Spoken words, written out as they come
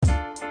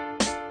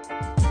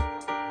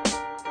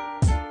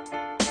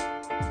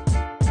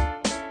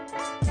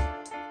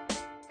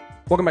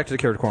Welcome back to the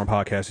Character Corner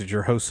Podcast. It's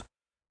your host,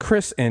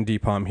 Chris and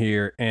Deepam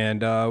here,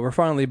 and we're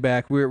finally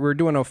back. We're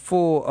doing a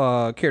full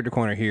Character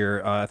Corner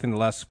here. I think the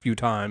last few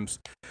times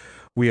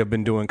we have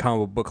been doing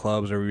comic book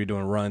clubs or we've been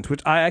doing runs,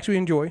 which I actually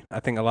enjoy. I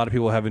think a lot of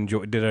people have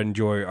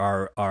enjoy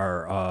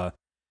our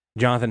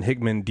Jonathan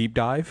Hickman deep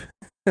dive.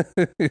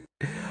 But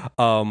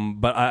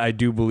I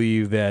do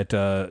believe that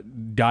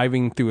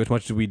diving through as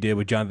much as we did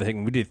with Jonathan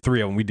Hickman, we did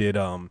three of them. We did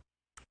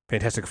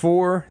Fantastic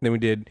Four, then we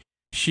did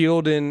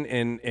Shield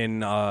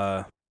and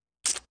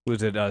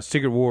was it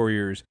Secret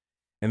Warriors,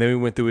 and then we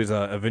went through his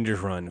Avengers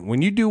run.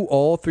 When you do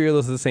all three of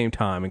those at the same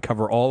time and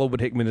cover all of what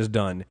Hickman has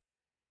done,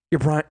 your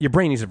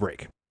brain needs a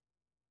break.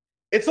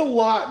 It's a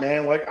lot,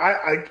 man. Like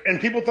I and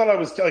people thought I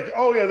was like,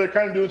 oh yeah, they're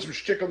kind of doing some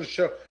shtick on the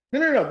show.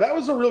 No. That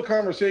was a real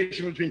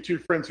conversation between two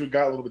friends who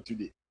got a little bit too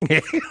deep.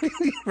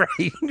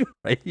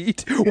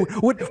 right.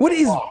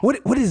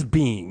 What is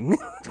being?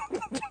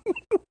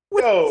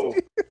 Yo.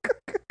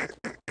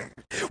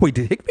 Wait,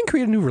 did Hickman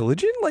create a new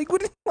religion? Like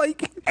what?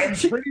 Like I'm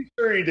pretty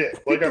sure he did.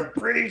 Like I'm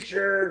pretty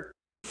sure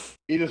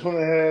he just went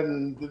ahead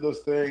and did those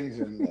things,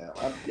 and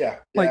yeah.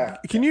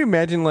 Like, can you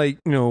imagine, like,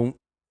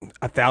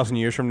 1,000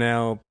 years from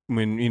now,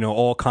 when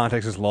all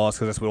context is lost,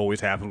 because that's what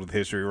always happens with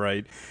history,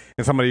 right?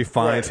 And somebody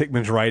finds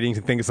Hickman's writings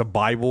and thinks it's a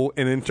Bible,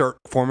 and then start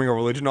forming a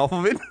religion off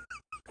of it.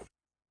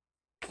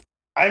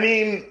 I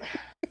mean,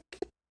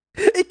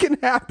 it can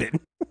happen.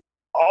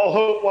 All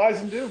hope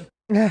lies in doom.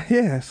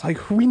 Yeah, it's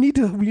like we need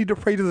to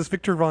pray to this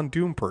Victor Von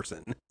Doom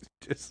person.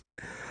 Just,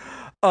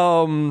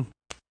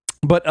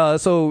 but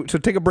so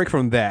take a break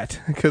from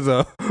that, because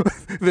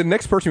the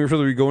next person we're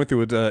supposed to be going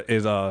through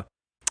is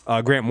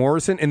Grant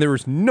Morrison, and there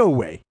is no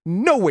way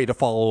to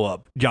follow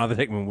up Jonathan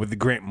Hickman with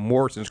Grant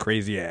Morrison's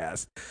crazy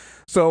ass.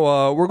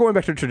 So we're going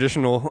back to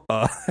traditional.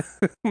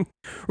 We're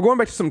going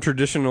back to some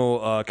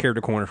traditional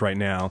character corners right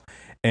now,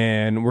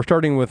 and we're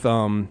starting with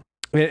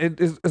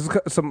it's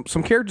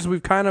some characters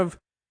we've kind of,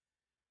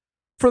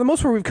 for the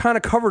most part, we've kind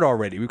of covered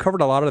already. We've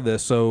covered a lot of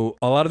this, so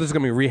a lot of this is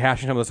going to be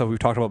rehashing some of the stuff we've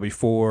talked about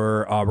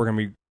before. We're going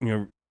to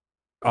be,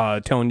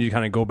 telling you to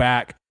kind of go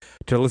back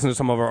to listen to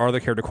some of our other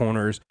character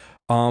corners.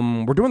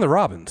 We're doing the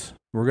Robins.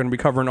 We're going to be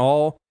covering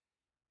all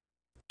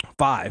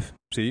 5.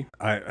 See,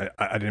 I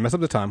didn't mess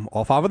up the time.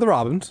 All 5 of the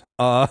Robins.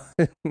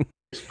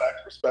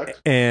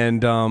 Respect.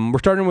 And we're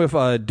starting with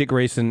Dick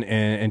Grayson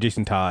and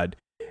Jason Todd.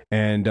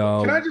 And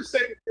can I just say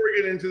before we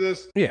get into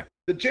this? Yeah,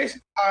 the Jason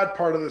Todd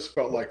part of this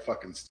felt like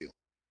fucking steel.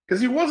 Because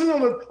he wasn't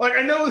on the, like,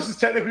 I know this is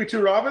technically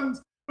 2 Robins,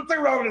 but it's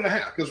like Robin and a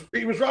half. Because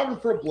he was Robin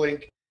for a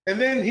blink,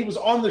 and then he was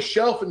on the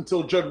shelf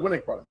until Judd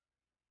Winnick brought him.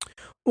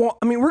 Well,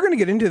 I mean, we're going to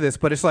get into this,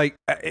 but it's like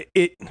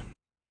it.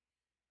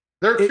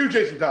 There are 2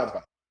 Jason Todds.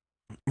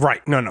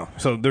 Right? No.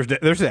 So there's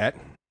that.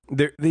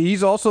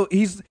 He's also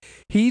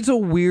he's a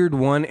weird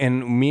one,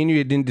 and me and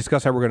you didn't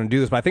discuss how we're going to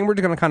do this, but I think we're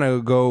just going to kind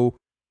of go.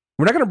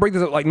 We're not going to break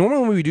this up like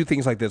normally when we do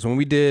things like this. When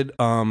we did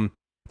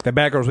the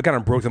Bad Girls, we kind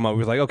of broke them up. We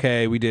was like,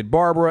 okay, we did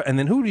Barbara, and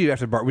then who did you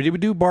after Barbara? We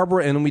do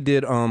Barbara, and then we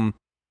did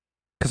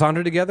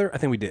Cassandra together. I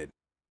think we did.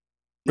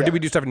 Or did we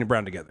do Stephanie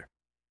Brown together?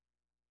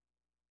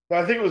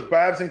 I think it was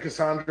Babs and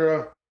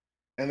Cassandra,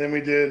 and then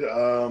we did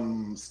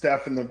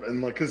Steph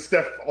because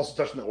Steph also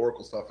touched on the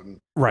Oracle stuff and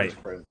right.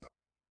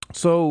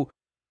 So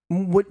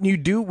what you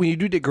do when you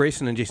do Dick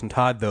Grayson and Jason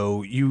Todd,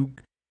 though, you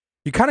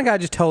kind of got to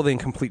just tell the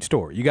incomplete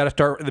story. You got to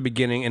start at the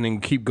beginning and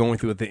then keep going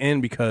through at the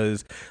end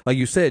because, like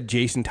you said,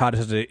 Jason Todd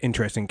is an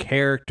interesting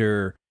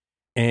character,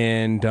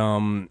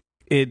 and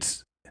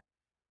it's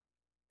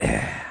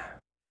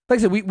like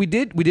I said, we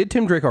did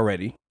Tim Drake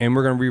already, and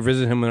we're going to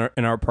revisit him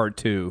in our part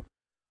 2.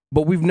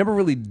 But we've never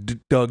really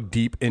dug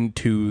deep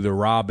into the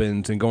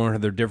Robins and going into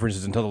their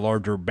differences until the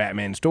larger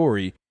Batman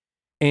story,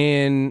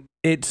 and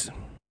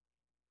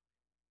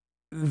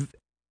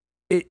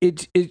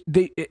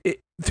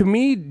to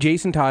me,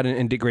 Jason Todd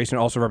and Dick Grayson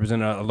also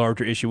represent a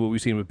larger issue what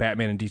we've seen with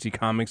Batman and DC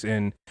Comics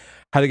and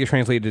how they get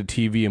translated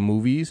to TV and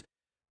movies.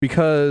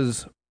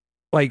 Because,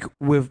 like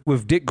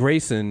with Dick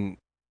Grayson,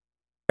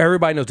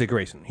 everybody knows Dick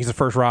Grayson. He's the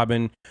first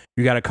Robin.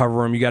 You got to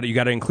cover him. You got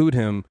to include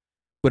him.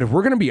 But if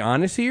we're gonna be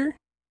honest here,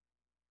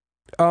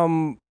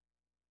 by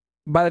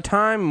the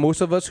time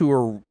most of us who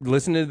are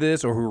listening to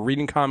this or who are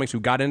reading comics, who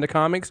got into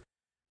comics,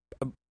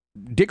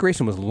 Dick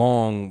Grayson was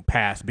long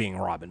past being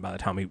Robin by the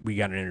time we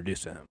got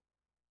introduced to him.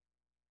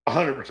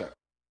 100%.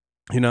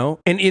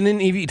 And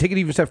then if you take it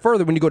even a step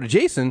further, when you go to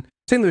Jason,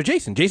 same thing with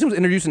Jason. Jason was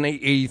introduced in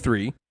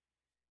 83.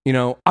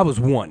 I was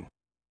 1.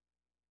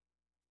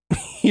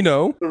 It's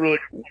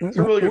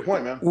a really good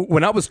point, man.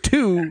 When I was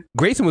 2,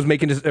 Grayson was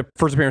making his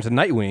first appearance in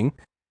Nightwing.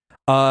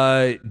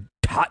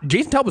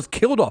 Jason Todd was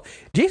killed off.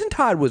 Jason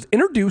Todd was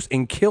introduced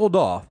and killed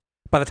off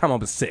by the time I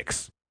was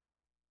 6.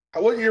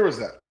 What year was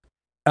that?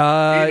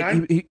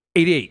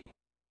 88.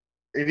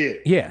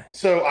 88. Yeah.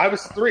 So I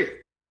was 3.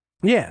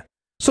 Yeah.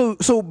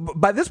 So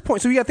by this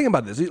point, so you got to think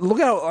about this. Look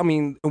how, I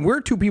mean, we're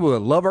 2 people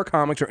that love our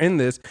comics, are in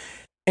this,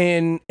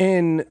 and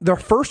the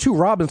first 2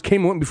 Robins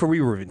came and went before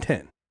we were even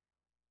 10.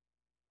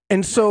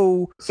 And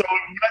so when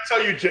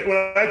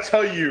I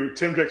tell you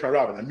Tim Drake's my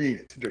Robin, I mean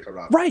it. Tim Drake's my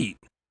Robin. Right.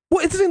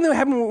 Well, it's the same thing that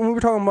happened when we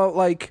were talking about,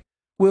 like,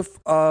 with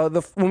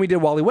when we did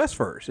Wally West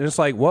first, and it's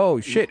like,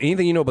 whoa, shit!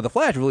 Anything you know about the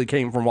Flash really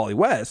came from Wally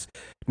West,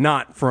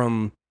 not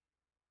from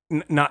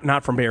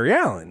Barry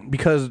Allen,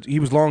 because he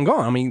was long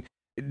gone. I mean,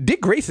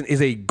 Dick Grayson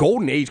is a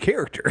golden age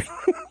character,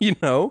 you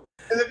know.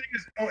 And the thing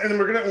is, and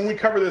we're gonna when we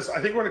cover this,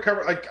 I think we're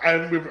gonna cover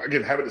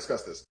we haven't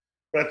discussed this,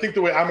 but I think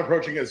the way I'm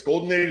approaching it is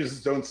Golden Age is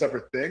its own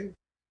separate thing,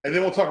 and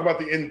then we'll talk about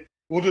the end.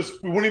 We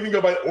won't even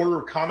go by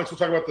order of comics. We'll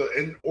talk about the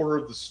end order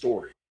of the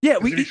story. Yeah,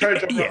 if you try to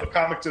jump around the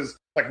comics as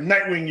like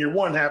Nightwing year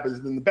one happens,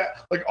 and then the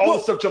bat, like all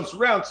the stuff jumps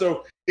around.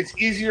 So it's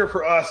easier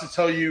for us to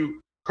tell you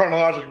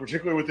chronologically,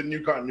 particularly with the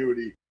new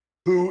continuity,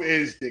 who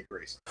is Dick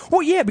Grayson.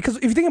 Well, yeah, because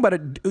if you think about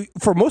it,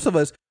 for most of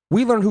us,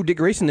 we learn who Dick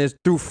Grayson is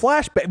through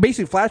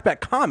flashback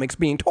comics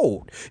being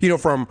told. You know,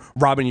 from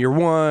Robin year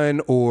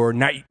one, or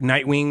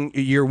Nightwing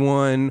year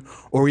one,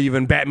 or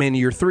even Batman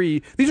year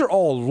 3. These are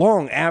all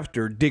long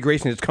after Dick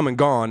Grayson has come and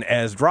gone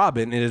as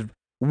Robin and is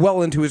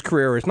well into his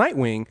career as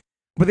Nightwing.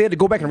 But they had to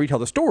go back and retell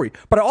the story.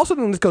 But I also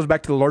think this goes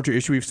back to the larger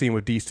issue we've seen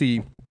with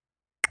DC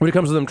when it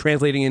comes to them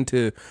translating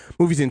into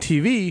movies and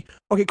TV.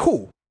 Okay,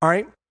 cool. All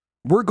right.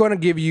 We're going to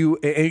give you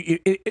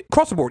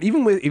across the board,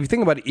 even with, if you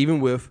think about it,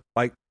 even with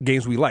like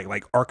games we like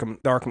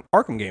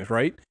Arkham games,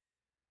 right?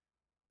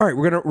 All right,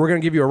 we're gonna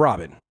give you a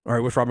Robin. All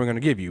right, which Robin are we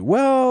going to give you?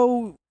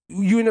 Well,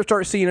 you end up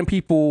start seeing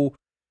people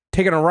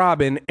taking a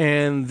Robin,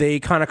 and they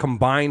kind of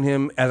combine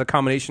him as a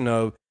combination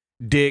of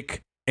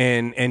Dick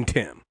and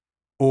Tim.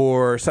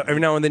 Or so, every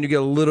now and then you get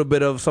a little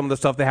bit of some of the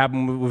stuff that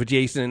happened with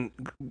Jason.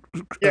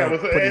 Yeah,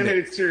 with the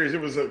animated series,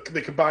 it was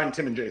they combined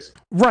Tim and Jason.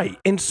 Right,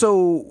 and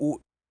so.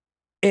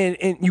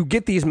 And you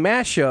get these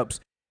mashups,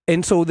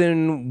 and so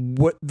then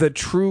what the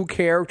true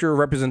character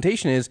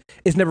representation is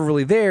never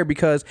really there,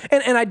 because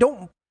and I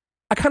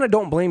kind of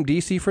don't blame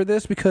DC for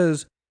this,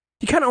 because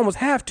you kind of almost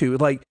have to.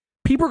 Like,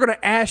 people are going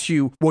to ask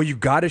you, well, you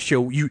got to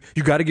show you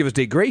got to give us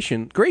Dick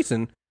Grayson,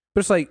 but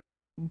it's like,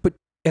 but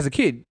as a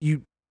kid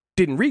you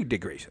didn't read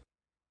Dick Grayson.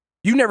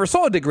 You never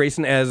saw Dick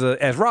Grayson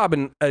as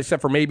Robin,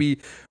 except for maybe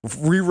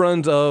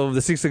reruns of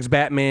the 66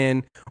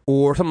 Batman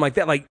or something like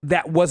that. Like,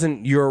 that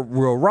wasn't your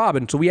real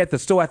Robin, so we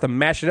still have to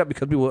mash it up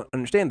because people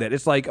understand that.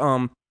 It's like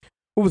what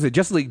was it,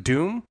 Justice League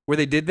Doom, where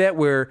they did that,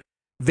 where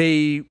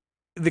the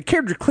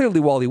character clearly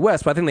Wally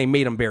West, but I think they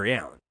made him Barry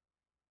Allen.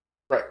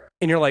 Right.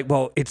 And you're like,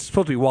 well, it's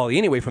supposed to be Wally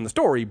anyway from the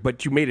story,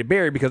 but you made it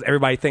Barry because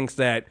everybody thinks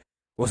that,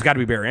 well, it's got to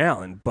be Barry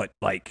Allen, but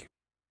like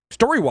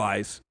story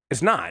wise,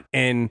 it's not.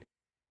 And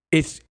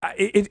it's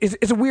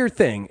a weird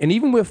thing. And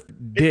even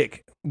with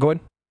Dick, go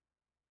ahead.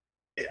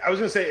 I was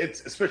going to say,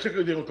 it's especially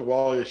dealing with the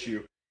Wally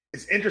issue.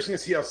 It's interesting to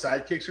see how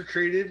sidekicks are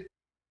treated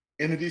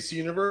in the DC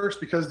universe,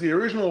 because the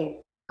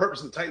original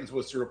purpose of the Titans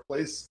was to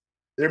replace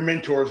their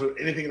mentors with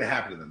anything that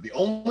happened to them. The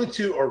only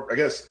two, or I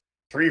guess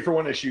 3 for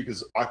 1 issue,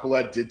 because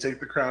Aqualad did take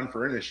the crown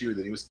for an issue,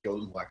 then he was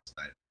killed in Blackest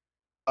Night.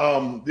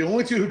 The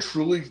only two who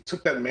truly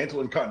took that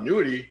mantle in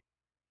continuity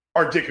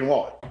are Dick and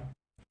Wally. Well,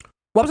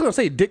 I was going to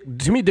say,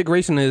 to me, Dick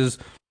Grayson is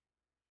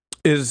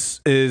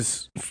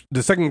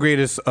the second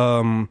greatest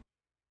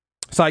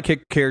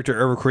sidekick character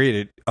ever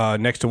created,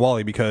 next to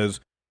Wally, because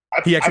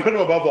I put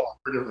him above Wally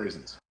for different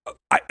reasons.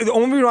 The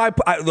only reason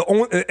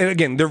and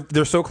again,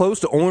 they're so close.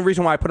 The only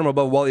reason why I put him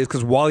above Wally is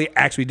because Wally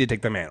actually did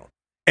take the mantle,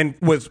 and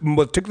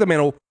took the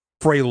mantle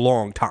for a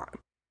long time.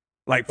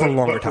 Like, for a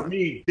longer time. For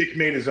me, Dick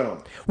made his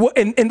own. Well,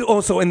 and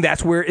also, and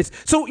that's where it's,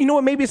 so, you know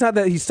what, maybe it's not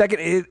that he's second,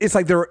 it's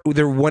like they're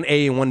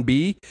 1A and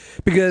 1B,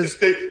 because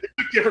they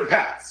took different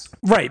paths.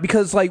 Right,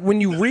 because like when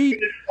you read,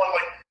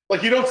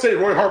 like you don't say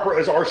Roy Harper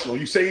as Arsenal,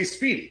 you say he's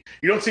Speedy.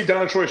 You don't say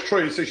Donna Troy as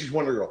Troy, you say she's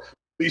Wonder Girl.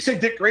 But you say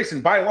Dick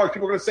Grayson, by and large,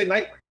 people are going to say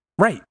Nightwing.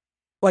 Right.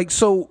 Like,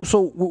 so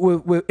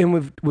with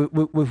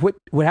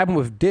what happened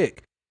with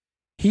Dick,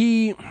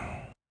 he,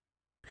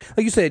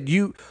 like you said,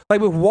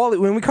 like with Wally,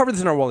 when we covered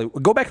this in our Wally,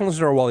 go back and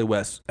listen to our Wally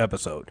West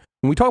episode.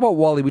 When we talk about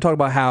Wally, we talk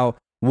about how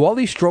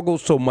Wally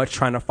struggled so much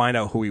trying to find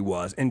out who he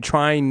was, and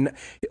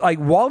like,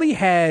 Wally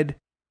had,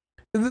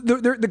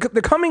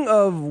 the coming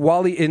of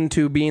Wally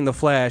into being the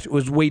Flash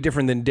was way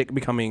different than Dick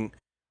becoming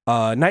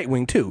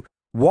Nightwing too.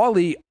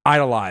 Wally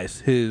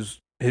idolized his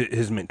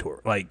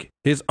mentor. Like,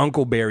 his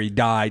Uncle Barry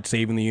died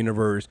saving the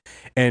universe,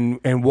 and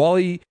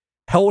Wally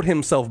held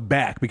himself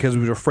back because he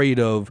was afraid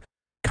of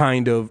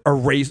kind of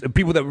erase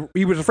people that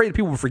he was afraid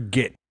people would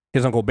forget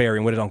his Uncle Barry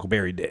and what his Uncle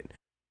Barry did.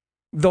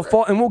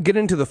 And we'll get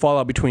into the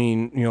fallout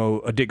between, you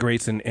know, Dick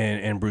Grayson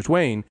and Bruce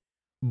Wayne,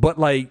 but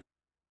like,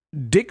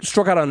 Dick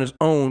struck out on his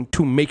own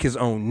to make his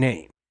own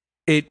name.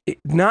 It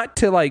not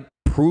to like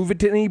prove it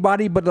to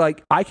anybody, but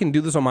like, I can do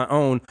this on my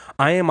own.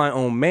 I am my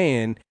own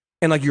man.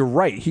 And like, you're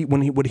right.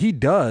 What he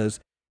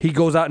does, he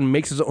goes out and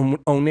makes his own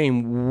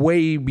name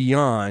way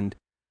beyond,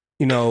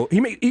 you know, he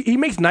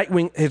makes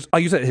Nightwing,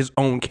 like you said, his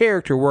own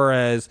character,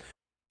 whereas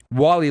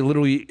Wally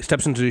literally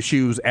steps into the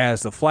shoes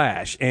as the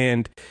Flash.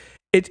 And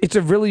it's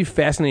a really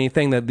fascinating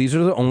thing that these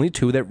are the only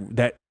two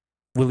that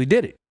really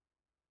did it.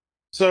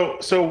 So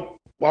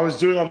while I was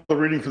doing all the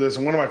reading for this,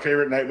 and one of my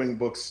favorite Nightwing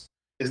books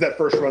is that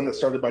first run that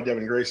started by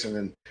Devin Grayson.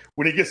 And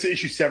when he gets to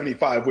issue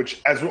 75,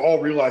 which, as we're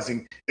all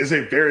realizing, is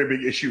a very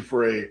big issue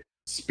for a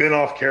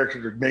spin-off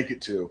character to make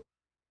it to,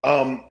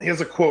 He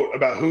has a quote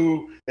about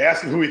who they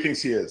ask him who he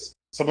thinks he is.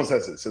 Someone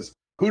says it. It says,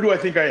 "Who do I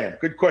think I am?"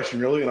 Good question,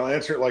 really, and I'll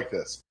answer it like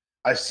this: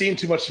 I've seen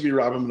too much to be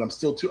Robin, but I'm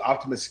still too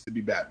optimistic to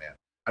be Batman.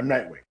 I'm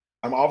Nightwing.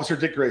 I'm Officer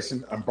Dick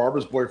Grayson. I'm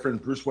Barbara's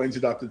boyfriend, Bruce Wayne's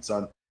adopted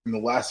son, and the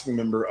last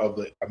member of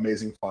the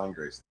amazing Flying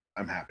Graysons.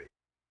 I'm happy.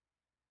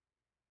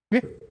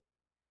 Yeah.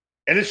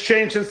 And it's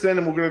changed since then,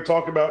 and we're going to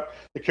talk about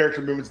the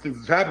character movements, things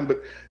that have happened.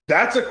 But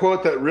that's a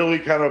quote that really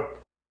kind of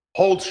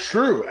holds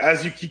true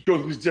as you keep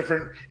going through these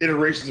different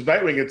iterations of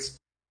Nightwing. It's,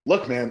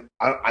 look, man,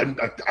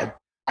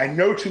 I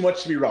know too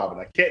much to be Robin.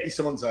 I can't be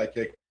someone's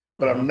sidekick,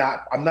 but I'm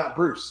not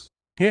Bruce.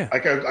 Yeah.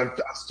 Like I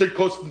stood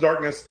close to the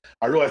darkness.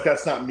 I realized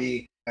that's not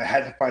me. I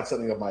had to find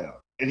something of my own,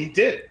 and he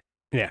did.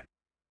 Yeah.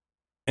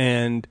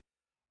 And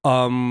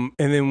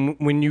then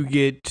when we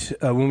get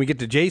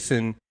to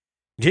Jason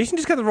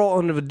just got the roll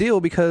end of a deal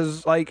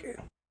because like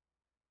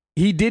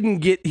he didn't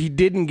get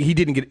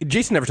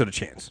Jason never stood a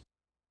chance.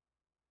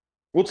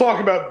 We'll talk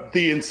about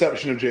the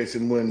inception of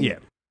Jason when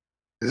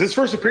his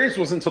first appearance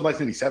wasn't until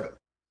 1987.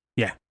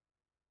 Yeah.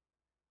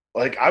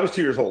 Like I was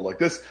 2 years old. Like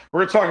this,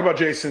 we're gonna talk about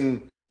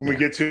Jason when we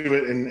get to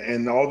it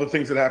and all the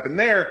things that happened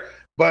there.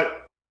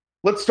 But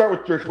let's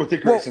start with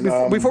Dick Grayson.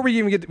 Before we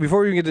even get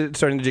to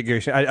starting the Dick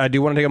Grayson, I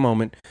do want to take a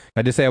moment.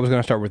 I did say I was going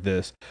to start with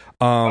this.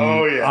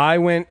 I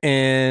went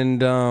and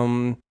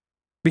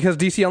because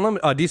DC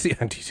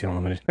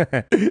Unlimited,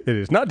 it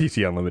is not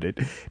DC Unlimited.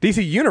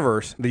 DC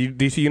Universe, the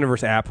DC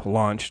Universe app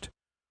launched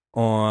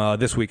on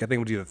this week. I think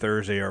it was either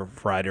Thursday or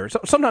Friday or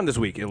sometime this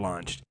week. It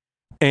launched,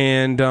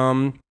 and they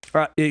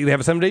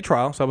have a 7-day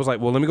trial. So I was like,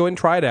 well, let me go ahead and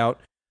try it out.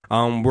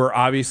 We're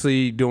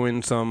obviously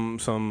doing some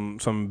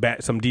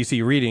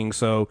DC reading,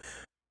 so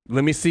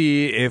let me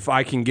see if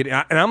I can get.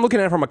 And I'm looking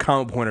at it from a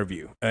comic point of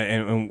view,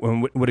 and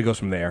what it goes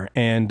from there.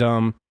 And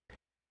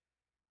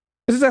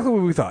it's exactly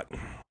what we thought.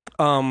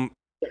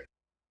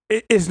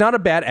 It's not a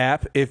bad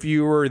app if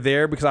you were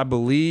there because I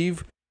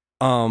believe,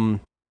 like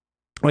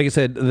I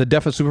said, the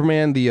Death of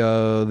Superman,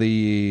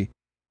 the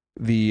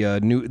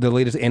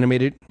latest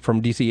animated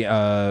from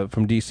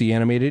DC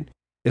Animated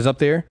is up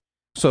there.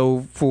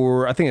 So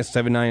for I think it's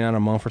 $7.99 a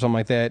month or something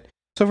like that.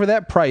 So for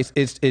that price,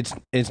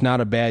 it's not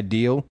a bad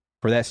deal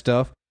for that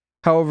stuff.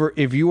 However,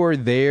 if you are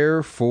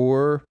there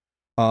for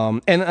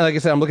and like I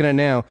said, I'm looking at it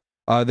now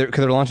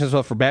because they're launching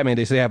stuff for Batman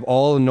Day, so they have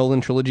all the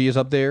Nolan trilogy is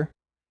up there,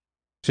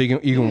 so you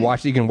can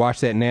watch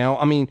that now.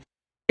 I mean,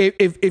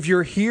 if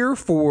you're here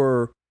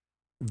for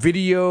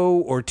video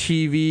or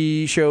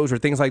TV shows or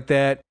things like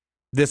that,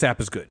 this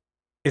app is good.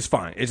 It's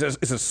fine. It's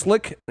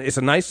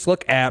a nice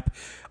slick app.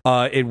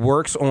 It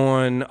works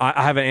on.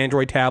 I have an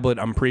Android tablet.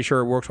 I'm pretty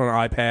sure it works on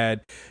an iPad.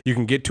 You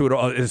can get to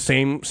it. It's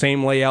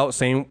same layout,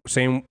 same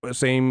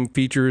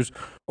features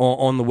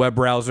on the web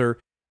browser.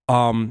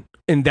 In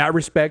that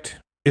respect,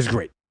 is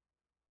great.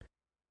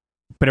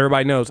 But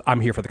everybody knows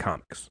I'm here for the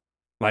comics.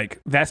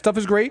 Like that stuff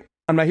is great.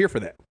 I'm not here for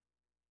that.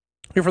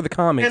 I'm here for the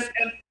comics.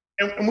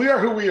 And we are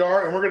who we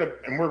are, and we're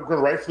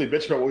gonna rightfully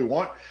bitch about what we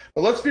want.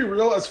 But let's be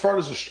real. As far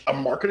as a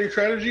marketing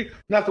strategy,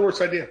 not the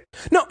worst idea.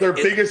 No, their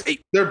biggest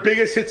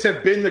hits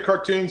have been the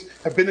cartoons,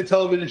 have been the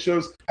television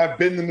shows, have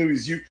been the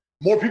movies.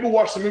 More people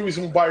watch the movies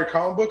than will buy your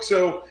comic book.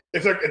 So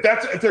if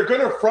they're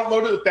gonna front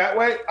load it that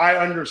way, I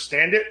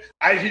understand it.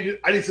 I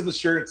need some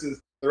assurances.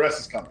 The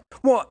rest is coming.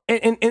 Well,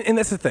 and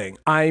that's the thing.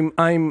 I'm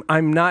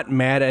not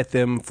mad at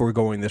them for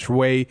going this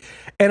way,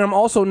 and I'm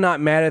also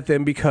not mad at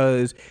them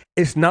because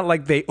it's not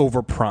like they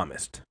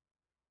overpromised.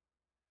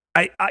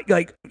 I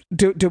like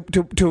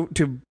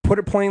to put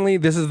it plainly.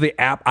 This is the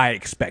app I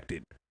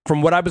expected.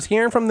 From what I was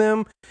hearing from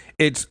them,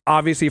 it's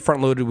obviously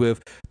front loaded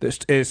with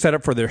this. It's set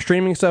up for their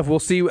streaming stuff. We'll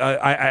see.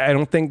 I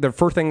don't think the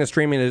first thing that's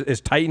streaming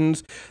is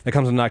Titans. That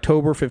comes on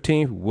October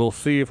 15th. We'll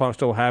see if I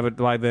still have it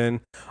by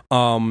then.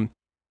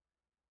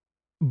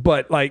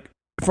 But like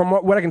from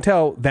what I can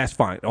tell, that's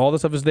fine. All the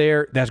stuff is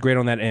there. That's great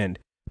on that end.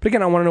 But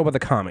again, I want to know about the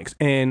comics,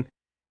 and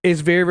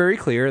it's very, very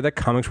clear that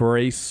comics were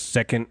a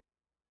second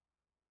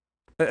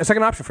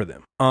option for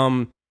them.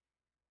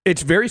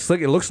 It's very slick.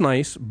 It looks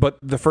nice, but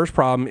the first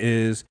problem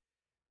is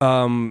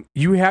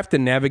you have to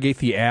navigate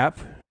the app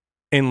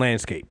in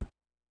landscape.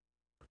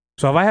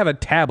 So if I have a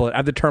tablet, I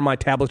have to turn my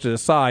tablet to the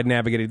side,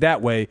 navigate it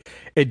that way.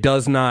 It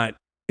does not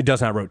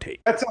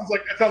rotate. That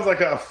sounds like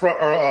a front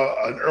or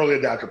an early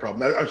adapter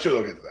problem. I'm sure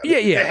they'll get to that.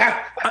 Yeah. It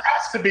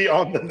has to be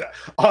on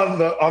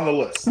the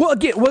list. Well,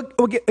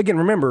 again,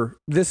 remember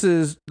this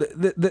is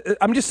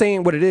I'm just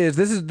saying what it is.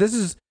 This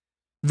is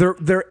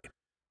there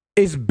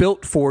is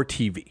built for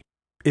TV.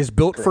 Is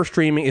built for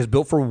streaming. Is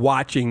built for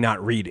watching,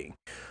 not reading.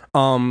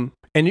 And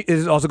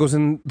it also goes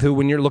into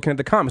when you're looking at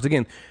the comics.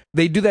 Again,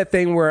 they do that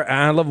thing where, and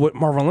I love what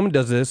Marvel Unlimited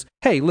does this.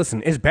 Hey,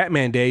 listen, it's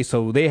Batman Day,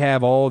 so they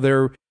have all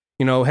their.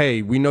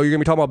 Hey, we know you're going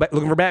to be talking about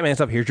looking for Batman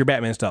stuff. Here's your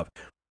Batman stuff.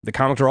 The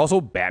comics are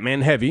also Batman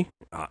heavy.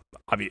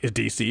 It's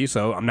DC,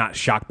 so I'm not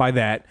shocked by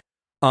that.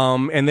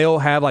 And they'll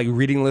have like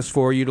reading lists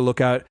for you to look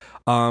at.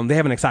 They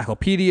have an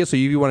encyclopedia, so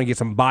if you want to get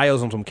some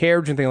bios on some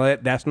characters and things like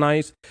that, that's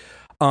nice.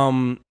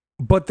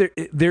 But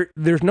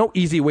there's no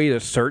easy way to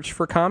search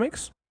for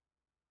comics.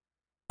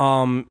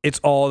 It's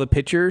all the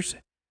pictures.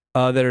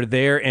 that are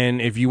there,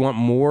 and if you want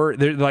more,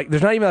 there's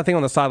not even a thing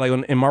on the side like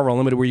in Marvel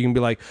Unlimited where you can be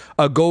like,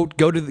 go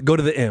to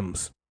the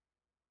M's.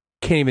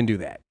 Can't even do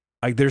that.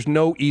 Like, there's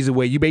no easy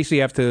way. You basically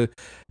have to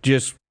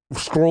just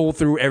scroll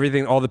through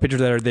everything, all the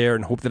pictures that are there,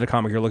 and hope that the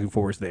comic you're looking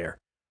for is there.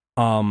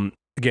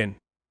 Again,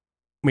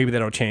 maybe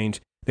that'll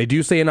change. They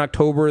do say in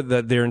October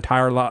that their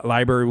entire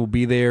library will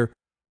be there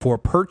for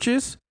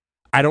purchase.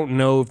 I don't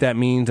know if that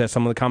means that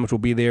some of the comics will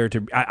be there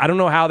to. I don't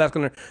know how they're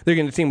going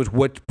to distinguish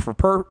what's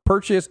for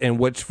purchase and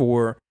what's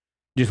for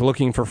just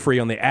looking for free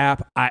on the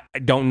app. I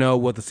don't know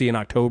what to see in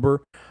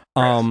October.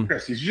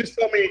 Chris, did you just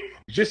tell me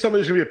there's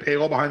going to be a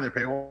paywall behind their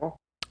paywall?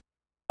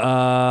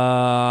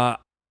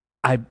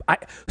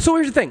 So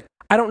here's the thing.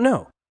 I don't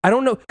know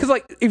because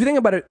like if you think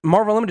about it,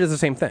 Marvel Unlimited is the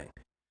same thing.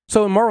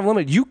 So in Marvel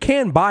Unlimited, you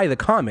can buy the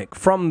comic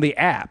from the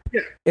app,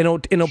 and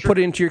it'll put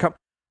it into your comic.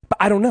 But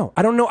I don't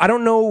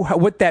know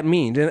what that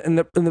means. And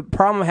the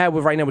problem I have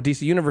with right now with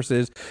DC Universe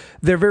is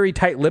they're very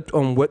tight-lipped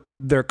on what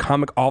their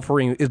comic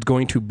offering is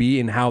going to be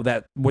and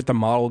what the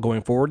model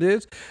going forward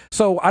is.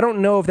 So I don't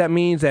know if that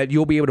means that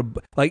you'll be able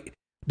to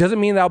doesn't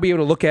mean that I'll be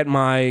able to look at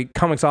my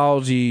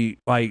Comixology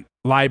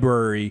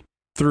library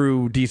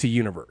through DC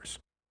Universe.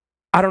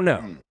 I don't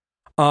know.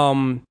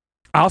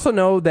 I also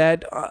know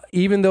that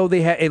even though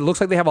it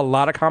looks like they have a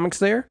lot of comics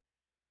there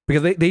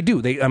because they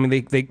do. They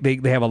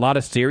have a lot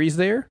of series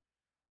there.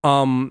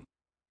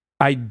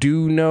 I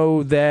do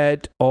know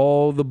that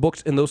all the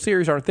books in those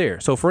series aren't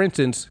there. So, for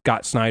instance,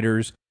 Scott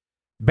Snyder's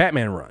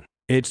Batman run.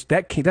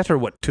 That's for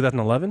what,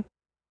 2011?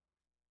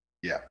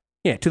 Yeah.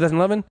 Yeah,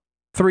 2011.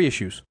 3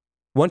 issues.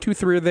 1, 2,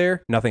 3 are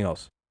there. Nothing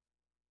else.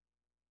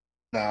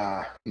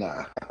 Nah.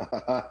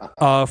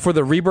 For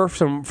the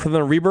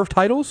Rebirth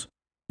titles,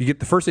 you get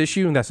the first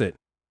issue and that's it.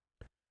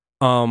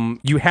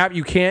 You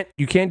can't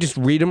just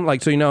read them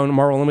in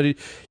Marvel Unlimited.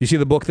 You see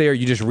the book there,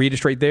 you just read it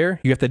straight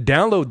there. You have to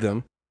download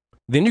them.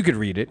 Then you could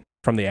read it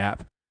from the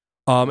app.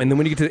 And then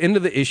when you get to the end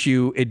of the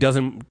issue, it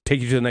doesn't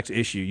take you to the next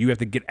issue. You have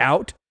to get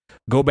out,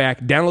 go back,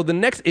 download the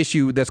next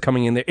issue that's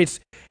coming in there. It's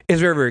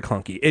very, very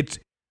clunky.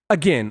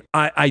 Again,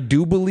 I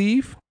do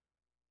believe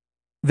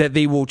that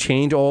they will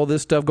change all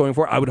this stuff going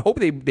forward. I would hope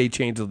they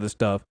change all this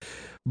stuff,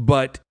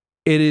 but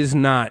it is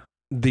not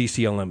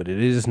DC Unlimited.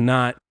 It is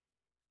not.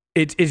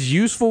 It's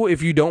useful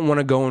if you don't want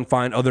to go and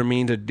find other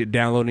means of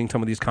downloading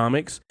some of these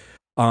comics.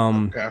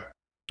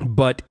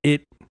 But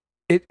it's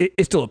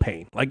still a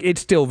pain.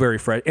 It's still very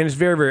fresh, and it's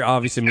very, very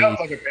obvious to me.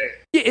 Like a pain.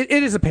 Yeah,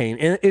 it is a pain,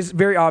 and it's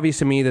very obvious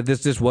to me that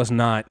this just was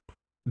not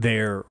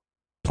their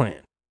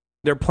plan.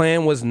 Their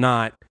plan was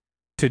not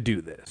to do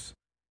this,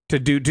 to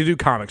do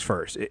comics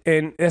first,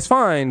 and that's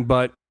fine.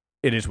 But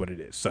it is what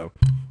it is. So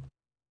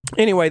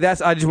anyway,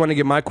 I just want to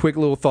get my quick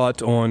little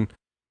thoughts on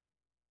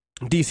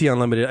DC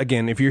Unlimited.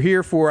 Again, if you're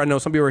here I know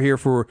some people are here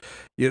for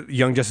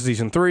Young Justice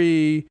Season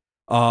 3.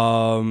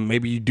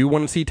 Maybe you do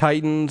want to see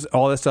Titans,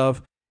 all that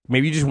stuff.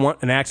 Maybe you just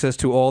want an access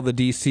to all the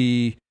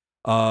DC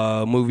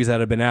movies that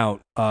have been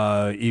out,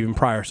 even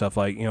prior stuff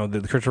like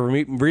the Christopher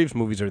Reeves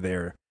movies are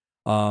there.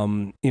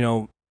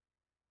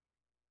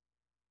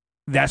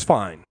 That's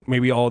fine.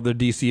 Maybe all the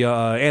DC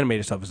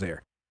animated stuff is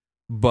there.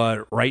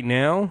 But right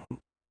now,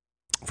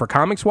 for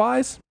comics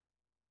wise,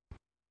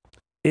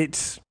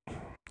 it's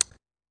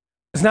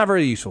not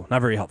very useful,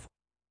 not very helpful.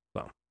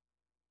 So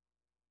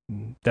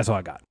that's all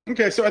I got.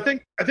 Okay, so I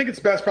think it's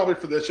best probably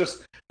for this,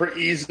 just for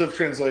ease of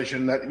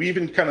translation, that we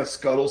even kind of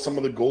scuttle some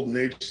of the Golden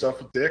Age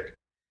stuff with Dick. And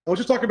we'll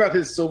just talk about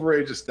his Silver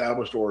Age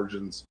established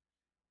origins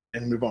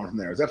and move on from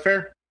there. Is that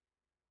fair?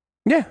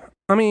 Yeah.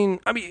 I mean,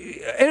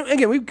 and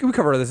again, we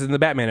covered this in the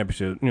Batman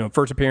episode,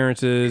 first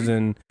appearances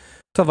and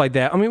stuff like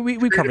that. I mean,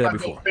 we covered that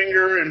before.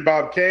 Finger and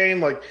Bob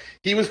Kane,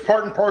 he was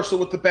part and parcel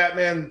with the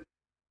Batman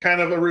kind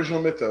of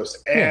original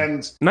mythos.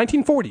 And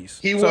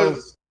 1940s. He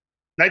was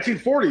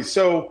 1940s.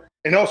 So,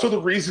 and also the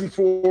reason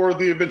for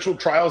the eventual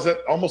trials that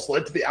almost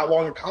led to the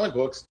outlawing of comic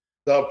books,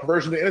 the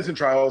Perversion of the Innocent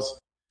trials,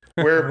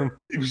 where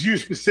it was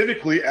used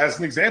specifically as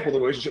an example of the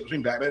relationship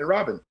between Batman and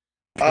Robin.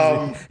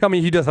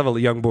 He does have a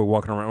young boy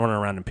running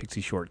around in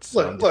pixie shorts.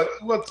 Look,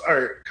 all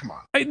right, come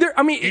on.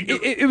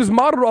 It was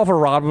modeled off of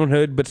Robin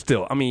Hood, but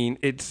still, I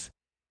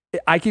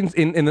can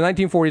in the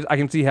 1940s, I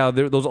can see how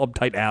those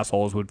uptight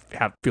assholes would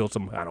feel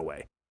some kind of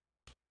way.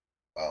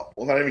 Well,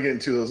 we'll not even get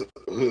into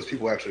who those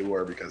people actually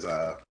were because,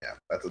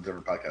 that's a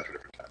different podcast for a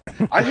different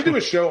time. I should do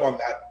a show on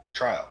that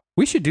trial.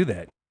 We should do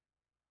that.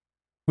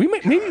 Maybe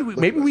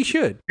we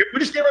should. We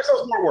just gave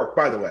ourselves more work,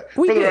 by the way.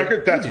 For the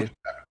record, that's what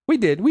happened. We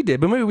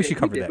did, but maybe we should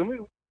cover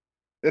that.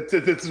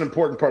 It's an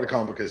important part of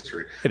comic book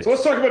history. So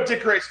let's talk about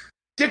Dick Grayson.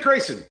 Dick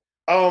Grayson,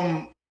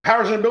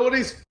 powers and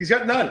abilities, he's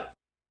got none.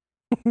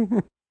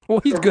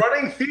 Well, he's good.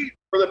 Running feet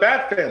for the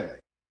Bat family.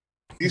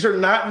 These are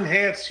not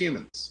enhanced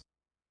humans.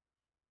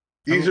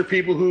 These are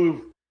people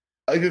who,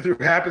 either through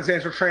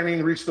happenstance or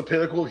training, reach the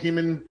pinnacle of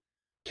human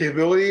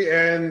capability,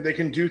 and they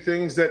can do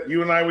things that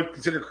you and I would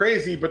consider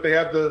crazy, but they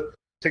have the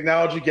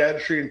technology,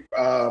 gadgetry,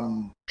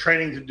 and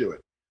training to do it.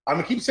 I'm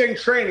going to keep saying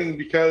training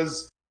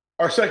because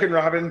our second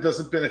Robin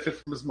doesn't benefit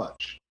from as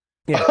much.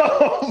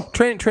 Yeah,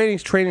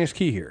 training is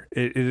key here.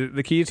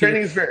 The key is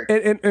Training here. is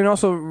very and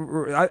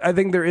also I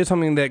think there is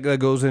something that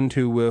goes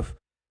into with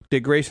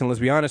Dick Grayson. Let's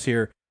be honest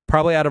here.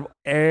 Probably out of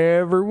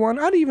everyone,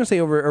 I'd even say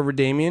over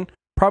Damian,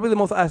 probably the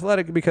most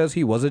athletic because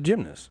he was a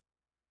gymnast.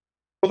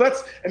 well.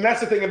 That's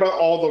the thing about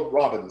all the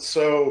Robins.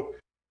 So,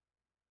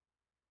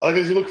 like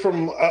as you look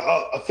from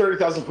a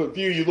 30,000 foot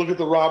view, you look at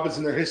the Robins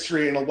and their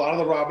history, and a lot of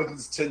the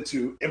Robins tend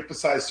to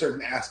emphasize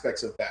certain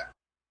aspects of that.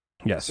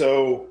 Yes.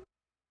 So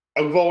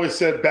I've always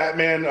said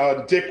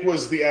Batman, Dick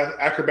was the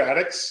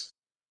acrobatics,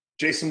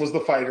 Jason was the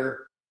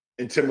fighter,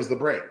 and Tim was the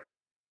brain.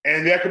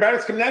 And the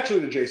acrobatics come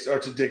naturally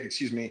to Dick,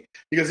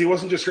 because he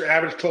wasn't just your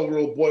average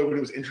 12-year-old boy when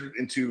he was entered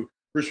into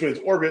Bruce Wayne's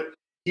orbit.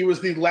 He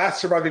was the last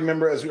surviving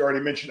member, as we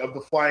already mentioned, of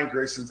the Flying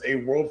Graysons, a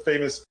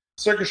world-famous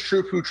circus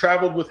troupe who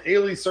traveled with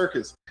Haley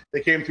Circus. They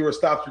came through a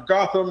stop through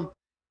Gotham,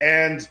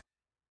 and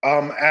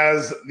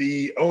as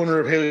the owner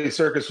of Haley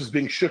Circus was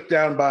being shook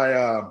down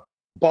by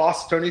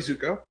boss Tony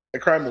Zuko, a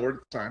crime lord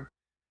at the time,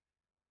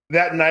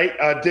 that night,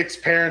 Dick's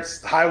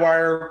parents' high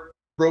wire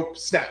rope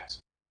snapped,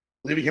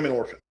 leaving him an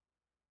orphan.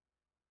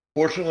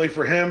 Fortunately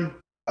for him,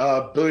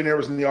 a billionaire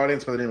was in the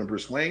audience by the name of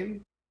Bruce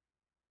Wayne,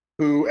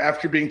 who,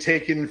 after being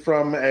taken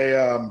from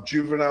a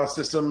juvenile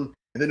system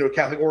and then to a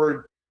Catholic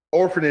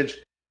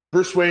orphanage,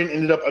 Bruce Wayne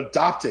ended up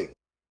adopting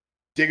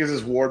Dick as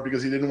his ward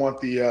because he didn't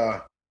want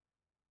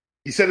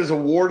he said as a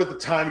ward at the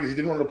time because he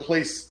didn't want to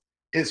replace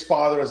his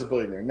father as a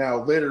billionaire.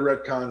 Now, later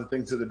retcons and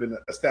things that have been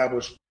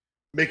established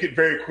make it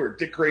very clear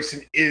Dick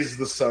Grayson is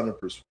the son of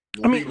Bruce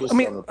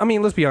Wayne. I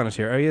mean, let's be honest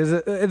here.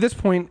 At this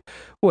point,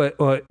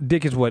 what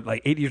Dick is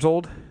like 8 years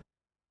old?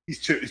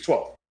 He's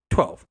 12.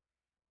 12.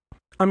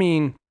 I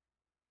mean,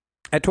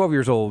 at 12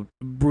 years old,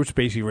 Bruce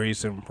basically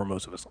raised him for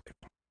most of his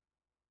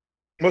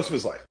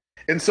life.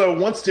 And so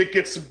once Dick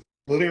gets to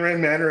Living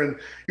Rand Manor, and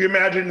you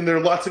imagine, and there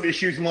are lots of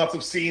issues and lots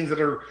of scenes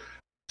that are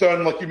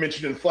done, like you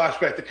mentioned, in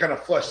flashback to kind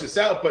of flesh this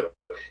out, but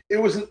it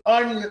was an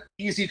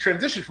uneasy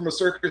transition from a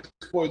circus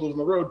boy living on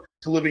the road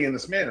to living in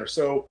this manor.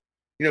 So,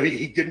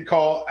 he didn't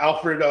call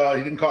Alfred,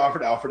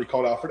 Alfred, he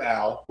called Alfred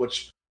Al,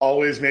 which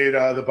always made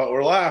the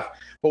butler laugh.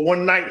 But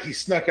one night he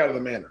snuck out of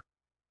the manor.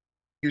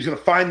 He was going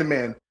to find the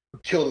man who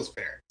killed his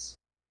parents.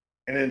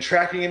 And in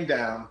tracking him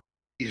down,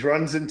 he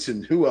runs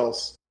into who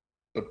else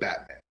but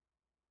Batman.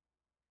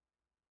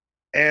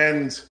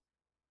 And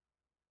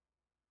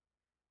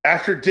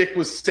after Dick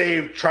was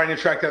saved trying to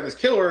track down this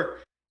killer,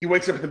 he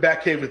wakes up in the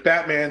Batcave with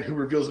Batman, who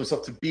reveals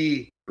himself to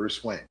be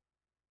Bruce Wayne.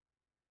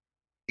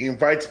 He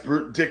invites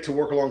Dick to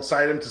work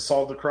alongside him to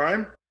solve the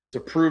crime, to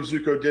prove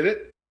Zuko did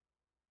it.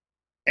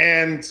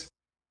 And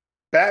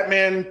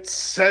Batman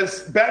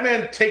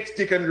takes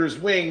Dick under his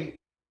wing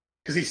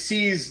because he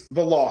sees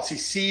the loss. He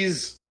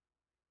sees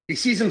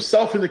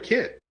himself in the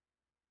kid.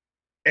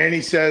 And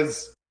he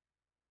says,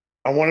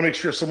 I want to make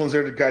sure someone's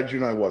there to guide you,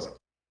 and I wasn't.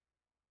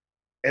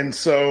 And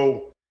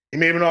so he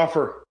made him an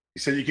offer. He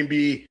said, you can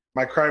be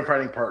my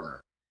crime-fighting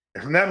partner.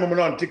 And from that moment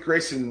on, Dick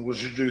Grayson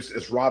was introduced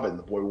as Robin,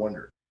 the Boy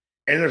Wonder.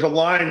 And there's a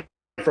line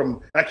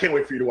from, I can't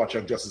wait for you to watch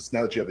Young Justice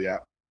now that you have the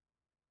app.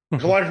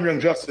 There's a line from Young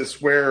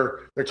Justice where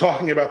they're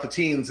talking about the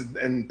teens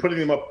and putting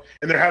them up,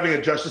 and they're having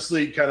a Justice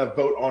League kind of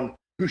vote on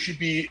who should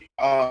be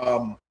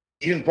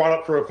even brought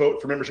up for a vote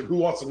for membership, who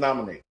wants to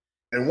nominate.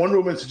 And Wonder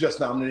Woman suggests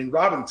nominating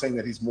Robin, saying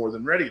that he's more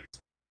than ready.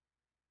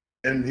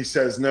 And he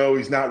says, no,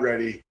 he's not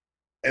ready.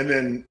 And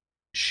then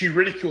she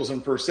ridicules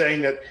him for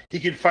saying that he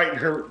can fight in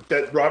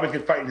that Robin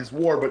can fight in his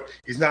war, but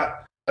he's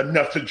not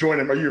enough to join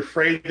him. Are you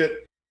afraid that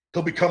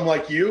he'll become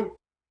like you?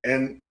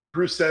 And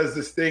Bruce says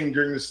this thing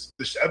during this,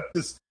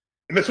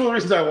 and that's one of the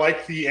reasons I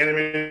like the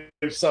animated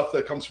stuff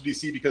that comes from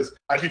DC, because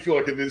I do feel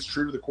like it is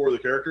true to the core of the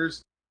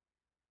characters.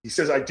 He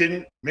says, I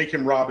didn't make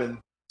him Robin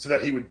so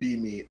that he would be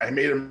me. I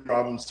made him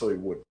Robin so he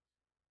wouldn't.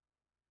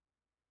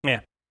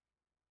 Yeah.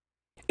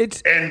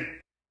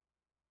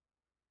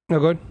 No,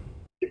 go ahead.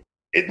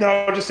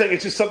 No, I'm just saying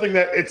it's just something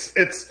that it's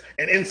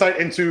an insight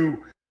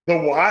into the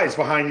whys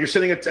behind you're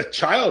sending a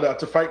child out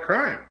to fight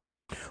crime.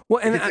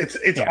 Well, and it's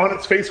on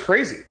its face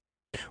crazy.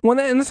 Well,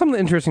 and that's some of the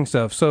interesting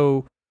stuff.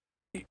 So,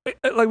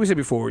 like we said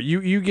before,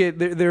 you get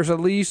there's at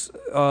least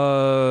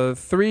 3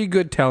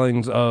 good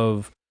tellings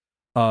of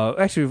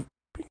actually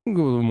we can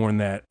go a little more than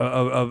that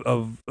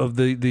of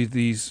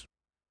these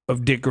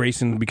of Dick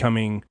Grayson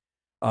becoming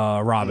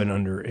Robin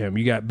under him.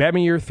 You got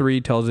Batman Year 3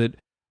 tells it.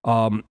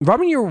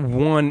 Robin Year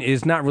 1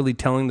 is not really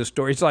telling the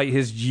story. It's like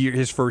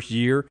his first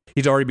year.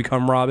 He's already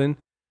become Robin,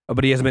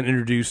 but he hasn't been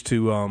introduced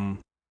to.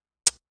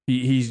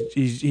 He's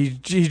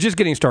just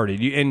getting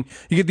started. And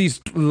you get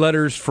these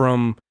letters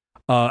from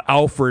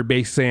Alfred,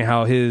 basically saying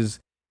how his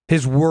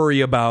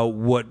worry about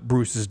what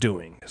Bruce is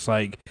doing. It's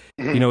like,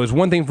 it's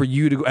one thing for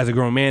you to, as a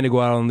grown man, to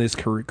go out on this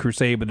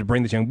crusade, but to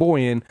bring this young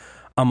boy in,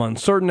 I'm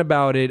uncertain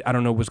about it. I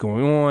don't know what's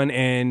going on,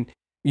 and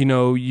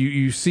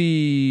you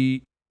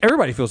see.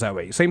 Everybody feels that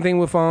way. Same thing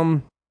with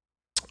Gordon.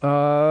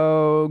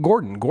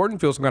 Gordon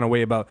feels some kind of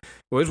way about.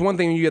 Well, it's one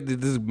thing you get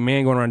this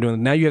man going around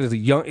doing. Now you have this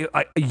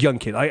young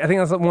kid. I think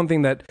that's one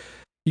thing that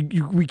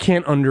we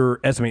can't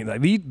underestimate.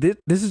 Like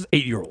this is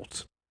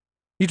 8-year-olds.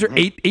 These are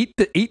 8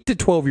 to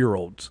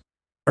 12-year-olds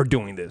are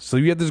doing this. So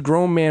you have this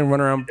grown man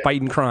running around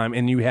fighting crime,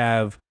 and you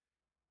have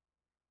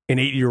an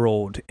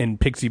 8-year-old in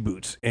pixie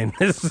boots and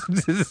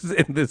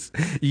this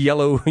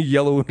yellow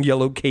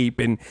cape,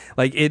 and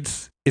like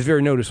it's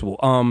very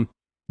noticeable.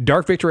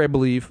 Dark Victory, I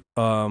believe,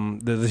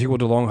 the sequel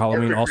to Long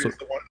Halloween, also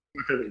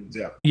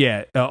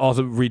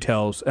also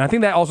retells, and I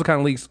think that also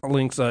kind of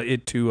links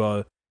it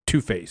to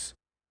Two-Face,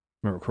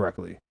 remember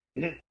correctly.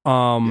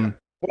 Well,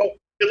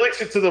 it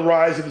links it to the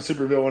rise of the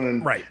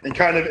supervillain, and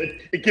kind of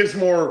it gives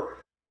more.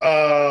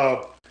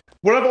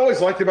 What I've always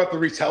liked about the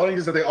retelling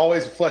is that they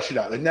always flesh it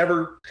out. They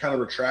never kind of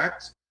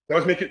retract. They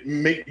always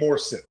make more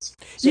sense.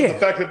 So the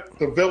fact that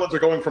the villains are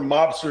going from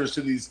mobsters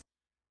to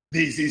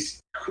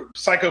these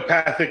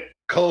psychopathic,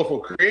 colorful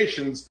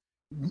creations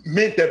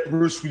meant that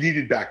Bruce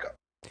needed backup,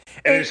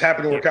 and it just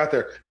happened to work out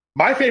there.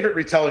 My favorite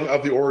retelling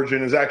of the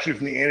origin is actually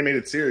from the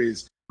animated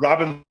series,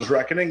 Robin's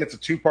Reckoning. It's a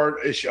 2-part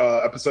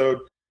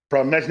episode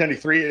from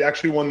 1993. It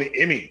actually won the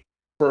Emmy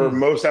for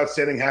most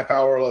outstanding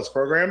half-hour or less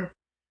program,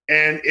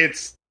 and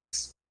it's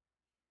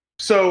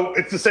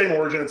the same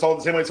origin. It's all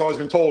the same way it's always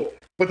been told,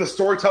 but the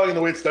storytelling,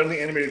 the way it's done in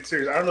the animated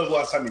series, I don't know the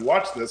last time you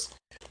watched this,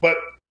 but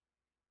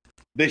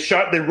they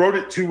wrote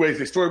it 2 ways.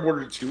 They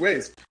storyboarded it 2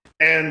 ways.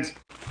 And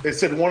they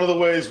said one of the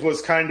ways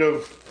was kind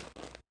of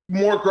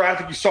more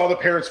graphic. You saw the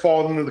parents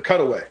fall into the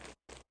cutaway.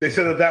 They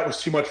said that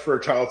was too much for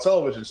a child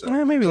television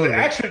show. Maybe so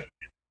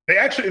they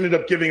actually ended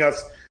up giving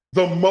us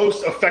the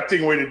most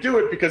affecting way to do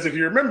it, because if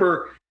you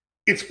remember,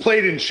 it's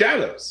played in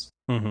shadows.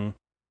 Mm-hmm.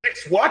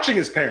 Dick's watching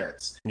his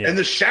parents, and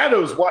the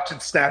shadows watch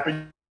it snap,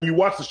 and you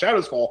watch the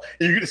shadows fall,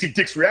 and you get to see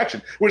Dick's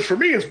reaction, which for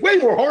me is way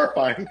more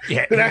horrifying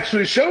than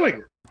actually showing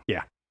it.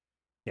 Yeah.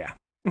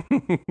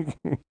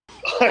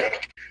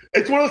 Like,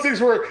 it's one of those things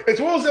where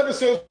it's one of those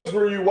episodes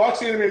where you watch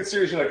the animated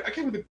series, you're like, I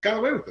can't believe they got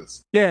away with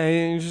this. Yeah,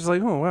 and you're just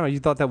like, oh wow, you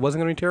thought that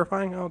wasn't going to be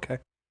terrifying? Oh, okay.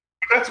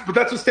 But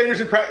that's what standards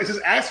and practices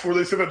asked for.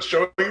 They said that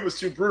showing it was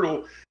too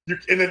brutal,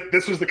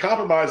 this was the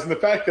compromise, and the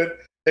fact that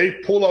they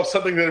pulled off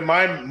something that in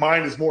my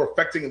mind is more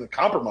affecting than the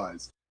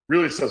compromise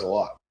really says a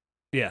lot.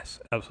 Yes,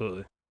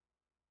 absolutely.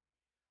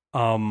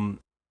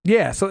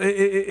 Yeah, so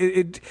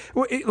it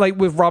like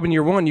with Robin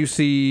Year One, you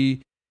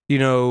see,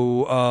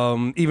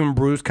 even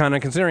Bruce kind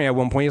of considering at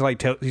one point, he's like,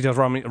 he tells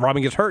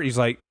Robin gets hurt. He's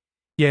like,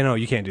 yeah, no,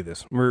 you can't do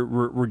this.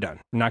 We're done.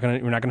 We're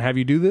not gonna have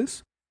you do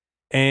this.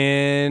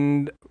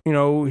 And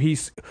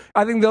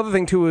I think the other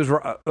thing too is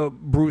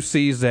Bruce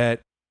sees that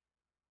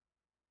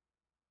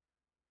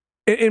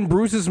in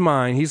Bruce's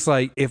mind, he's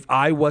like, if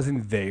I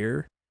wasn't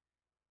there,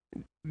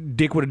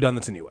 Dick would have done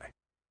this anyway.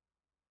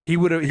 He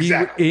would have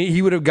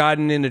he would have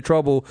gotten into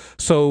trouble.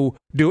 So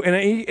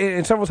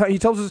and several times he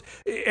tells us,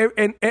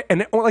 and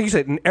like you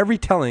said, in every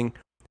telling,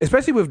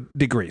 especially with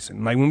Dick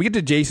Grayson, like when we get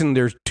to Jason,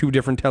 there's 2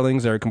 different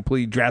tellings that are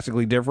completely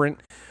drastically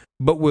different.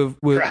 But with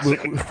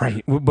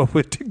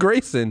Dick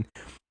Grayson,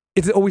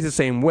 it's always the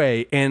same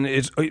way, and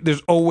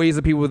there's always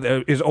the people.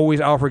 There's always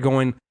Alfred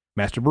going,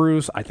 Master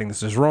Bruce, I think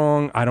this is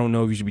wrong. I don't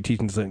know if you should be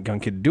teaching this young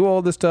kid to do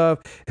all this stuff.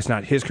 It's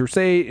not his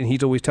crusade. And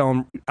he's always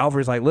telling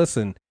Alfred's like,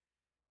 listen,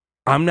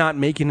 I'm not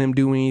making him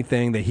do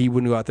anything that he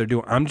wouldn't go out there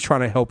doing. I'm just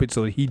trying to help it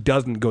so that he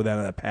doesn't go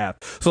down that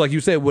path. So like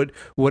you said, with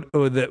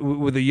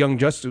the young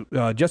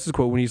Justice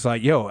quote, when he's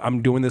like, yo,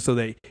 I'm doing this so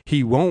that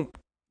he won't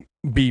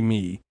be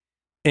me.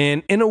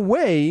 And in a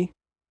way,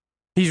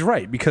 he's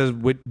right, because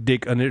what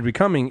Dick ended up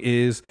becoming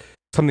is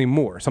something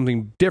more,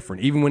 something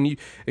different. Even when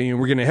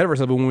we're getting ahead of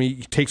ourselves, but when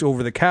he takes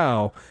over the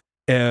cow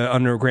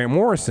under Grant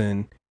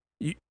Morrison,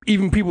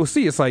 even people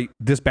see it's like,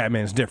 this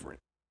Batman is different.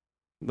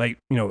 Like,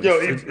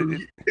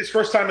 his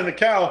first time in the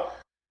cow,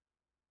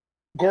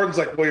 Gordon's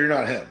like, well, you're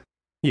not him.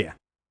 Yeah.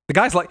 The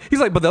guy's like, he's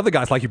like, but the other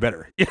guys like you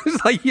better.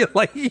 It's like, just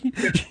like,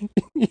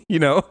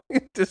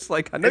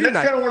 I know you're not.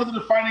 That's kind of one of the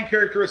defining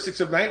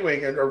characteristics of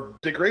Nightwing or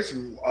Dick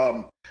Grayson,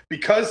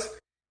 because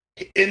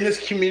in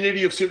this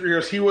community of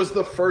superheroes, he was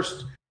the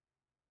first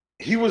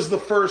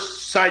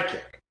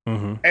sidekick.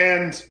 Mm-hmm.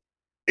 And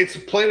it's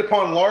played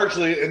upon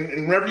largely,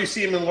 and whenever you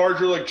see him in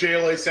larger like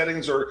JLA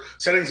settings or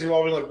settings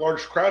involving like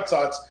large crowd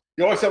shots,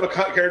 you always have a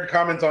character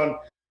comment on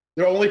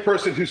the only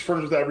person who's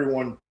friends with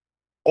everyone,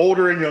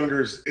 older and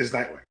younger, is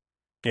Nightwing.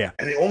 Yeah.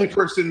 And the only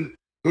person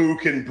who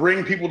can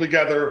bring people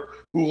together,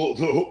 people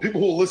who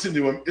will listen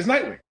to him, is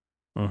Nightwing.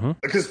 Mm-hmm.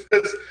 Because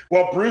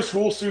while Bruce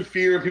rules through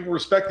fear and people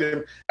respect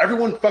him,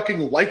 everyone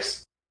fucking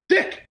likes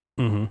Dick.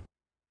 Mm-hmm.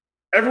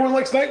 Everyone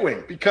likes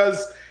Nightwing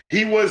because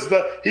he was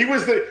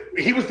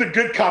the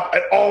good cop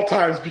at all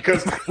times,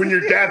 because when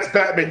your dad's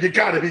Batman, you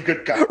gotta be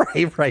good cop.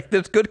 Right.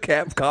 There's good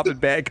cop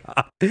and bad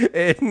cop.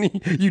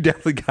 And you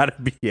definitely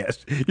gotta be,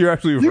 yes. You're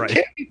absolutely right.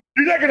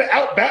 You're not gonna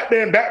out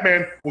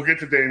Batman. We'll get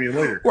to Damian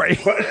later. Right.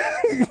 But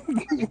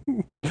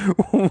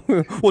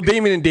well,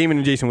 Damien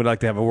and Jason would like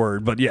to have a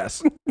word, but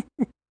yes.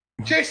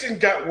 Jason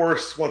got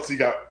worse once he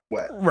got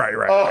wet.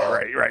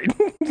 Right.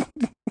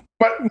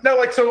 But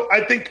no, so I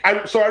reread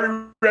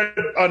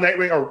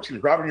Nightwing, or excuse me,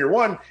 Robin Year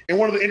One, and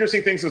one of the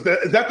interesting things is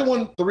that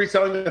the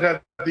retelling that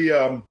had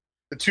the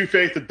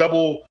Two-Face, the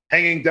double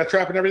hanging death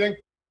trap and everything?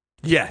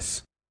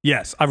 Yes,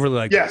 I really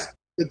like that.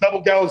 the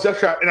double gallows death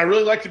trap, and I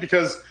really liked it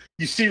because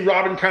you see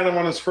Robin kind of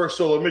on his first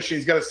solo mission.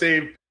 He's got to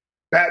save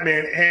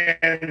Batman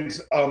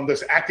and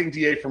this acting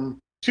DA from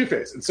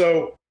Two-Face. And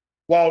so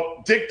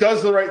while Dick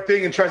does the right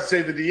thing and tries to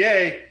save the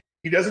DA,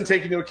 he doesn't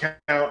take into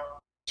account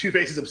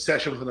Two-Face's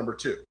obsession with the number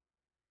two.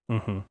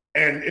 Mm-hmm.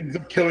 And ends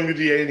up killing the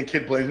DA, and the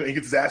kid blames him. He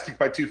gets his ass kicked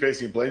by Two-Face,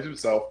 and he blames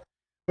himself.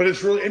 But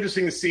it's really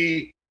interesting to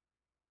see,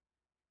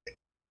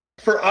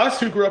 for us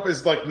who grew up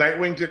as like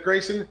Nightwing Dick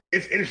Grayson,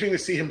 it's interesting to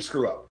see him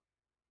screw up.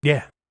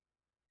 Yeah.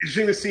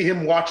 Interesting to see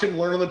him watch him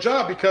learn on the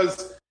job,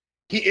 because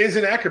he is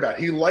an acrobat.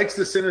 He likes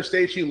the center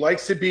stage. He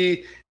likes to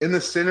be in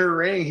the center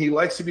ring. He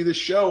likes to be the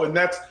show. And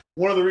that's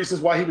one of the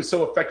reasons why he was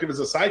so effective as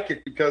a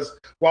sidekick, because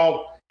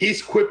while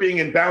he's quipping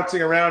and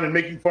bouncing around and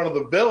making fun of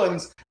the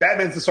villains,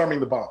 Batman's disarming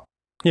the bomb.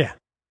 Yeah.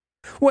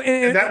 Well,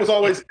 and that was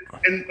always,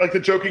 and like the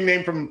joking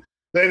name from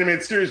the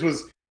animated series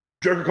was,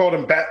 Joker called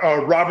him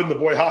Robin the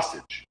Boy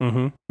Hostage.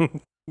 Mm-hmm.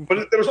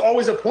 But there was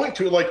always a point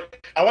to it.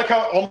 Like, I like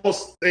how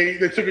almost they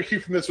took a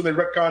cue from this when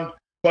they retconned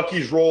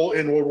Bucky's role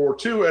in World War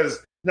II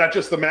as not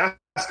just the mascot,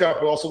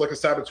 but also like a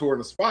saboteur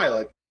and a spy.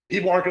 Like,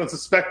 people aren't going to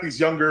suspect these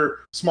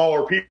younger,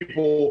 smaller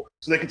people,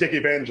 so they can take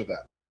advantage of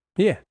that.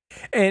 Yeah.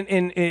 And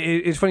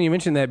it's funny you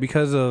mentioned that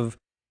because of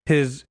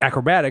his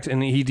acrobatics,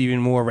 and he's even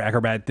more of an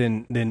acrobat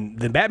than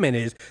Batman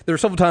is. There were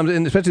several times,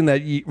 and especially in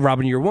that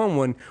Robin Year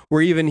One,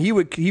 where even he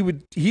would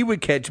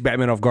catch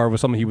Batman off guard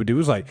with something he would do. It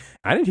was like,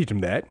 I didn't teach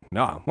him that.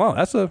 Nah, well,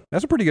 that's a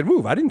pretty good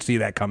move. I didn't see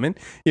that coming.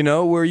 You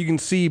know, where you can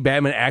see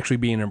Batman actually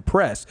being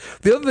impressed.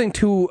 The other thing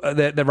too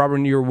that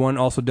Robin Year One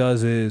also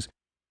does is,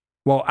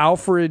 while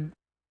Alfred,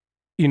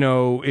 you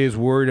know, is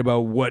worried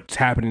about what's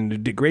happening to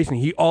Dick Grayson,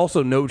 he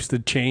also notes the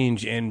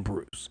change in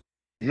Bruce.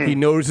 Mm-hmm. He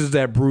notices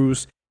that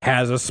Bruce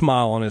has a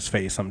smile on his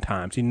face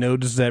sometimes. He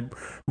notices that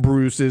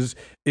Bruce has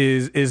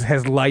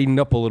lightened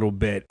up a little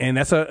bit. And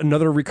that's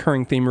another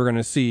recurring theme we're going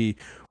to see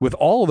with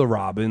all of the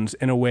Robins,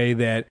 in a way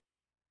that,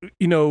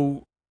 you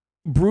know,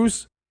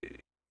 Bruce,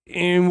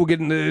 and we'll get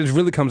into it,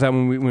 really comes out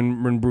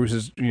when Bruce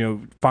is, you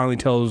know, finally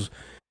tells,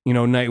 you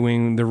know,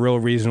 Nightwing the real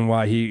reason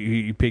why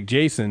he picked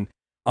Jason.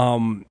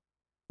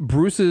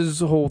 Bruce's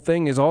whole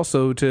thing is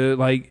also to,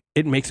 like,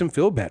 it makes him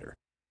feel better.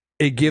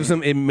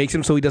 It makes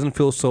him so he doesn't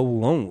feel so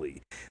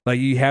lonely. Like,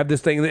 you have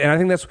this thing, and I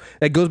think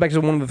that goes back to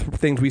one of the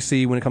things we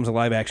see when it comes to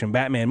live action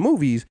Batman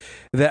movies,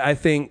 that I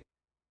think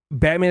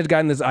Batman has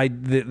gotten this,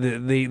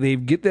 they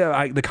get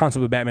the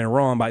concept of Batman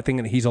wrong by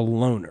thinking that he's a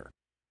loner.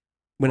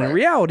 When in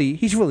reality,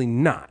 he's really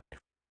not.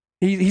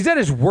 He's at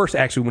his worst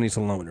actually when he's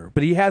a loner,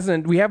 but we have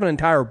an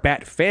entire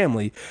Bat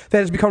family that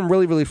has become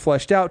really, really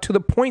fleshed out to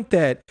the point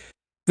that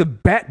the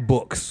Bat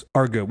books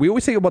are good. We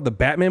always say about the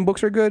Batman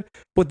books are good,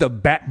 but the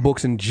Bat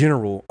books in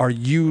general are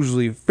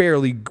usually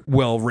fairly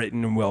well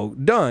written and well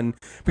done,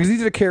 because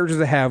these are the characters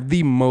that have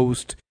the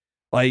most,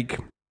 like,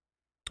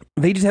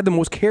 they just have the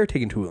most care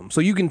taken to them. So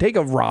you can take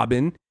a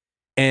Robin,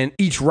 and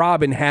each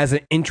Robin has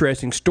an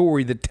interesting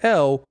story to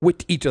tell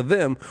with each of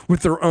them,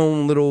 with their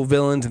own little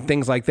villains and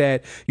things like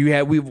that. We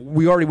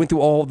already went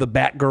through all the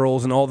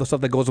Batgirls and all the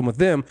stuff that goes on with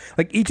them.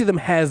 Like, each of them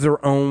has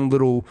their own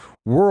little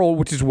world,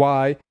 which is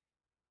why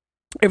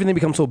everything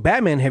becomes so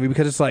Batman heavy,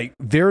 because it's like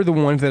they're the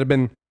ones that have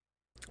been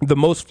the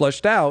most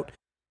fleshed out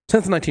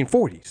since the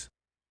 1940s,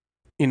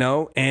 you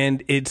know.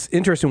 And it's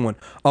interesting one.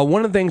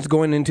 One of the things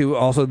going into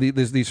also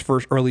these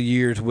first early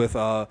years with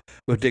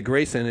Dick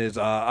Grayson is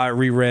I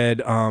reread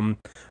the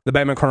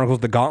Batman Chronicles: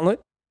 The Gauntlet,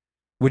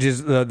 which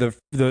is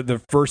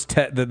the first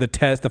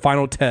the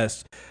final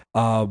test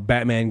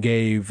Batman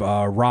gave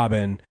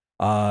Robin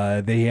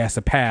that he has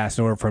to pass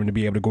in order for him to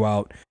be able to go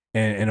out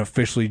and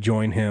officially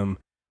join him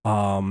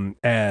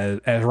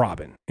as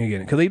Robin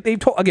again, because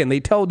they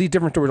tell these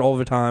different stories all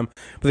the time,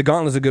 but the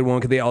Gauntlet's a good one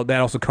because that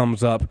also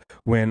comes up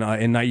when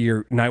in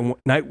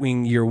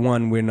Nightwing Year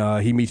One,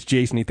 when he meets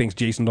Jason. He thinks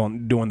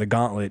Jason's doing the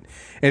Gauntlet,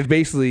 and it's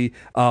basically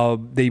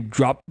Alfred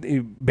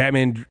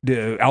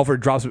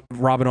drops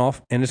Robin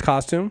off in his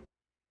costume,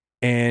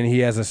 and he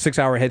has a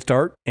 6-hour head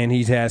start, and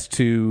he has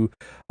to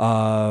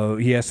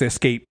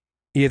escape.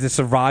 He has to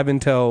survive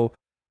until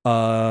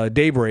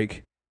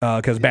daybreak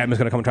because Batman's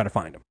going to come and try to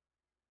find him.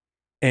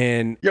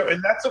 And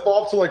that's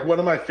evolved to like one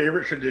of my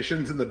favorite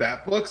traditions in the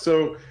Bat book.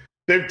 So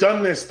they've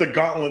done the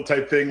Gauntlet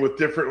type thing with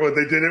different. Well,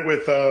 they did it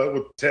with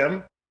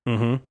Tim,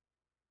 mm-hmm.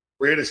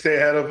 where he had to stay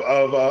ahead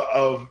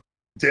of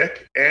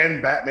Dick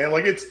and Batman.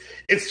 Like,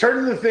 it's turned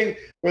into the thing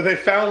where they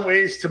found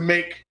ways to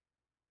make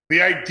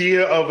the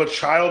idea of a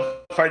child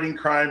fighting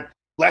crime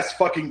less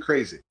fucking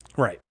crazy.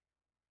 Right.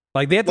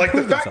 Like, they have to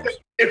prove themselves. That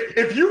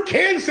if you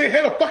can stay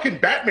ahead of fucking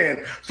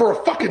Batman for a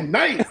fucking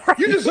night, right,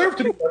 you deserve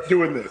to be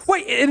doing this.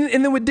 Wait, and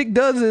then what Dick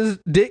does is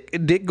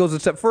Dick goes a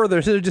step further.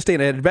 Instead of just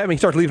staying ahead of Batman, he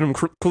starts leaving him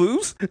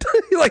clues.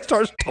 He like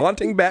starts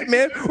taunting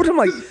Batman, which I'm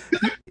like,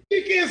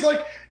 Dick is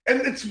like,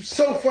 and it's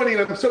so funny,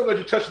 and I'm so glad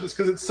you touched on this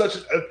because it's such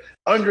an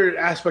underrated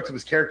aspect of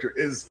his character.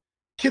 Is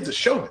kid's a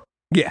showman.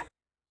 Yeah.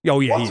 Oh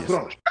yeah, he is. Put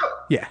on a show.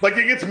 Yeah. Like,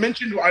 it gets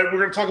mentioned. We're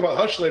going to talk about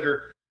Hush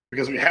later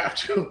because we have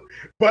to,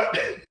 but.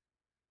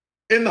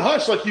 In the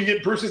Hush, like, you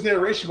get Bruce's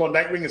narration while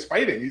Nightwing is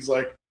fighting. He's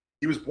like,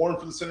 he was born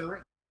for the center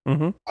ring.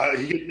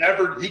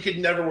 He could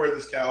never wear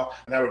this cowl,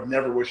 and I would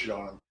never wish it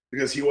on him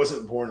because he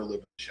wasn't born to live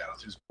in the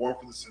shadows. He was born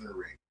for the center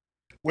ring.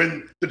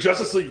 When the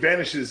Justice League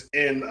vanishes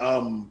in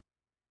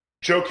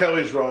Joe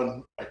Kelly's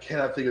run, I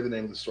cannot think of the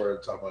name of the story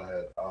at the top of my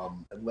head.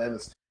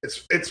 Atlantis.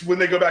 It's when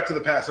they go back to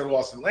the past and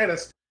lost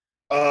Atlantis.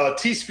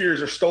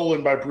 T-spheres are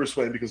stolen by Bruce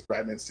Wayne because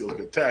Batman steals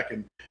good tech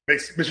and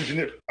makes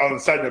Mr. On the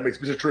side note, makes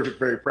Mr. Terrific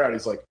very proud.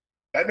 He's like,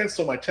 Batman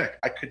stole my tech.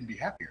 I couldn't be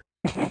happier.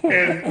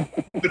 And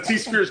the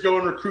T-spheres go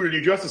and recruit a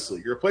new Justice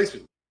League, a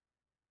replacement.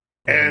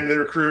 And they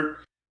recruit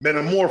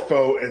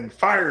Metamorpho and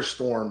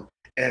Firestorm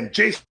and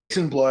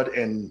Jason Blood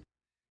and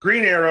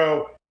Green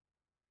Arrow.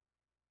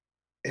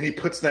 And he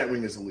puts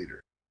Nightwing as the leader.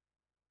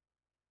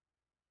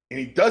 And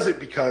he does it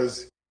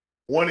because,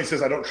 one, he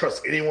says, I don't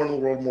trust anyone in the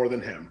world more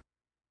than him.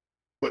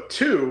 But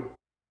two,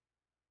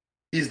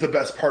 he's the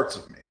best parts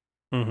of me.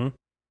 Mm-hmm.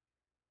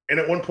 And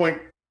at one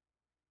point,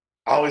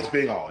 Ollie's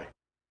being Ollie.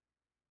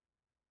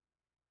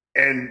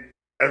 And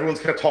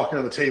everyone's kind of talking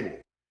on the table.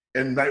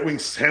 And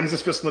Nightwing slams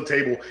his fist on the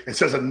table and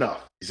says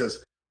enough. He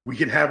says, we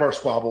can have our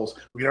squabbles.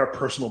 We can have our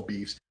personal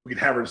beefs. We can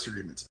have our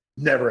disagreements.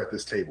 Never at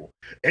this table.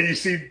 And you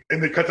see,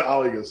 and they cut to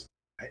Ollie and goes,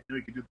 I knew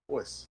he could do the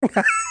voice.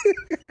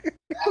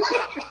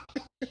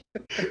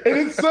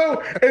 And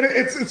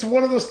it's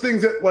one of those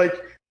things that, like,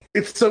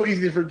 it's so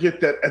easy to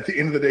forget that at the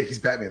end of the day, he's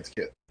Batman's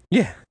kid.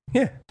 Yeah.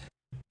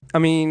 I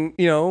mean,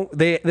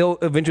 they'll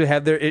eventually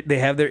have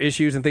their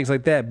issues and things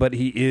like that, but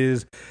he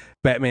is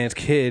Batman's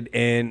kid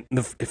and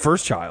the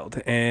first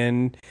child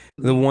and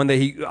the one that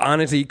he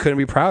honestly couldn't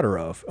be prouder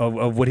of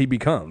what he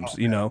becomes,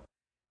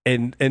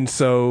 and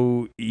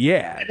so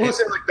yeah. People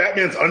say like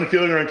Batman's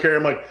unfeeling or uncaring.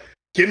 I'm like,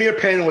 give me a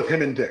panel with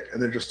him and Dick,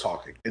 and they're just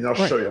talking, and I'll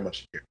show you how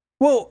much you care.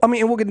 Well, I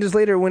mean, and we'll get into this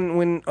later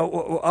when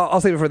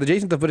I'll save it for the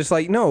Jason stuff. But it's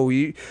like, no,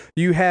 he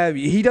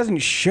doesn't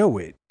show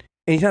it,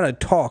 and he's not a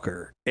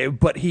talker,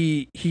 but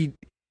he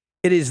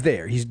it is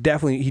there. He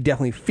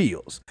definitely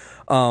feels.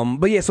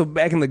 But yeah, so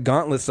back in the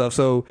Gauntlet stuff.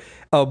 So,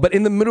 but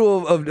in the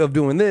middle of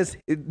doing this,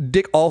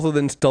 Dick also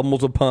then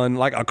stumbles upon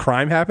like a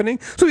crime happening.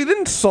 So he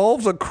then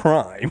solves a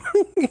crime,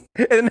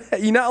 and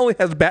he not only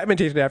has Batman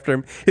chasing after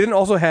him, he then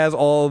also has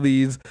all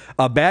these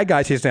bad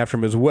guys chasing after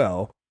him as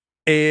well.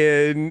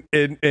 And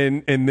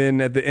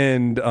then at the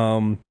end,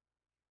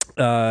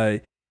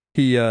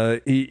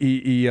 Batman,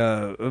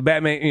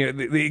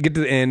 they get to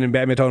the end, and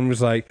Batman told him,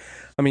 was like,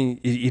 I mean,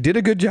 you did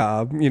a good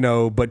job,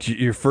 but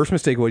your first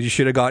mistake was you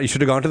should have gone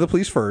to the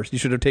police first. You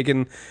should have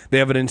taken the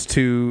evidence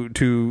to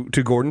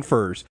Gordon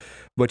first,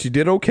 but you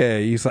did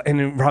okay. He's like,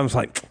 and then Robin's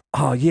like,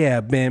 oh yeah,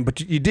 man,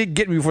 but you did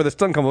get me before the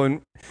stun come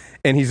on,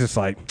 and he's just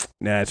like,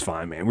 nah, it's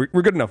fine, man.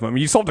 We're good enough. I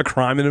mean, you solved a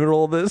crime in the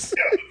middle of this.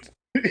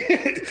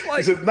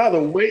 He said,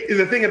 no,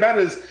 the thing about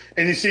it is,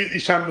 and you see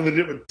he's trying to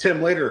do it with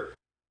Tim later,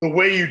 the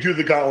way you do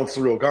the Gauntlet's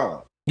the real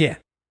Gauntlet. Yeah.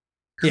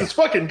 It's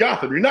fucking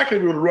Gotham. You're not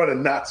going to be able to run a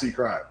Nazi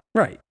crime.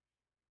 Right.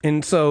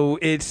 And so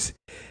it's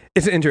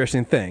an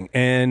interesting thing.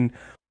 And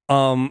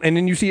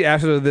then you see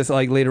after this,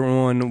 like later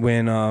on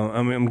when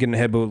I'm getting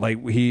ahead, but like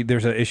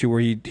there's an issue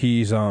where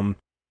he's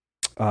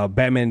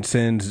Batman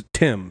sends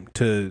Tim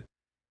to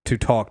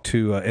talk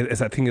to I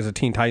think it's a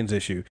Teen Titans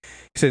issue.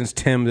 He sends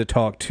Tim to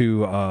talk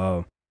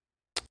to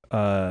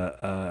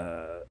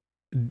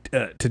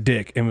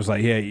Dick and was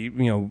like, yeah,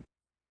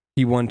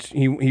 he wants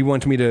you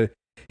to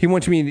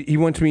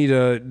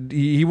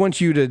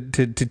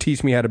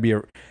teach me how to be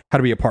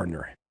a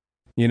partner,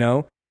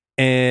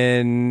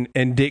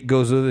 and Dick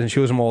goes with it and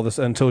shows him all this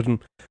and shows him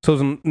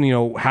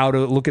how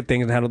to look at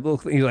things and how to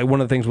look. He's like, one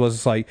of the things was,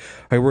 it's like,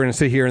 hey, we're gonna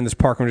sit here in this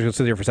park and we're just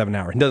gonna sit here for 7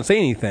 hours. He doesn't say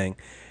anything.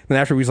 Then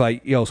after he's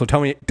like, yo, so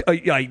tell me,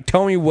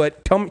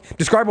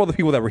 describe all the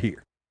people that were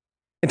here.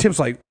 And Tim's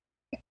like,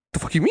 the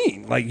fuck you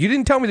mean? Like, you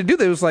didn't tell me to do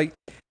that. It was like,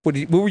 what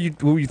were you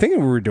thinking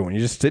we were doing? You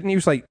just sitting. He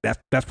was like,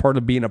 that's part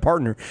of being a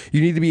partner.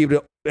 You need to be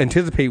able to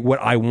anticipate what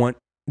I want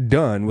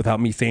done without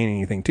me saying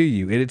anything to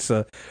you. It's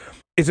a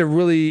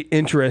really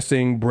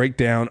interesting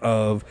breakdown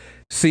of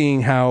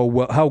seeing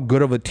how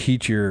good of a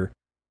teacher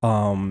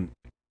Batman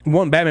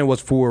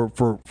was for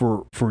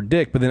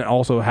Dick, but then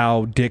also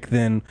how Dick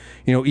then,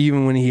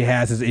 even when he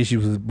has his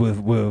issues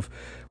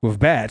with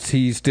bats,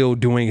 he's still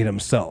doing it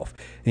himself,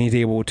 and he's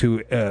able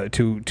to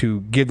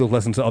give those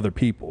lessons to other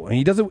people. And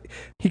he does it.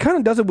 He kind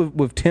of does it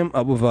with Tim,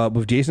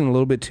 with Jason a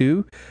little bit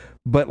too.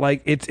 But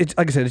like it's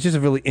like I said, it's just a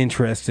really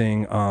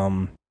interesting.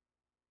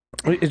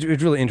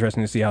 It's really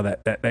interesting to see how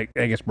that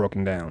gets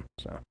broken down.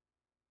 So.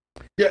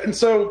 Yeah, and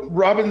so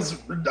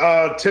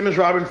Tim is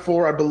Robin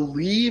for, I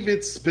believe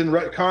it's been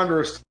retconned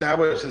or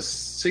established as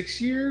 6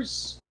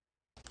 years.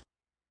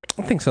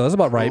 I think so. That's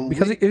about right.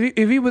 Because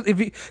if he was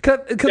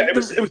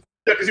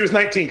because he was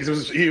 19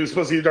 because he was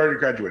supposed to have already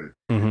graduated.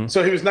 Mm-hmm.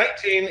 So he was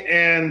 19,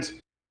 and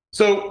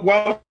so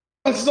while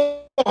this is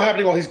all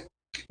happening, while he's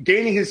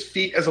gaining his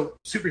feet as a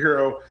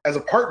superhero, as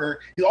a partner,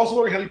 he's also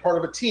learning how to be part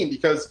of a team.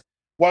 Because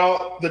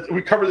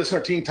we covered this in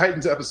our Teen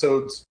Titans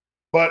episodes,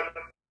 but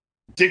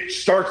Dick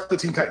starts the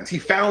Teen Titans. He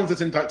founds the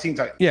Teen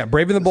Titans. Yeah,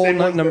 Brave and the Bold,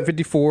 number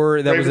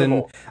 54. That was in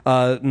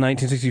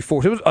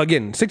 1964. So it was,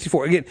 again,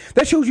 64. Again,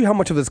 that shows you how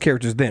much of this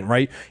character is then,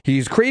 right?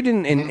 He's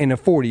created in the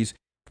 40s.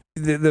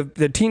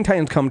 The Teen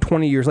Titans come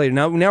 20 years later.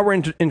 Now we're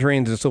entering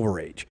into the Silver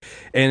Age,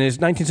 and it's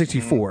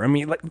 1964. I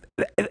mean, like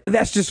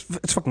that's just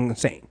it's fucking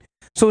insane.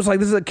 So it's like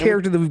this is a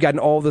character that we've gotten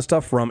all this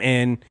stuff from,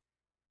 and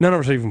none of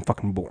us are even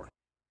fucking born.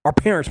 Our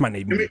parents might not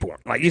even be born.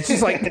 Like it's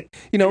just like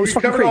it's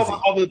fucking crazy.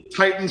 All the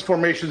Titans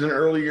formations and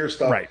early year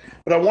stuff, right?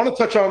 But I want to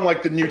touch on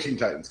like the new Teen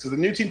Titans, because the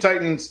new Teen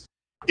Titans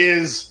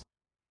is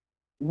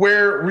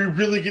where we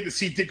really get to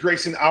see Dick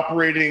Grayson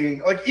operating.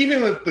 Like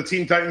even the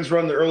Teen Titans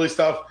run, the early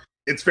stuff.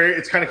 It's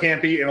kind of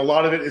campy, and a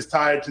lot of it is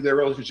tied to their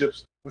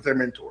relationships with their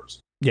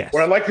mentors. Yes.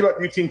 What I liked about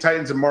New Teen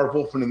Titans and Marv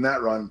Wolfman in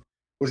that run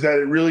was that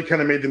it really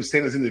kind of made them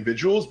stand as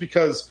individuals,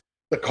 because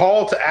the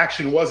call to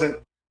action wasn't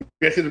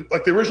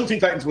like the original Teen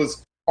Titans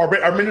was our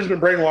mentors have been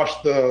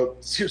brainwashed. The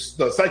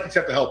psychics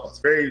have to help us.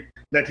 Very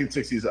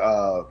 1960s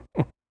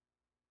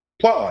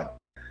plotline.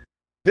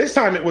 This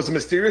time it was a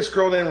mysterious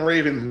girl named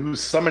Raven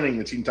who's summoning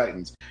the Teen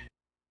Titans,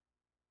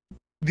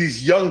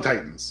 these young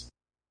Titans,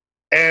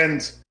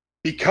 and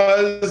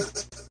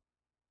because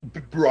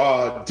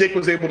Dick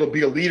was able to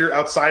be a leader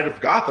outside of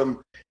Gotham,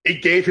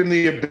 it gave him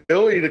the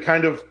ability to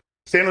kind of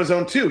stand on his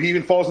own too. He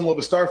even falls in love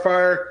with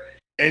Starfire,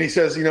 and he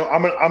says, he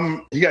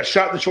got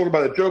shot in the shoulder by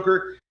the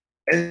Joker,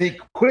 and he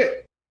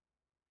quit.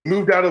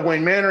 Moved out of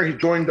Wayne Manor. He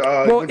joined.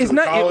 It's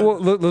not.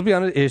 Let's be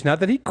honest. It's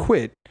not that he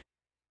quit.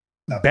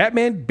 No.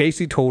 Batman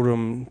basically told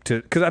him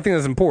to, because I think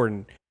that's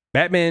important.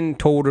 Batman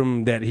told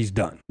him that he's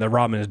done. That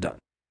Robin is done.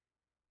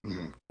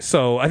 Mm-hmm.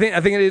 So I think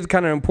it is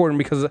kind of important,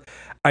 because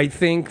I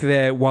think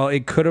that while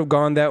it could have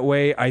gone that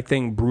way, I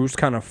think Bruce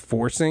kind of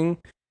forcing,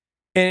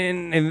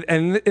 and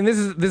this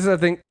is I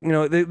think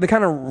they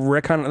kind of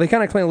retcon, they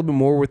kind of claim a little bit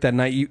more with that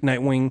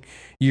Nightwing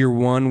year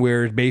one,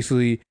 where it's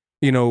basically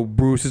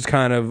Bruce is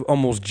kind of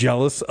almost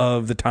jealous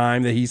of the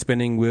time that he's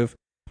spending with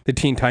the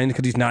Teen Titans,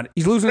 because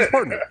he's losing his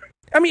partner.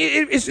 I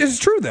mean, it's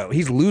true though.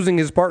 He's losing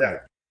his partner.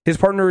 Yeah. His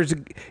partner is,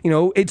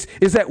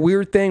 it's that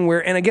weird thing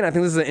where, and again, I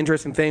think this is an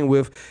interesting thing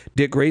with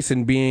Dick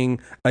Grayson being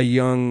a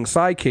young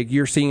sidekick.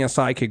 You're seeing a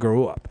sidekick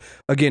grow up.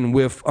 Again,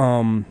 with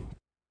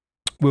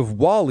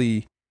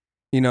Wally,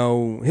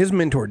 his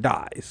mentor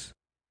dies.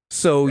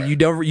 So you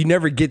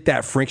never get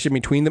that friction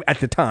between them at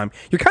the time.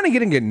 You're kind of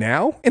getting it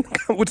now,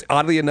 which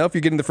oddly enough,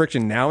 you're getting the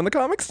friction now in the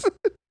comics.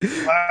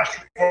 Last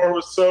War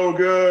was so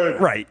good.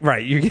 Right.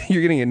 You're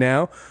getting it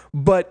now,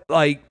 but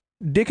like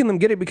Dick and them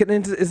get it because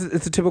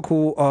it's a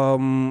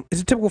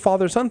typical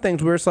father-son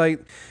things where it's like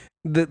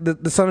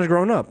the son is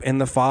grown up and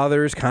the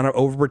father is kind of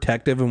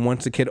overprotective and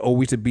wants the kid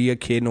always to be a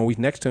kid and always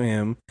next to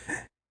him,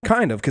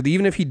 kind of, because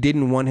even if he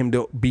didn't want him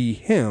to be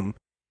him,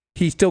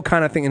 he's still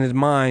kind of thinking in his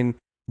mind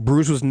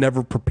Bruce was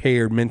never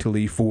prepared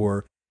mentally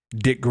for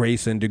Dick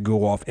Grayson to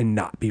go off and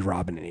not be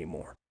Robin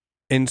anymore.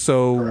 And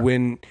so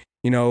when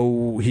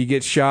he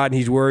gets shot and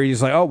he's worried,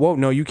 he's like, oh, whoa,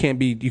 no, you can't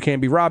be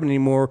Robin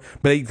anymore.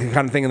 But they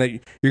kind of thinking that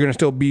you're going to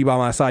still be by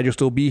my side, you'll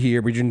still be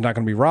here, but you're not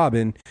going to be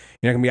Robin.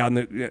 You're not going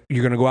to be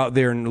you're going to go out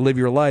there and live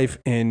your life.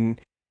 And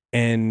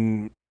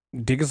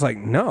Dick is like,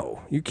 no,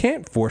 you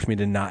can't force me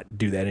to not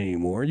do that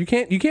anymore. You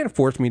can't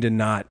force me to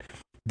not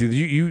do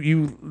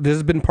you. This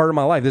has been part of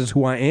my life. This is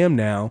who I am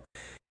now.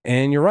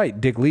 And you're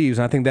right. Dick leaves.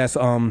 And I think that's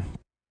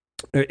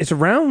it's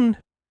around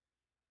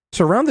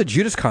the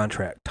Judas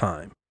Contract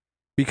time,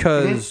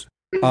 because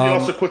he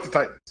also quit the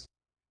Titans.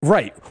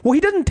 Right. Well, he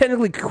doesn't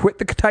technically quit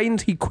the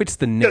Titans. He quits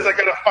the name. Because I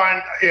gotta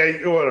find,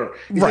 whatever.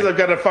 He says I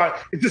gotta find.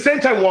 At the same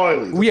time,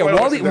 Wally leaves. Yeah,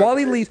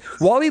 Wally leaves.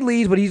 Wally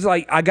leaves, but he's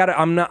like,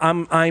 I'm not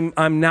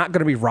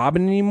gonna be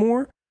Robin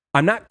anymore.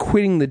 I'm not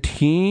quitting the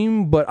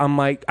team, but I'm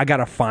like, I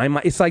gotta find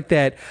my. It's like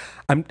that.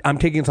 I'm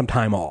taking some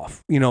time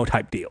off,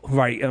 type deal.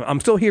 Right. I'm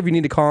still here if you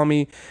need to call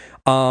me.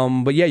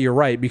 But yeah, you're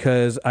right,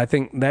 because I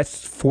think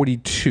that's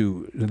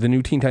 42. The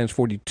new Teen Titans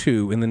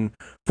 42, and then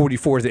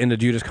 44 is the end of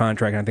Judas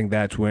Contract, and I think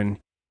that's when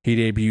he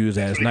debuts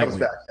as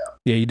Nightwing.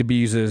 Yeah, he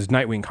debuts as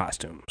Nightwing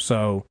costume.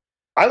 So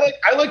I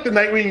like the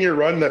Nightwing year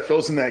run that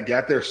fills in that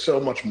gap there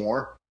so much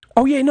more.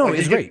 Oh yeah, no,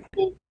 it's great.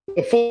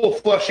 The full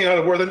fleshing out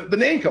of where the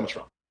name comes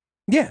from.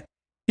 Yeah,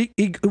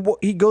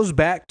 he goes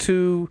back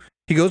to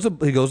he goes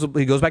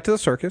back to the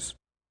circus,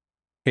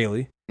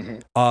 Haley.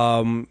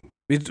 Mm-hmm.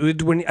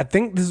 When I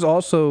think this is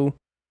also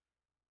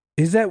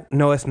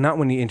that's not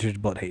when he enters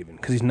Bloodhaven,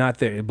 because he's not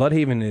there.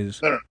 Bloodhaven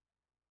is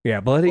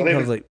Bloodhaven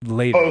comes like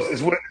later. Oh,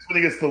 it's when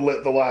he gets the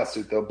last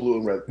suit, the blue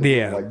and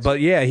red.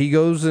 But yeah, he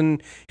goes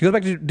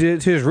back to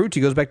his roots.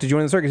 He goes back to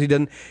join the circus. He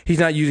doesn't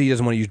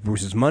want to use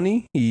Bruce's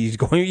money. He's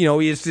going,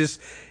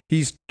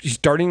 he's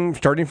starting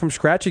from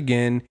scratch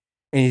again,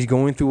 and he's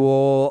going through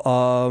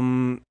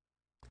all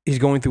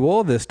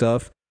this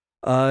stuff.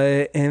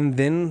 And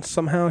then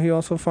somehow he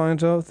also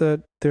finds out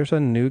that there's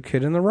a new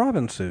kid in the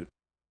Robin suit.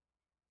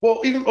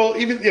 Well, even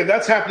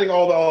that's happening.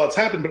 All that's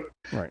happened. But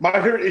right. My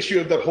favorite issue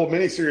of that whole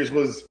miniseries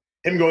was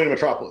him going to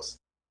Metropolis.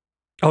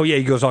 Oh yeah,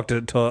 he goes talk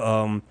to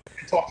Clark.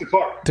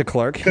 To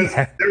Clark,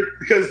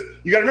 because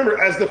you got to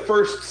remember, as the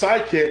first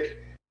sidekick,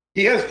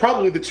 he has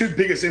probably the two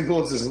biggest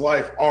influences in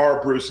life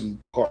are Bruce and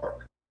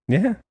Clark.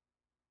 Yeah.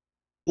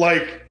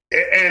 Like,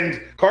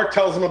 and Clark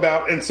tells him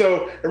about, and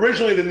so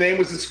originally the name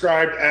was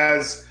described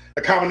as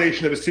a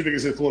combination of his two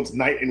biggest influences,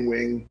 Night and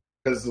Wing,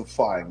 because of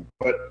flying.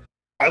 But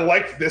I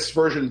liked this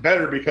version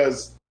better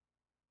because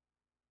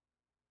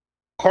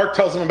Clark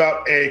tells him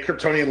about a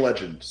Kryptonian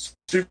legend,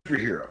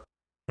 superhero,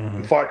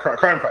 crime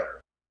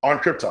fighter on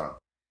Krypton.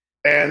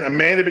 And a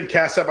man had been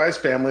cast out by his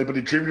family, but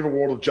he dreamed of a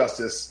world of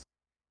justice.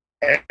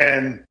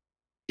 And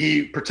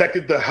he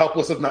protected the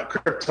helpless of not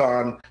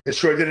Krypton. His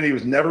true identity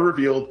was never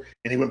revealed,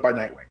 and he went by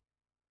Nightwing.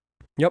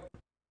 Yep.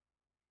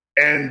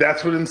 And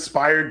that's what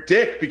inspired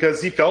Dick,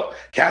 because he felt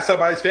cast out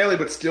by his family,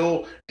 but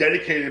still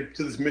dedicated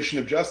to this mission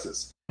of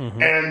justice.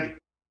 And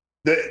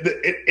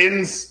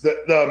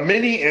the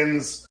mini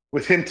ends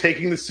with him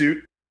taking the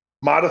suit,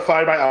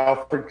 modified by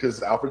Alfred,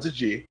 because Alfred's a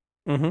G,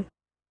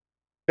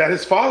 that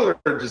his father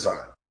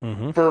designed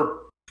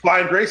for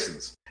Flying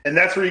Graysons. And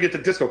that's where you get the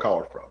disco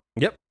collar from.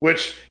 Yep.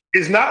 Which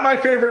is not my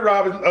favorite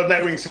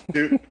Nightwing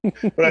suit,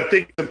 but I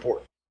think it's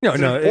important.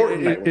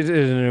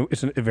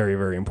 It's a very,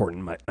 very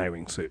important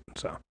Nightwing suit.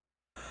 So,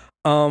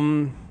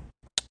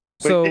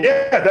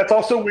 that's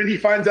also when he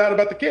finds out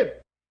about the kid.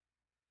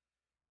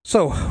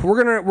 So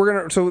we're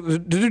gonna to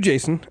do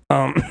Jason.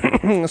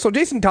 So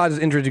Jason Todd is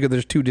interesting because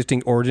there's two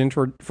distinct origins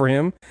for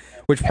him,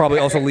 which probably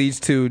also leads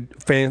to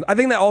fans. I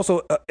think that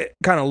also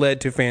kind of led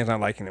to fans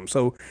not liking him.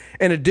 So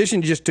in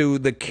addition just to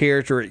the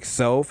character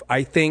itself,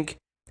 I think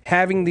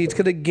having these,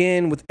 because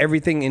again with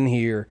everything in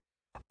here,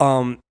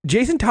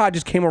 Jason Todd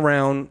just came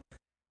around.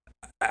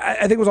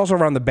 I think it was also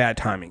around the bad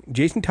timing.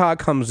 Jason Todd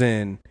comes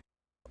in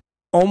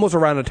almost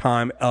around the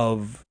time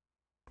of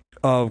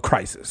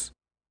Crisis,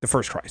 the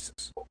first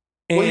Crisis.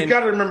 Well, you've got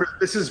to remember,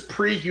 this is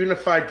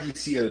pre-unified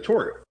DC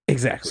editorial.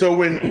 Exactly. So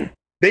when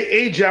they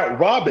age out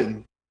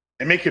Robin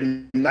and make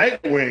him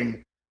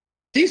Nightwing,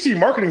 DC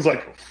marketing's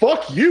like,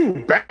 fuck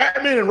you,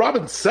 Batman and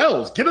Robin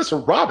sells. Get us a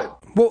Robin.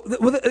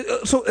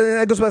 So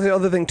that goes back to the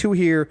other thing, too,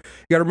 here.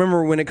 You got to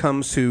remember when it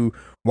comes to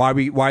why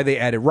they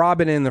added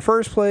Robin in the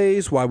first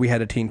place, why we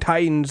had a Teen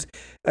Titans.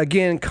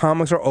 Again,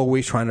 comics are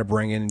always trying to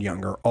bring in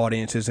younger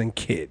audiences and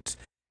kids.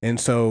 And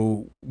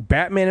so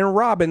Batman and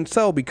Robin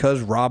sell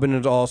because Robin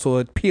is also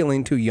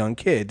appealing to young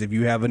kids. If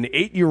you have an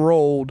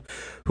 8-year-old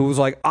who's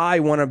like, I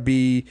want to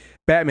be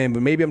Batman,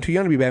 but maybe I'm too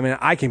young to be Batman,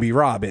 I can be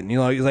Robin. You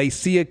know, they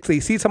see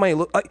somebody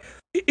look like.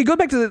 It goes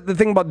back to the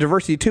thing about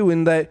diversity too,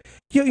 in that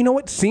you know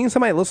what, seeing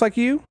somebody that looks like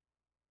you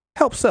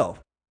helps sell.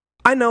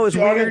 I know it's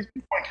weird.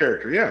 One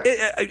character, yeah.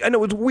 I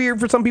know it's weird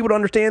for some people to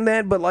understand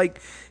that, but like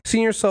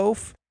seeing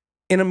yourself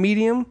in a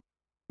medium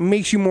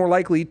makes you more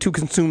likely to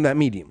consume that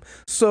medium.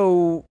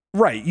 So.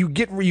 Right,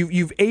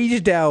 you've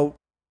aged out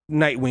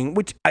Nightwing,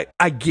 which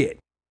I get.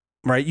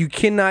 Right, you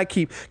cannot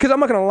keep, because I'm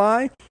not gonna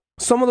lie,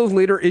 some of those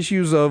later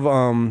issues with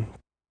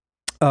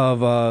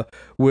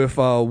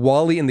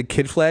Wally in the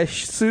Kid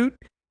Flash suit,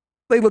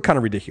 they look kind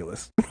of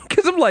ridiculous.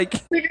 Because I'm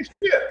like, big as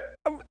shit.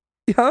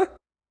 Huh?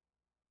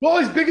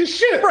 Wally's big as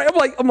shit. Right,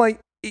 I'm like.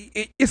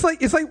 It's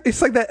like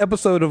that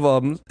episode of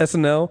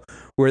SNL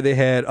where they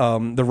had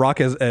The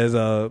Rock as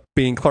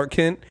being Clark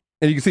Kent.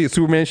 And you can see a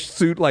Superman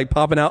suit like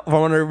popping out from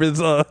under his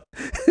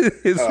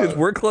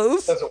work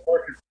clothes. It doesn't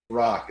work as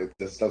Rock. It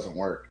just doesn't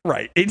work.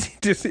 Right. It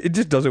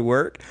just doesn't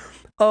work.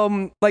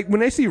 Like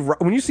when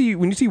you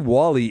see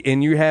Wally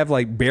and you have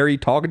like Barry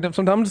talking to him,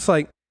 sometimes it's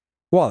like,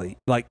 Wally,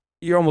 like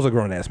you're almost a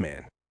grown ass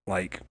man.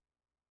 Like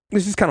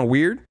this is kind of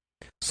weird.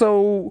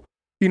 So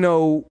you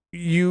know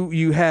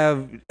you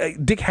have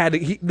Dick had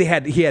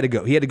to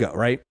go. He had to go.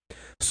 Right.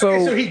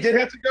 So he did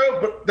have to go,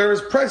 but there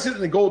was precedent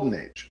in the Golden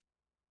Age.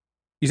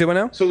 You say what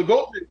now? So the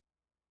Golden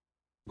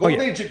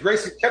Age, Dick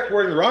Grayson kept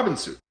wearing the Robin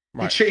suit.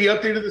 Right. He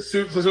updated the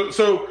suit.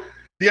 So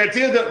the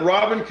idea that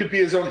Robin could be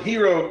his own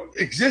hero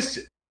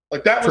existed.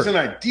 Like that was an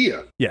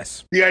idea.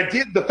 Yes.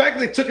 The fact that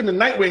they took him to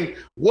Nightwing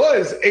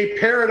was a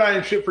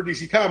paradigm shift for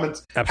DC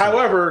Comics. Absolutely.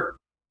 However,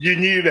 you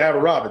needed to have a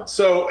Robin.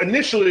 So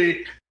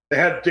initially, they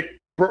had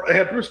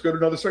Bruce go to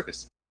another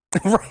circus.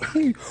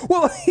 Right.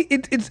 Well,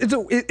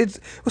 it's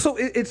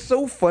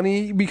so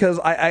funny because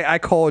I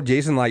call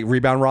Jason like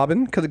Rebound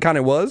Robin because it kind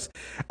of was.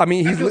 I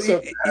mean,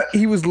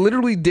 he was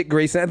literally Dick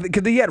Grayson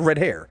because he had red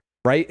hair,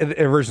 right?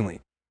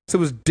 Originally, so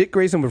it was Dick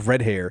Grayson with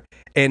red hair,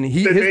 and made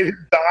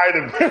him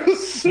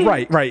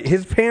die. Right.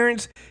 His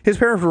parents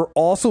were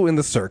also in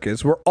the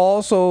circus. Were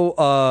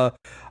also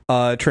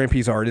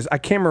trapeze artists. I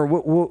can't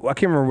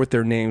remember what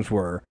their names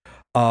were.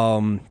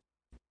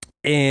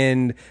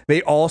 And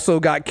they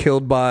also got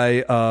killed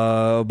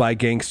by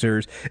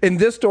gangsters. In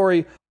this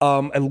story,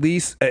 at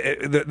least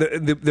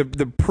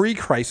the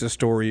pre-crisis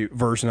story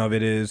version of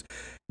it is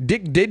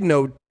Dick did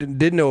know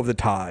of the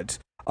Todds.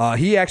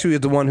 He actually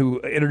is the one who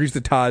introduced the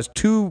Todds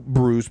to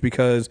Bruce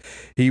because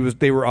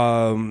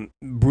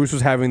Bruce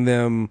was having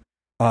them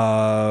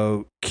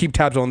keep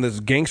tabs on this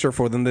gangster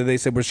for them that they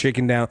said was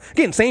shaking down.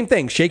 Again, same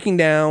thing, shaking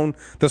down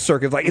the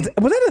circus. Like, was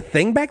that a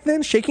thing back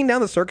then? Shaking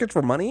down the circus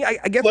for money? I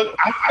guess. Look,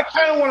 I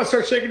kind of want to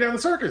start shaking down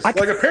the circus. Like,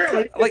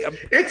 apparently,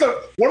 it's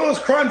one of those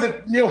crimes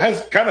that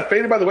has kind of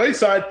faded by the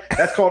wayside.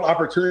 That's called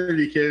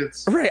opportunity,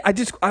 kids. Right.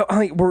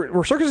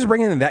 Were circuses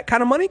bringing in that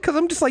kind of money? Because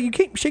I'm just like, you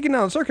keep shaking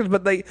down the circus,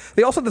 but they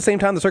also at the same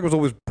time the circus was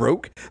always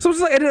broke. So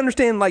it's like I didn't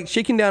understand like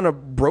shaking down a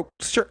broke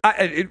circus.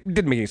 It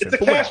didn't make any sense.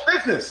 It's a cash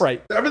business,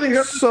 right? Everything's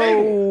up to the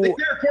table. They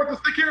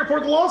can't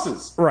report the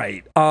losses,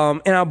 right?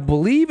 And I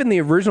believe in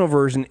the original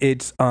version,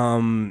 it's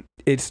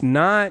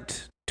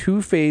not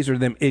Two-Face or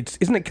them.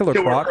 Isn't it Killer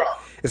Croc?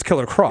 It's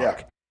Killer Croc,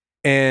 yeah.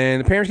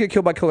 And the parents get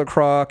killed by Killer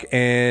Croc,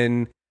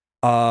 and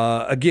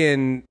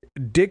again,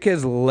 Dick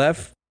has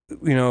left.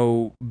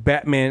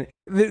 Batman.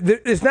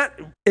 It's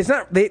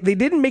not. They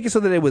didn't make it so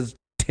that it was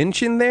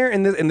tension there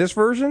in this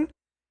version.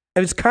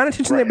 And it's kind of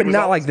tension there, but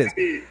not like this.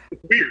 It's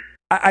weird.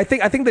 I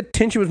think the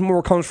tension was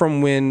more comes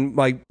from when,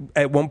 like,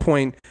 at one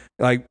point,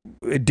 like,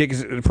 Dick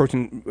is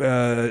approaching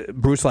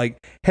Bruce, like,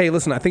 hey,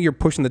 listen, I think you're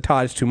pushing the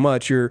tides too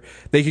much.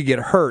 They could get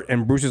hurt,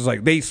 and Bruce is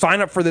like, they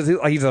sign up for this.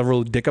 Like, he's a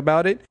real dick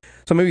about it.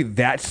 So maybe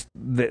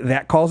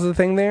that causes the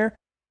thing there.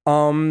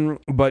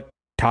 But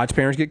Todd's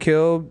parents get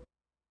killed.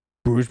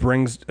 Bruce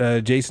brings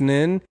Jason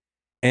in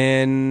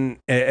and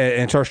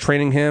starts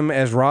training him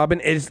as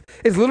Robin. It's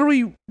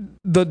literally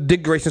the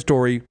Dick Grayson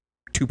story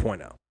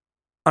 2.0.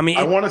 I mean,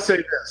 I want to say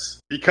this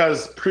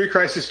because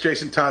pre-crisis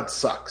Jason Todd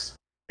sucks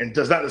and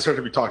does not deserve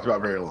to be talked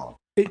about very long.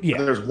 Yeah.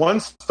 There's one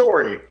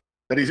story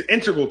that he's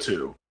integral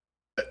to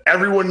that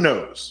everyone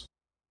knows.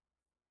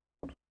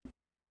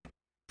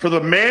 For the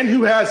man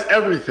who has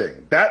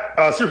everything, that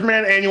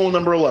Superman Annual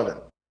number 11.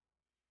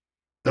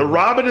 The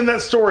Robin in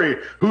that story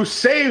who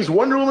saves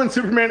Wonder Woman,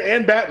 Superman,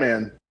 and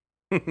Batman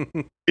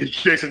is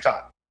Jason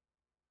Todd.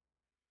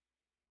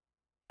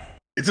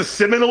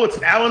 It's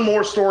an Alan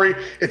Moore story.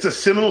 It's a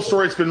seminal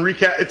story. It's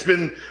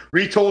been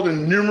retold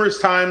in numerous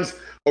times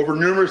over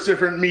numerous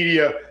different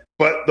media.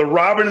 But the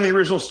Robin in the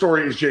original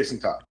story is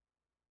Jason Todd.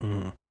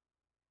 Mm-hmm.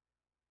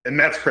 And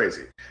that's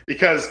crazy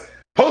because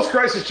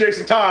post-crisis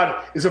Jason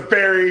Todd is a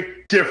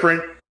very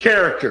different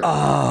character.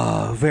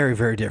 Oh, very,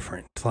 very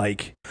different.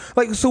 Like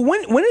so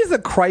when is the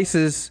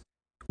crisis?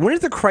 When is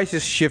the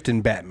crisis shift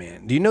in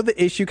Batman? Do you know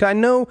the issue? 'Cause I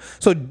know.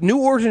 So New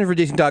Origins for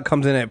Jason Todd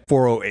comes in at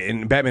 408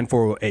 in Batman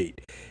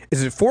 408.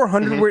 Is it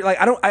 400? Mm-hmm. Where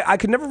I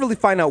could never really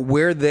find out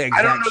where the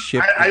exact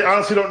shift. I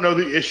honestly don't know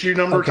the issue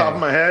number top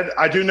of my head.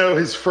 I do know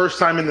his first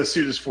time in the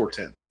suit is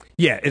 410.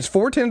 Yeah, it's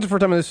 410 is the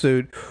first time in the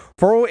suit.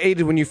 408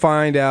 is when you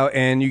find out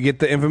and you get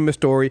the infamous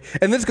story.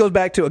 And this goes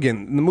back to,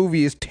 again, the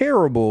movie is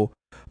terrible,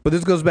 but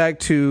this goes back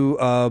to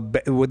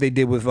what they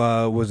did with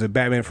was it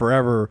Batman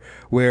Forever,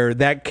 where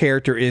that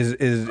character is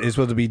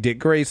supposed to be Dick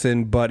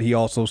Grayson, but he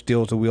also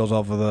steals the wheels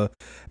off of the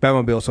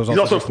Batmobile. So he's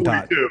also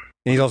 42.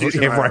 And he's also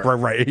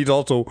right. He's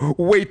also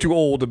way too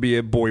old to be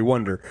a boy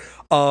wonder.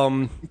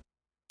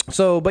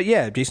 But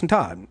yeah, Jason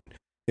Todd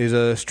is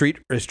a street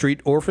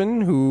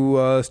orphan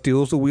who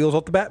steals the wheels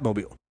off the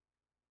Batmobile.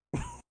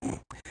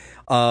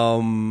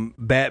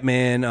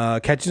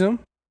 Batman catches him,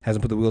 has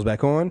him put the wheels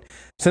back on.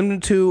 Send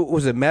him to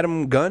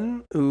Madam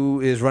Gunn,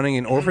 who is running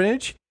an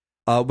orphanage,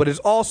 but is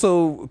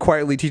also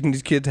quietly teaching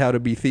these kids how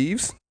to be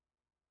thieves.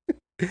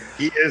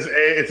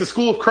 It's a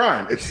school of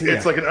crime.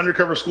 It's like an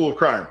undercover school of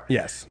crime.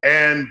 Yes.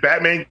 And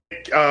Batman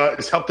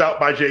is helped out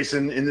by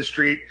Jason in the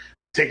street,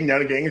 taking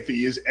down a gang of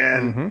thieves,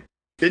 and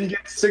didn't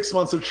get 6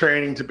 months of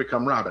training to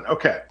become Robin.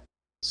 Okay.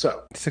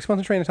 So 6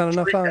 months of training is not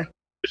enough time.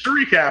 Just to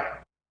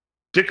recap,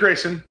 Dick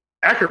Grayson,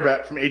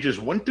 acrobat from ages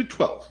 1 to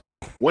 12.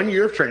 1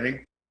 year of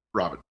training,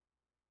 Robin.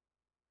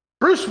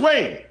 Bruce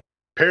Wayne,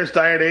 parents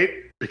die at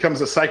 8,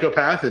 becomes a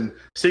psychopath and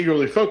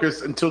singularly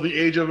focused until the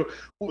age of,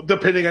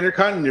 depending on your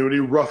continuity,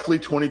 roughly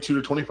 22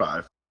 to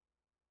 25.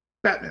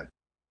 Batman.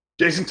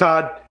 Jason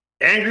Todd,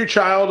 angry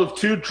child of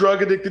 2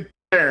 drug-addicted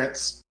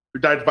parents who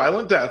died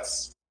violent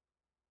deaths,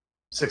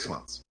 6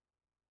 months.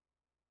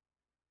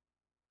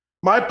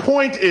 My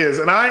point is,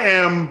 and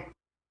I'm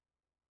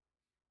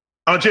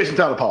a Jason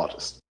Todd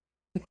apologist,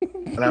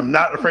 and I'm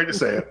not afraid to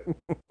say it.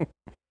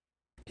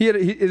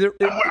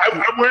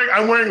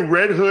 I'm wearing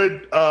Red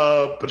Hood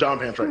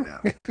pajama pants right now.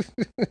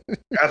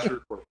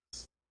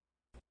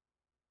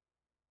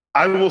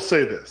 I will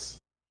say this: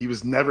 he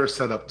was never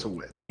set up to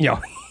win.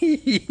 Yeah,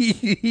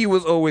 he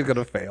was always going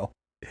to fail.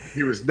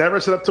 He was never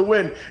set up to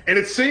win, and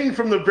it's seen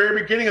from the very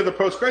beginning of the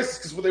post-crisis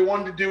because what they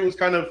wanted to do was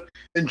kind of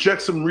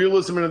inject some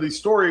realism into these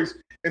stories.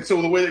 And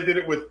so the way they did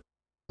it with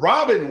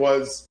Robin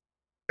was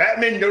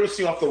Batman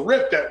noticing off the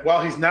rip that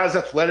while he's not as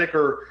athletic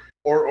or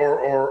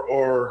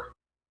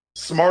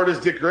smart as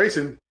Dick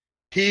Grayson,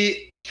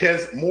 he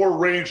has more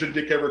range than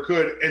Dick ever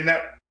could, and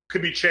that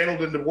could be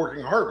channeled into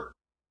working harder.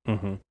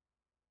 Mm-hmm.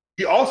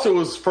 He also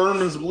was firm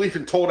in his belief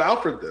and told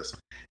Alfred this: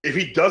 if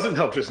he doesn't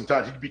help Jason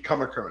Todd, he could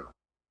become a criminal.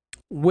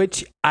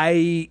 Which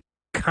I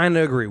kind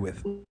of agree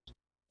with.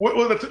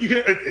 Well,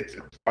 it's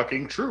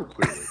fucking true,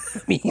 clearly.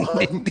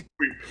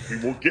 We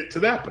will get to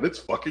that, but it's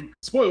fucking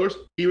spoilers.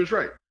 He was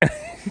right. But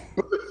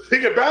the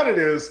thing about it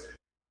is,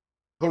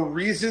 the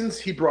reasons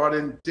he brought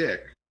in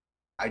Dick,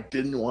 I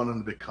didn't want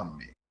him to become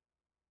me.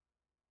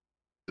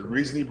 The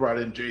reason he brought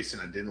in Jason,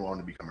 I didn't want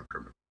him to become a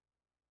criminal.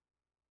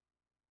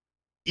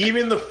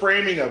 Even the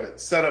framing of it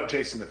set up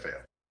Jason to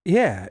fail.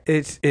 Yeah,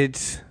 it's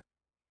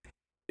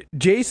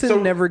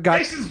Jason never got.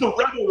 Jason's the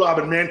rebel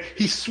Robin, man.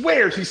 He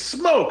swears, he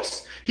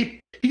smokes, he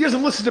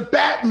doesn't listen to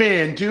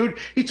Batman, dude.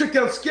 He took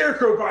down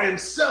Scarecrow by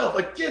himself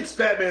against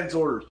Batman's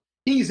orders.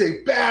 He's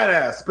a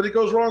badass, but it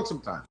goes wrong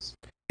sometimes.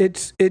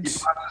 It's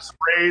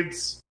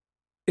raids.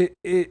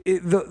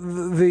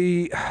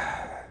 The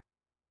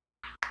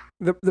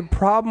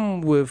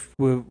problem with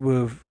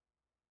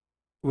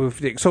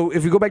Dick. So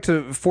if we go back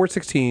to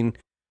 416,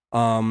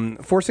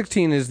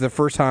 416 is the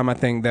first time I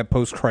think that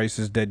post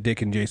crisis that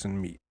Dick and Jason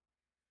meet.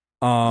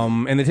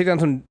 And they take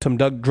down some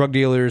drug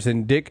dealers,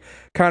 and Dick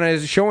kind of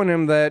is showing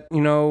him that, you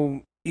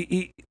know,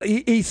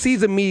 he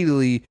sees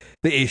immediately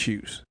the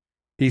issues.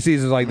 He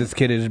sees it's like, this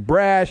kid is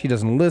brash. He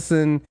doesn't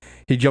listen.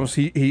 He jumps.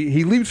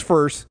 He leaps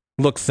first,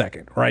 looks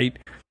second. Right?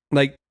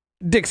 Like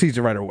Dick sees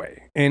it right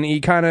away, and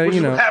he kind of,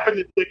 you know, what happened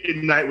to Dick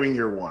in Nightwing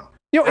Year One.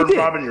 You know, it did.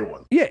 Robin Year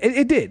One. Yeah,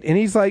 it did. And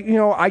he's like, you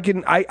know,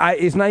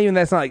 it's not even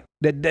that's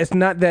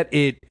not that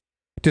it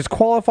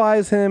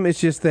disqualifies him.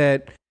 It's just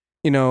that,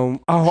 you know,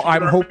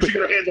 I'm hoping. She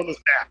got her hands on this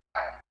map.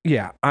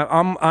 Yeah,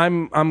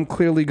 I'm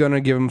clearly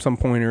gonna give him some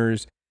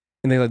pointers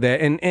and things like that.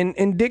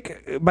 And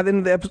Dick, by the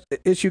end of the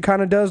issue,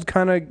 does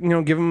you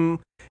know, give him,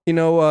 you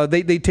know,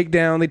 they take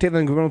them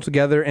criminals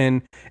together,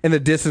 and in the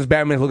distance,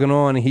 Batman's looking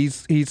on, and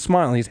he's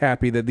smiling, he's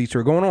happy that these two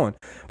are going on.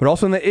 But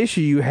also in the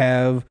issue, you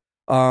have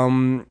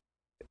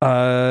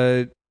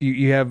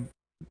you have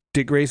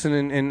Dick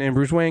Grayson and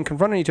Bruce Wayne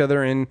confronting each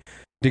other, and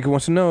Dick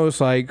wants to know, it's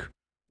like,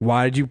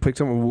 why did you pick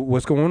someone?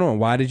 What's going on?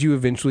 Why did you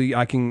eventually?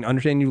 I can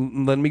understand you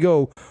letting me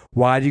go.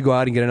 Why did you go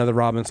out and get another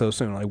Robin so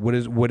soon? Like, what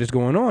is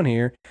going on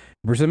here?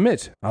 Bruce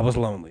admits, I was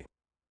lonely.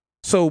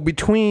 So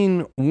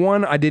between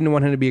one, I didn't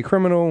want him to be a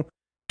criminal.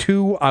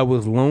 Two, I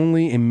was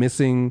lonely and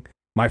missing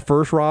my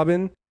first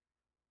Robin.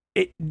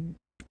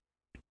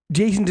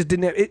 Jason just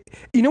didn't have it.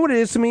 You know what it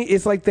is to me?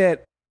 It's like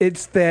that.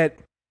 It's that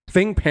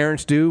thing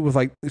parents do with,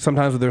 like,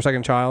 sometimes with their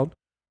second child,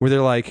 where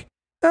they're like,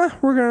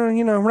 we're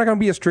not gonna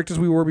be as strict as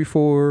we were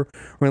before.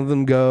 We're gonna let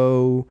them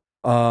go.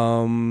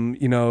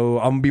 You know,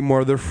 I'm gonna be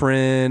more of their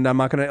friend. I'm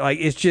not gonna, like,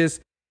 it's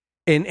just,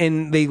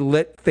 and they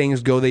let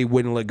things go they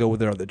wouldn't let go with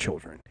their other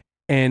children,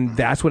 and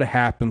that's what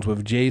happens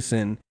with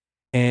Jason.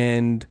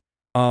 And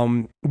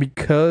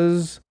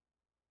because,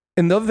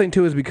 and the other thing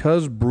too is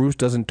because Bruce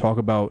doesn't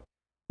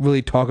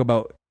really talk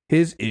about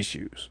his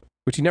issues,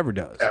 which he never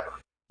does, ever.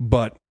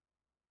 But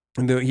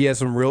he has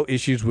some real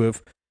issues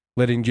with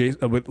letting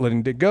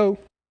Dick go.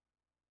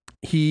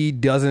 He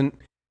doesn't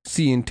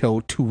see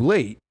until too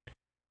late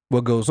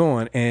what goes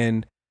on.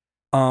 And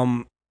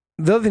the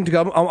other thing to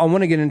go, I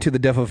want to get into the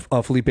death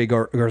of Felipe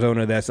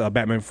Garzona. That's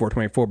Batman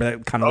 424, but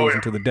that kind of leads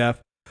into the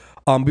death.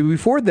 But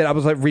before that, I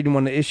was like reading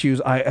one of the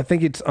issues. I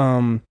think it's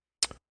one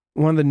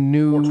of the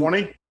new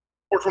 420,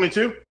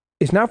 422.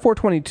 It's not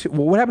 422.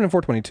 Well, what happened in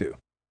 422?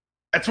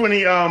 That's when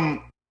he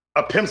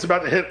a pimp's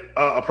about to hit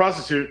a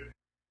prostitute,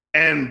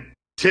 and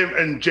Tim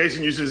and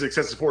Jason uses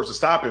excessive force to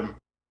stop him.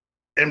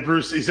 And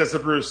he says to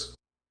Bruce,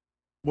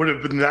 would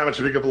have been that much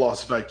big of a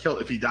loss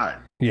if he died.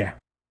 Yeah.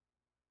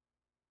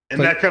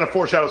 And that kind of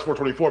foreshadows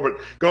 424,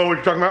 but go on, what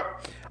you're talking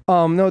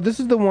about? No, this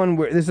is the one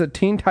where this is a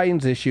Teen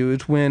Titans issue.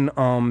 It's when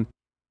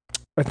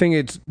I think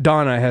it's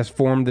Donna has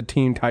formed the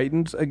Teen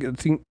Titans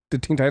again.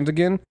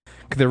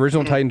 Because the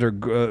original Titans are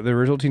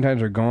Teen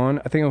Titans are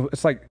gone. I think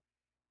it's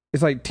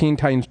like Teen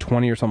Titans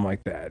 20 or something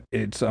like that.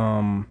 It's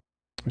let me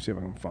see if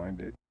I can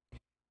find it.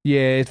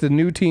 Yeah, it's the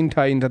new Teen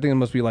Titans. I think it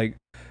must be like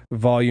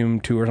Volume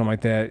 2 or something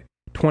like that.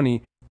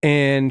 20.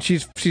 And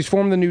she's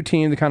formed the new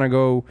team to kind of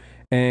go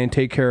and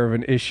take care of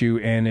an issue.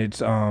 And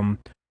it's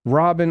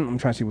Robin. I'm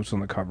trying to see what's on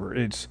the cover.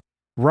 It's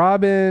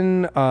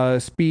Robin,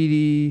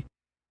 Speedy,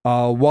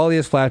 Wally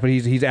is Flash, but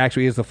he's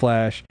actually is the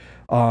Flash.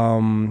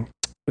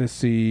 Let's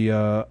see,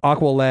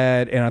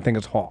 Aqualad, and I think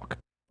it's Hawk,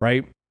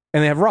 right?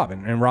 And they have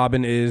Robin, and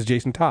Robin is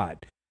Jason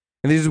Todd.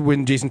 And this is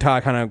when Jason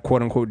Todd kind of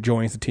quote unquote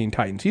joins the Teen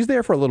Titans. He's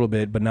there for a little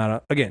bit, but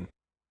not again.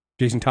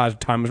 Jason Todd's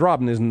time as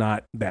Robin is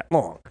not that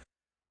long.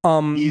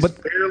 He's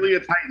barely a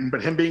Titan,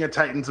 but him being a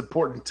Titan's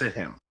important to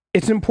him.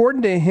 It's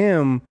important to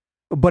him,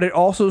 but it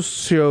also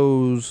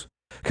shows,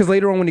 because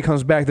later on when he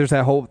comes back, there's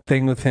that whole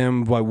thing with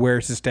him, like,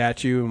 where's his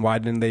statue and why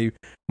didn't they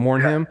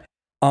mourn him?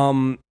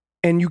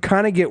 And you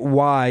kind of get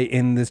why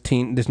in this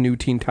new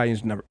Teen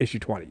Titans issue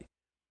 20,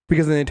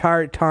 because the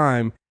entire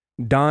time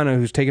Donna,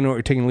 who's taking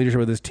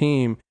leadership of this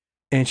team,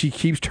 and she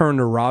keeps turning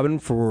to Robin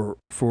for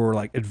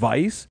like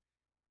advice.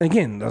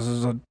 Again, this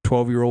is a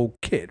 12-year-old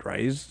kid,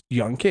 right? He's a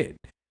young kid.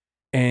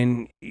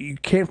 And you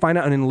can't find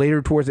out. And then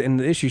later towards the end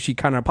of the issue, she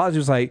kind of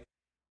apologizes, like,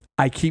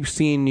 I keep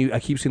seeing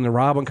the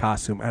Robin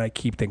costume, and I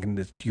keep thinking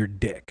this, you're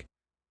Dick.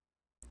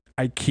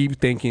 I keep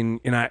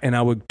thinking, and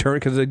I would turn,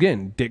 because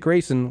again, Dick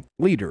Grayson,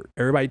 leader.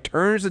 Everybody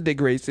turns to Dick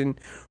Grayson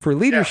for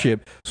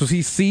leadership. Yeah. So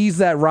she sees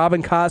that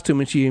Robin costume,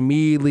 and she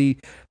immediately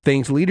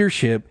thinks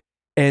leadership.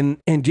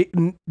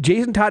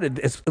 Jason Todd,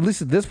 at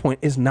least at this point,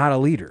 is not a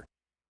leader.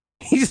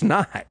 He's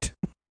not.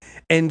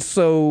 And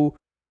so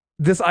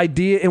this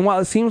idea, and while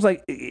it seems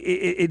like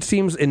it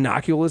seems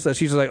innocuous that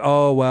she's like,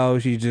 oh well,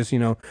 she's just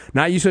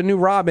not used to a new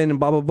Robin and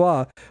blah blah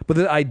blah. But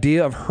the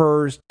idea of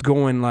her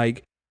going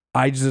like,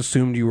 I just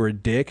assumed you were a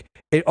dick.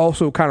 It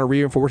also kind of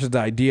reinforces the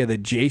idea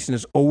that Jason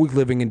is always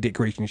living in Dick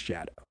Grayson's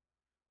shadow.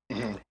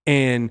 Mm-hmm.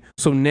 And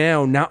so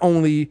now, not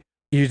only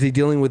is he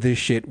dealing with this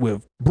shit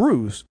with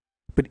Bruce,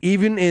 but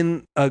even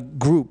in a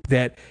group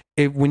that,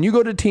 when you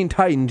go to Teen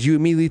Titans, you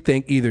immediately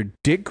think either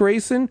Dick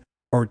Grayson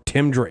or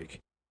Tim Drake.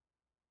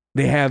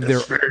 They have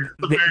That's very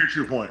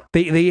true point.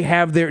 They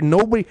have their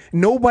nobody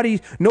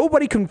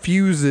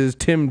confuses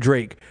Tim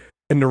Drake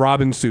in the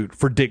Robin suit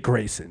for Dick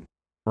Grayson,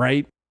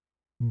 right?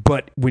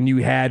 But when you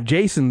had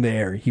Jason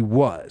there, he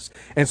was.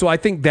 And so I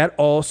think that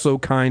also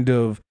kind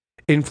of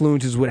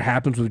influences what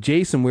happens with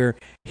Jason, where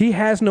he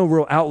has no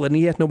real outlet and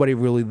he has nobody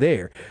really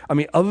there. I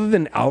mean, other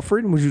than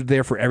Alfred, which is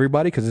there for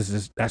everybody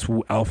because that's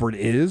who Alfred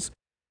is.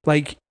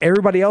 Like,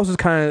 everybody else is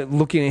kind of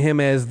looking at him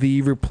as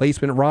the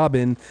replacement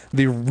Robin,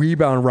 the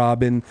rebound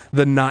Robin,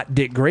 the not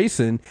Dick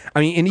Grayson. I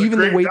mean, and even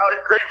the way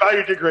great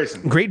value Dick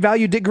Grayson. Great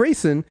value Dick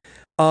Grayson.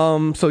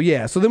 So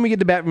then we get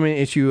to Batman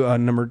issue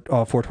number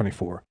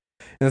 424.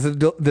 And it's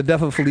the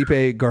death of Felipe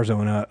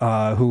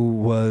Garzona, who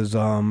was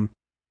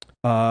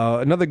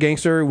another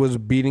gangster, was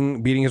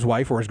beating his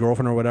wife or his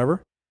girlfriend or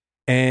whatever.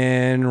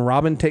 And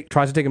Robin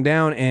tries to take him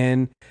down,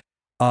 and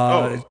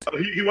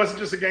he wasn't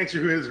just a gangster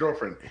who hit his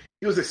girlfriend.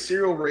 He was a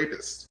serial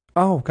rapist.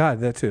 Oh God,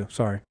 that too.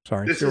 Sorry. So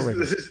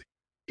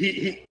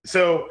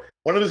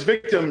one of his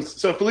victims.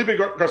 So Felipe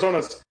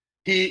Garzonas,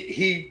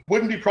 he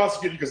wouldn't be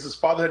prosecuted because his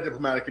father had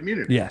diplomatic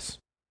immunity. Yes.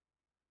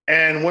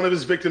 And one of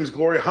his victims,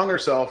 Gloria, hung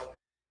herself,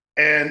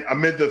 and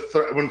amid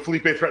when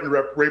Felipe threatened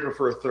to rape her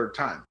for a third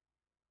time,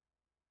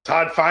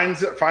 Todd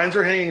finds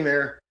her hanging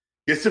there,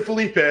 gets to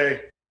Felipe,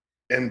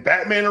 and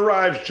Batman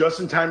arrives just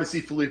in time to see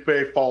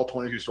Felipe fall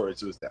 22 stories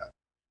to his death,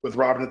 with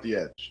Robin at the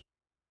edge.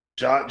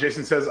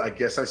 Jason says, I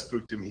guess I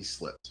spooked him. He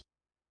slipped.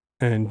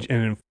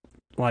 And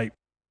like,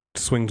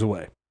 swings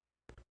away.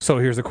 So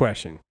here's the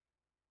question.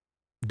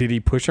 Did he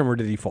push him or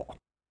did he fall?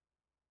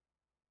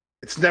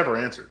 It's never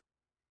answered.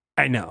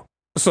 I know.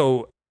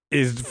 So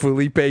is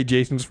Felipe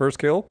Jason's first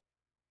kill?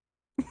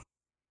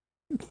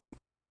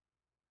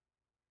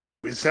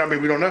 We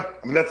don't know.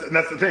 I mean,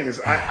 that's the thing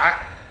is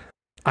I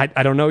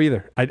don't know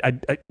either.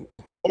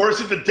 Or is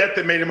it the death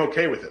that made him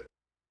okay with it?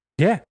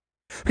 Yeah.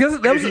 Because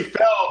he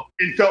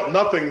felt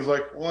nothing. It's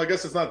like, well, I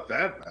guess it's not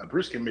that bad.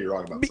 Bruce can be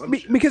wrong about some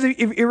shit. Because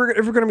if we're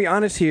going to be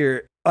honest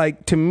here,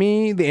 like, to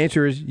me, the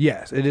answer is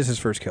yes, it is his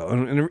first kill,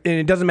 and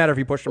it doesn't matter if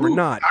he pushed him or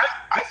not.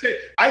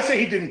 I say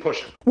he didn't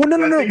push him. Well,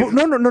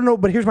 no.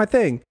 But here's my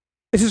thing: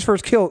 it's his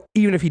first kill,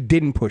 even if he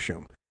didn't push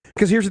him.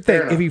 Because here's the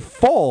thing: if he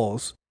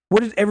falls,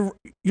 what is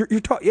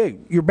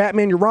you're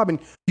Batman, you're Robin,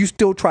 you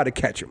still try to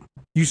catch him.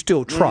 You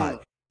still try.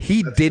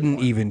 He didn't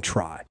even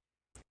try.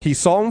 He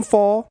saw him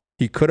fall.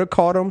 He could have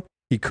caught him.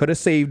 He could have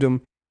saved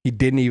him. He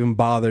didn't even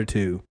bother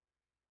to.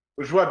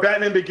 Which is why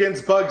Batman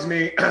Begins bugs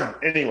me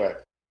anyway.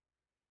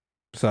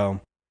 So,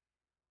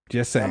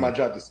 just saying. Not my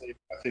job to save.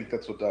 I think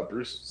that's what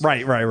Bruce says.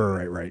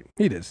 Right.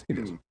 He does.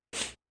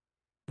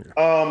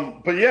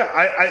 But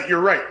yeah, you're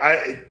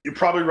right. You're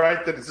probably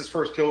right that it's his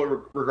first kill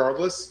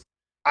regardless.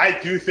 I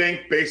do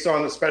think, based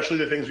on especially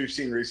the things we've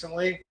seen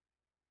recently,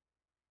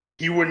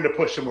 he wouldn't have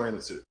pushed him wearing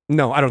the suit.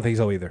 No, I don't think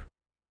so either.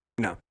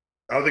 No.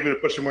 I don't think he would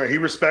have pushed him wearing. He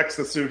respects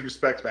the suit,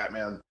 respects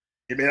Batman.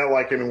 You may not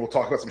like him, and we'll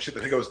talk about some shit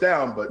that goes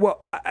down. But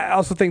I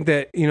also think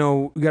that we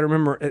got to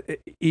remember,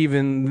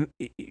 even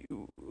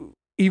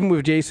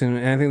with Jason,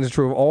 and I think that's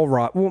true of all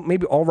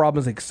maybe all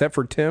Robins except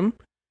for Tim.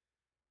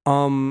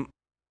 I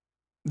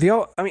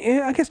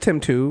guess Tim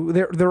too.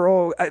 They're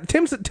all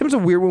Tim's a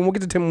weird one. We'll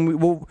get to Tim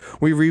when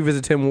we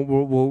revisit Tim.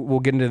 We'll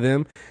get into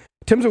them.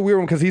 Tim's a weird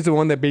one because he's the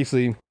one that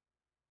basically,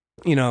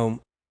 he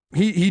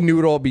knew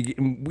it all.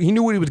 He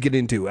knew what he was getting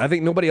into. I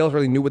think nobody else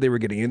really knew what they were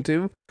getting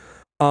into.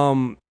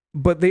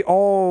 But they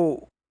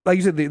all, like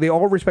you said, they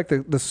all respect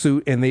the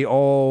suit, and they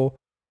all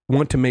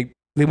want to make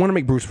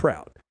Bruce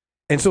proud.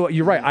 And so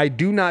you're right. I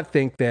do not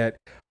think that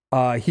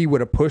he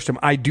would have pushed him.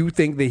 I do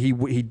think that he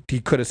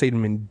could have saved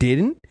him and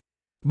didn't.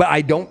 But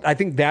I don't. I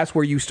think that's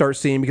where you start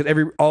seeing, because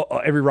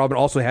every Robin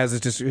also has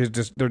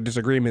their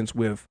disagreements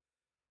with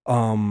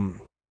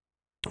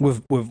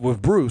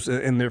Bruce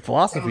and their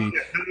philosophy.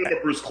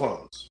 Bruce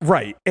clones,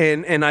 right?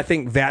 And I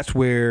think that's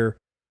where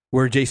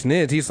Jason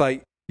is. He's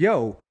like,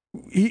 yo.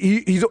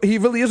 He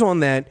really is on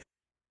that.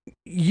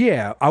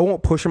 Yeah, I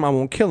won't push him, I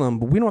won't kill him,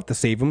 but we don't have to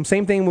save him.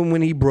 Same thing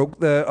when he broke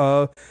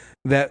the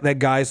that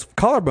guy's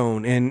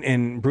collarbone,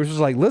 and Bruce was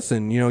like,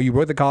 listen, you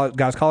broke the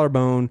guy's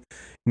collarbone.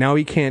 Now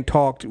he can't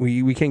talk.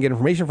 We can't get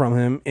information from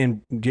him.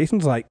 And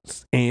Jason's like,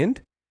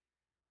 and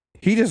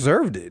he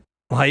deserved it.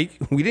 Like,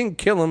 we didn't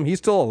kill him. He's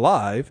still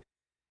alive.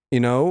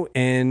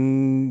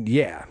 And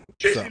yeah.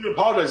 Jason even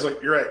apologized.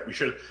 Like, you're right.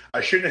 I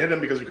shouldn't have hit him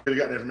because we could have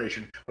gotten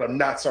information, but I'm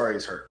not sorry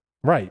he's hurt.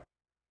 Right.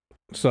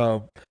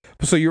 So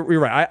you're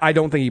right. I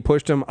don't think he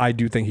pushed him. I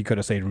do think he could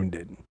have saved him and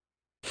didn't.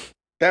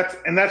 That's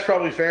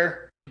probably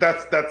fair.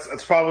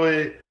 That's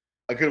probably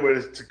a good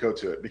way to go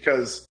to it,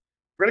 because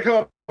we're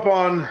gonna come up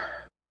on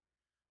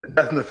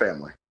death in the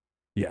family.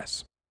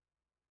 Yes.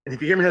 And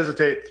if you hear me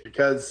hesitate, it's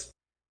because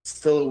it's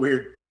still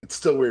weird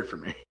for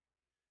me.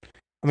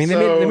 I mean,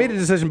 they made a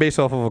decision based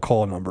off of a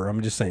call number.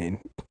 I'm just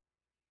saying.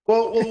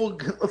 Well,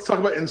 let's talk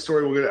about in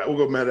story. We'll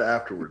go meta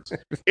afterwards.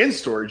 In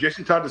story,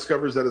 Jason Todd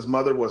discovers that his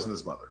mother wasn't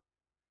his mother.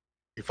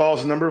 He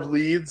follows a number of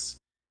leads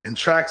and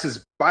tracks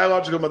his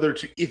biological mother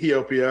to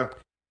Ethiopia.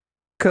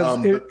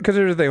 Because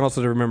there's a thing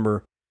also to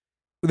remember.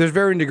 There's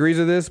varying degrees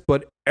of this,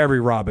 but every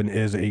Robin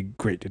is a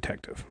great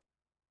detective.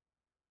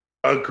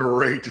 A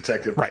great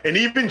detective. Right. And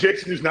even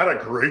Jason, who's not a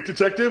great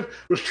detective,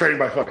 was trained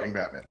by fucking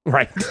Batman.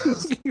 Right.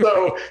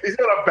 So he's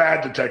not a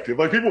bad detective.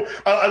 Like, people,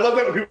 I love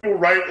that when people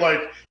write,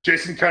 like,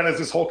 Jason kind of is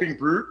this hulking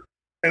brute.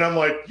 And I'm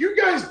like, you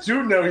guys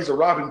do know he's a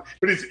Robin,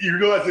 but you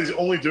realize that he's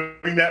only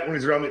doing that when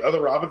he's around the other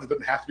Robins. It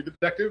doesn't have to be the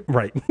detective.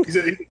 Right. He's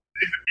a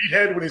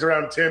meathead when he's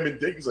around Tim and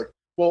Dick. He's like,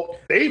 well,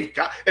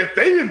 if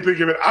they didn't think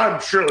of it,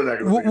 I'm surely not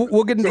going to.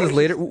 We'll get into this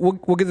later.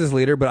 We'll get this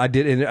later, but I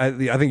did, and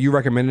I think you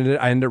recommended it.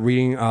 I ended up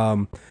reading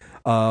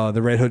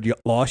the Red Hood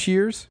Lost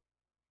Years.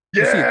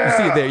 Yeah, you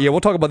see it there. Yeah,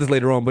 we'll talk about this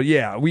later on. But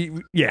yeah, he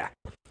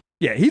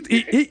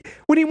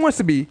when he wants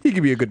to be, he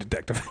can be a good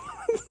detective.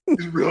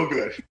 He's real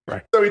good.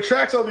 Right. So he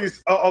tracks all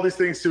these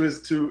things to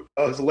his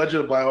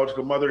alleged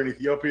biological mother in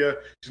Ethiopia.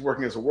 She's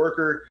working as a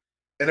worker,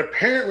 and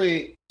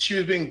apparently she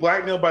was being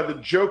blackmailed by the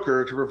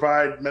Joker to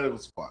provide medical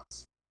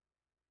supplies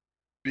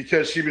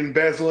because she'd been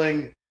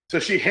embezzling. So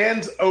she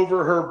hands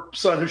over her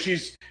son, who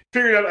she's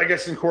figured out, I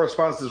guess, in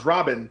correspondence as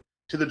Robin,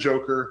 to the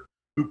Joker,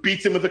 who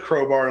beats him with a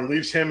crowbar and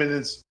leaves him and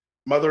his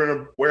mother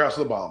in a warehouse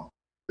with a bomb.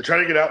 They try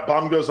to get out.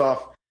 Bomb goes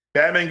off.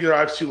 Batman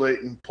arrives too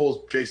late and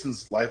pulls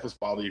Jason's lifeless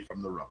body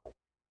from the rubble.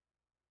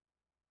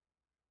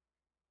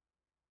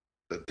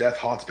 The death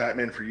haunts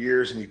Batman for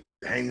years, and he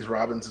hangs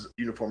Robin's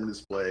uniform on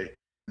display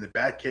in the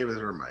Batcave as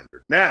a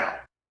reminder. Now,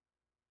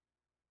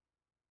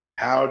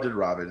 how did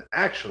Robin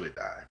actually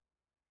die?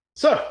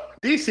 So,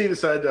 DC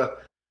decided to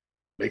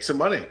make some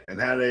money and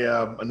had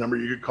a number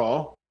you could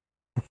call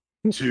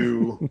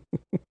to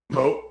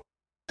vote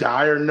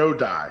die or no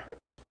die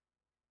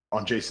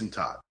on Jason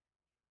Todd.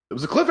 It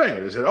was a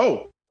cliffhanger. They said,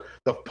 oh,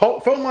 the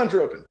phone lines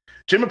are open.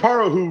 Jim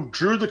Aparo, who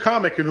drew the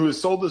comic and who has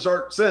sold this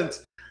art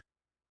since,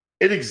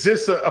 it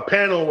exists a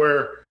panel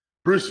where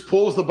Bruce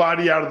pulls the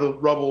body out of the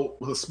rubble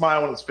with a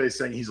smile on his face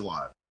saying he's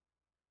alive.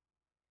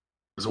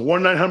 There's a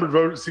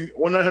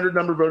 1-900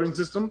 number voting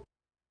system.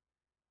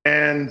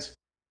 And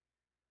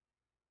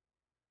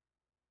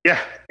yeah,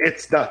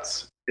 it's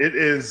nuts. It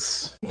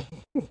is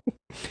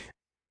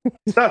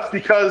it's nuts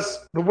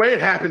because the way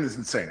it happened is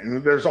insane.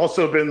 And there's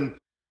also been,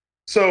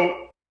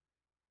 so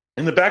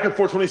in the back of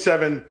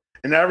 427,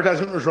 an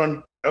advertisement was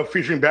run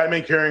featuring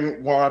Batman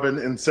carrying Robin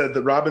and said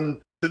that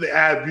the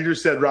ad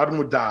readers said Robin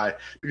would die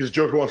because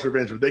Joker wants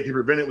revenge, but they can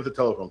prevent it with a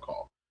telephone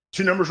call.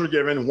 2 numbers were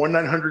given,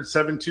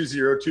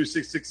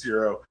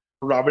 1-900-720-2660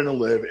 for Robin to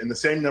live, and the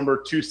same number,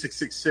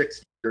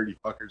 2666, dirty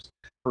fuckers,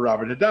 for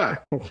Robin to die.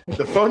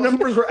 The phone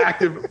numbers were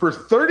active for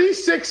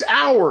 36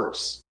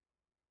 hours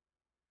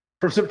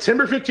from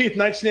September 15th,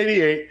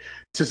 1988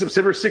 to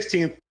September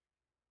 16th,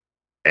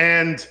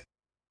 and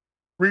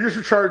readers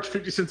were charged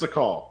 50 cents a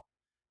call.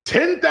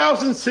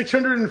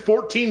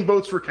 10,614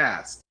 votes were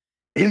cast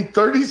in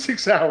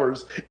 36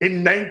 hours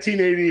in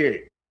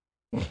 1988.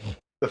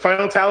 The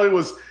final tally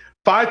was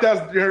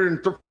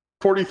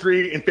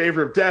 5,343 in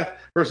favor of death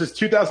versus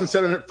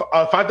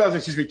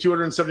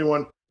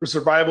 5,271 for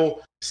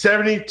survival.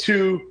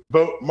 72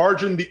 vote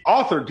margin. The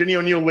author, Denny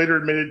O'Neil, later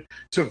admitted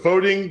to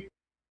voting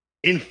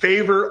in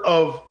favor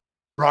of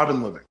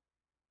Robin living.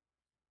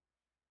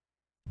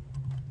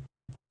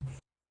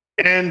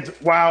 And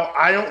while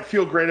I don't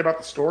feel great about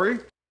the story,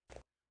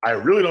 I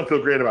really don't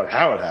feel great about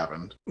how it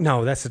happened.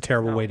 No, that's a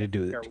terrible way to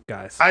do it,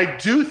 guys. I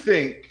do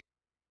think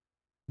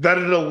that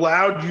it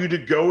allowed you to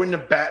go into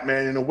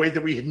Batman in a way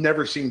that we had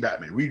never seen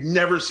Batman. We've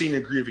never seen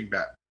a grieving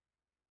Batman.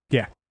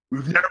 Yeah.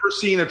 We've never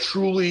seen a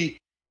truly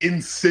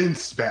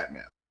incensed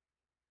Batman.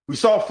 We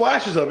saw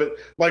flashes of it,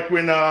 like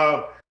when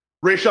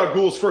Ra's al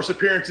Ghul's first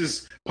appearance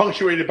is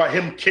punctuated by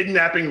him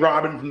kidnapping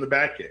Robin from the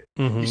Batcave.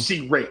 Mm-hmm. You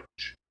see rage.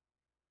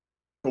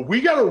 But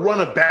we got to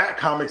run a Bat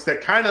comics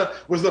that kind of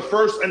was the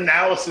first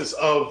analysis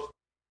of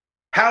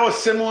how a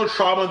similar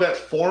trauma that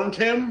formed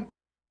him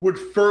would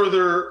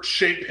further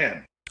shape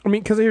him. I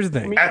mean, because here's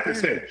the thing. At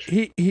this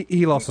age.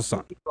 He lost a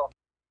son.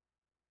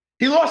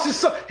 He lost his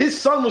son.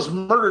 His son was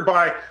murdered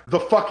by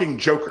the fucking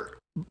Joker.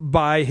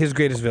 By his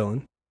greatest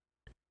villain.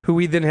 Who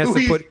he then has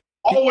to put...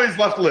 always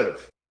left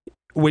live.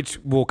 Which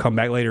will come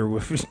back later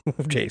with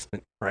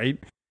Jason, right?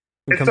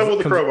 And so will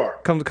the crowbar.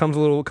 Comes with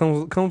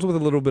a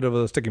little bit of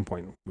a sticking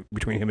point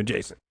between him and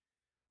Jason.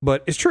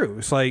 But it's true.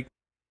 It's like,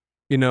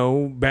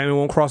 Batman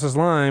won't cross his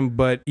line,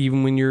 but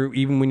even when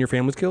your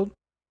family's killed,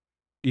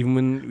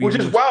 which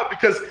is wild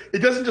because it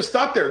doesn't just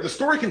stop there. The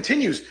story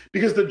continues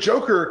because the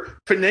Joker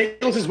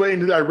finagles his way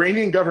into the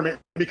Iranian government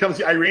and becomes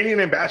the Iranian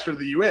ambassador to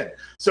the UN.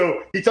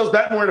 So he tells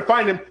Batman where to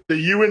find him, the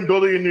UN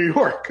building in New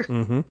York.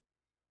 Mm-hmm.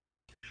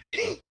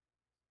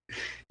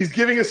 He's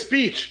giving a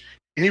speech,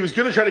 and he was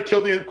going to try to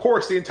kill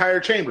the entire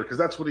chamber, because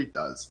that's what he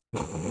does.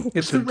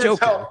 It's a Superman's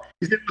Joker. help.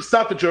 He's going to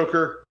stop the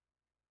Joker.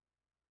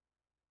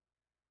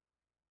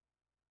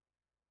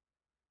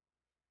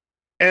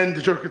 And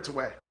the Joker gets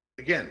away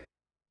again.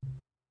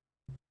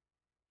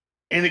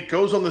 And it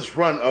goes on this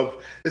run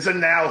of this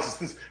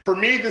analysis. For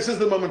me, this is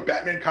the moment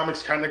Batman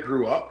comics kind of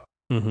grew up.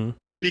 Mm-hmm.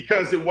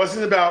 Because it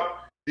wasn't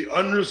about the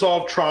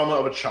unresolved trauma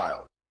of a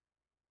child.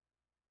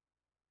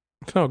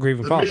 It's not a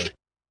grieving father.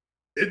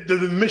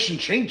 The mission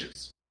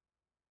changes.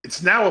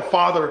 It's now a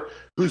father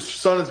whose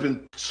son has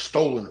been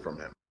stolen from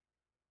him.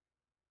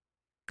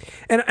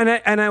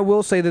 And I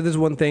will say that there's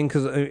one thing,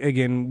 because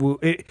again,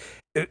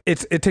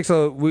 it takes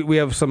we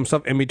have some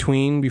stuff in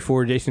between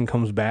before Jason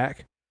comes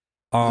back.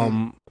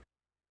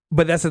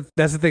 But that's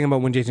the thing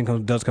about when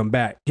Jason does come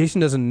back. Jason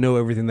doesn't know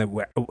everything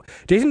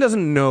Jason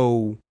doesn't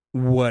know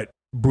what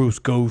Bruce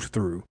goes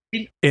through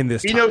in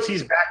this. He knows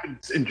he's back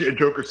and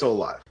Joker's still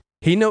alive.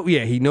 He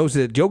knows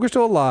that Joker's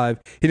still alive.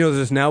 He knows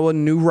there's now a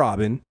new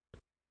Robin,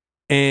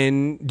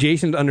 and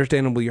Jason's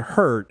understandably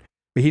hurt,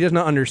 but he does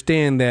not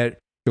understand that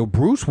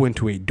Bruce went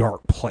to a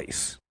dark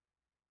place,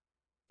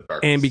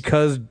 and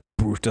because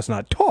Bruce does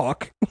not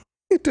talk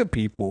to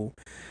people,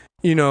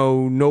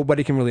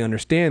 nobody can really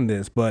understand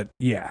this. But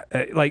yeah,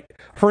 like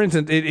for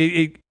instance,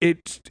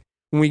 it's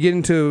when we get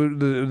into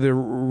the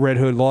Red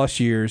Hood Lost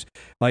Years,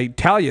 like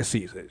Talia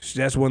sees it.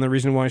 That's one of the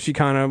reasons why she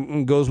kind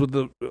of goes with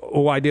the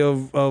whole idea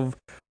of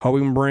how we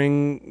can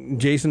bring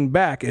Jason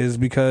back, is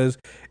because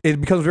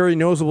it becomes very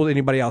noticeable to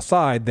anybody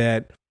outside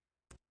that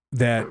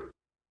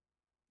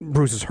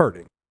Bruce is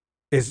hurting.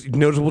 It's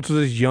noticeable to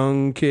this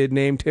young kid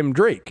named Tim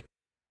Drake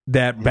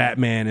that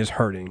Batman is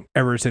hurting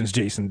ever since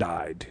Jason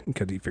died,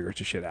 because he figures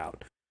the shit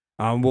out.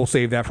 We'll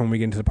save that for when we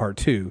get into part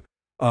 2.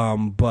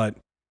 But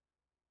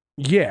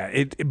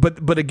yeah,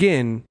 but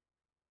again,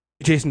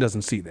 Jason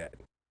doesn't see that,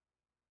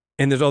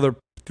 and there's other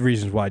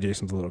reasons why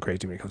Jason's a little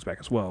crazy when he comes back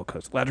as well,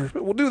 because Lazarus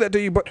will do that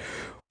to you. But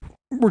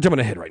we're jumping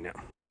ahead right now,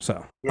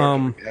 so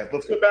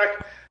let's go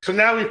back. So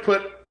now we've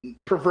put,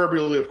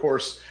 proverbially, of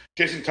course,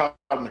 Jason Todd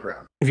on the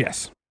ground.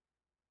 Yes,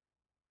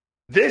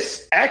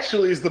 this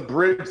actually is the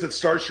bridge that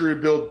starts to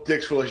rebuild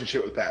Dick's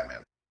relationship with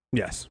Batman.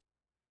 Yes.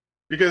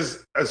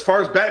 Because as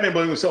far as Batman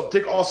blaming himself,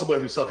 Dick also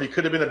blamed himself. He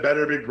could have been a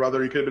better big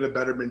brother. He could have been a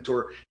better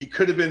mentor. He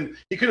could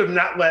have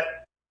not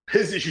let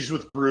his issues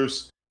with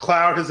Bruce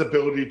cloud his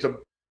ability to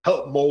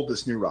help mold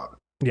this new Robin.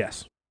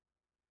 Yes.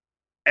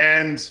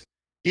 And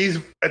he's,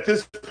 at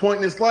this point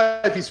in his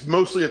life, he's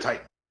mostly a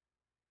Titan.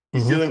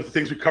 He's dealing with the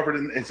things we covered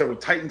in several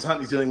Titans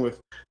Hunt. He's dealing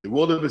with the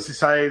Wilderness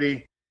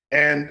Society.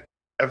 And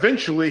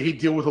eventually he'd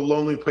deal with a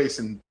lonely place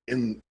in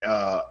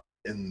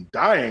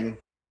dying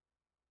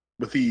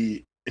with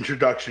the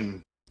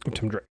introduction of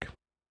Tim Drake,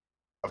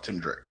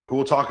 who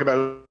we'll talk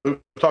about. We've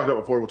talked about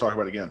before. We'll talk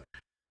about again.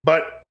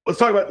 But let's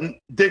talk about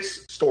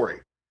Dick's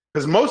story,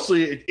 because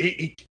mostly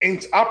he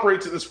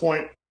operates at this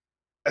point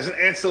as an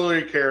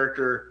ancillary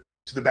character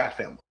to the Bat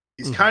family.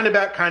 He's kind of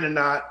Bat, kind of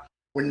not.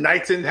 When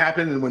Night's End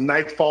happened and when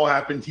Nightfall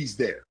happened, he's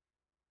there.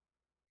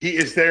 He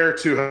is there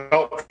to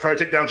help try to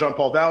take down John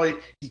Paul Valley.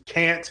 He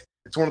can't.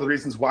 It's one of the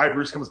reasons why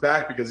Bruce comes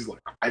back, because he's like,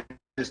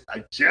 he's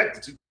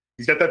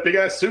got that big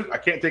ass suit. I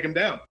can't take him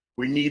down.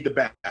 We need the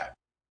Bat.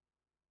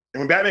 And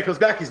when Batman comes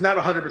back, he's not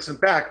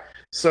 100% back.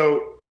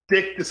 So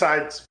Dick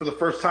decides for the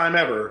first time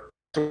ever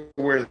to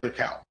wear the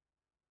cowl.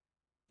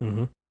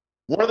 Mm-hmm.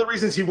 One of the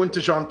reasons he went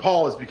to Jean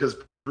Paul is because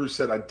Bruce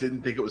said, I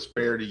didn't think it was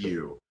fair to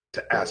you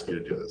to ask you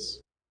to do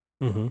this.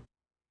 Mm-hmm.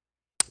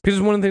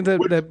 Because one of the things that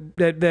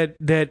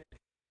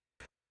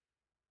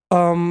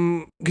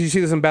because you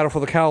see this in Battle for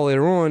the Cowl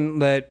later on,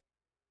 that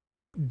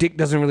Dick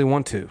doesn't really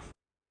want to.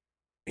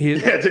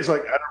 Dick's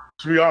like,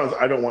 to be honest,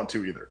 I don't want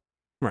to either.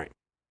 Right.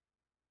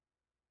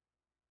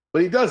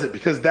 But he does it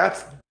because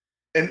that's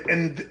and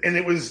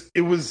it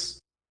was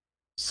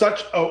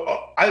such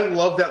I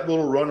love that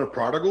little run of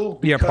Prodigal.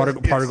 Yeah,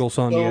 Prodigal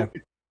Son. Yeah,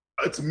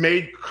 it's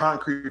made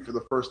concrete for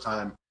the first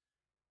time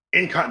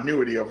in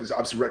continuity.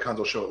 Obviously, retcons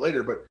will show it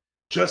later, but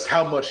just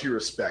how much he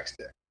respects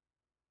Dick,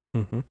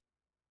 and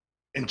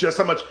just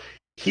how much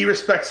he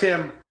respects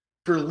him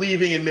for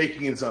leaving and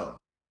making his own.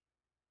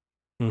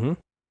 Mm-hmm.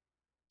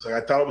 It's like,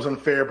 I thought it was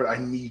unfair, but I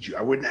need you.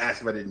 I wouldn't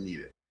ask if I didn't need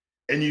it.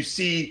 And you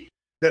see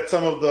that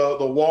some of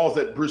the walls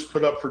that Bruce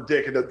put up for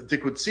Dick and that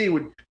Dick would see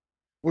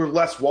were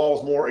less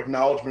walls, more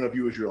acknowledgement of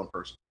you as your own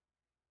person.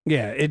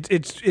 Yeah, it's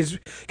because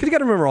you got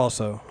to remember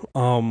also,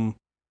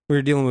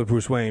 we're dealing with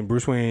Bruce Wayne.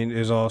 Bruce Wayne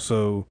is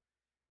also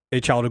a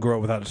child who grew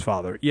up without his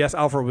father. Yes,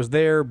 Alfred was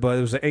there, but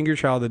it was an angry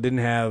child that didn't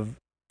have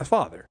a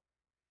father.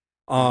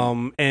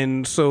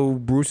 And so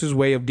Bruce's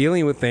way of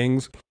dealing with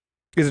things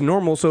is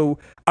normal. So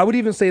I would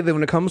even say that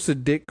when it comes to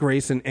Dick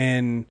Grayson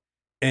and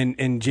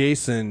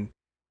Jason,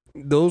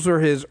 those are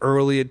his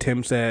early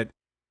attempts at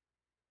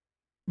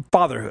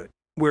fatherhood,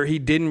 where he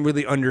didn't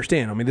really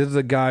understand. I mean, this is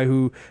a guy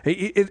who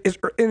and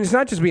it's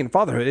not just being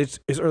fatherhood; it's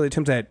his early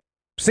attempts at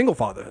single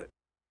fatherhood.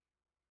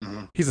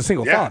 He's a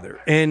single father,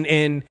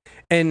 and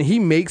he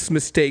makes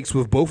mistakes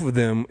with both of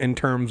them in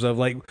terms of,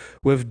 like,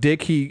 with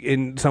Dick, he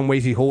in some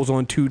ways he holds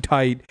on too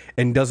tight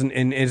and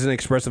isn't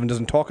expressive and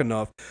doesn't talk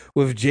enough.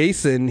 With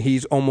Jason,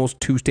 he's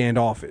almost too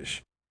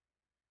standoffish,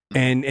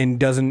 and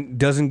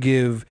doesn't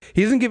give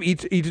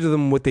each of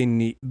them what they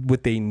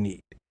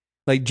need.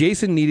 Like,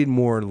 Jason needed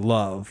more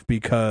love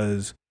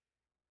because,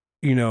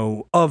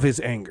 of his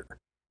anger.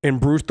 And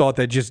Bruce thought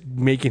that just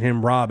making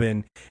him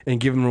Robin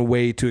and giving him a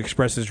way to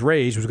express his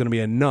rage was going to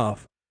be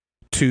enough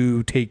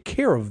to take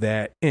care of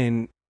that.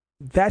 And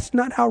that's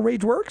not how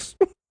rage works.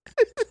 But,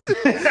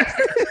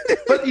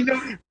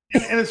 and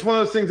it's one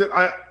of those things that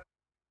I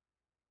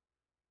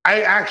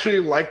actually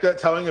like that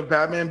telling of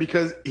Batman,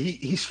 because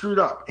he screwed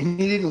up and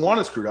he didn't want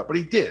to screw up, but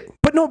he did.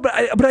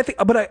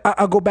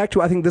 I'll go back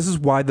to, I think this is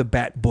why the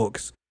Bat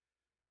books,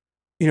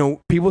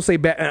 people say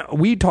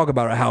we talk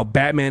about how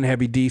Batman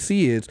heavy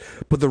DC is,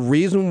 but the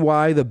reason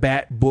why the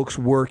Bat books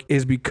work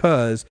is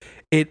because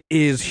it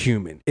is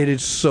human. It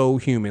is so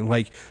human.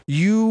 Like,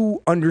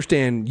 you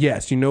understand,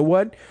 yes, you know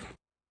what?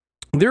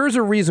 There is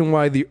a reason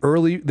why the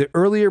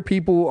earlier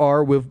people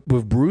are with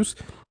Bruce,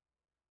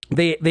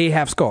 they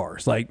have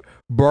scars. Like,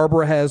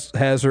 Barbara has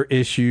her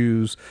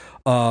issues,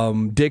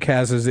 Dick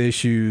has his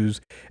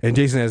issues, and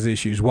Jason has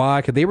issues.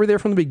 Why? Because they were there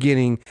from the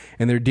beginning,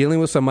 and they're dealing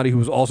with somebody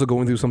who's also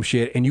going through some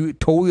shit, and you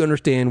totally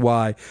understand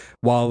why.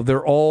 While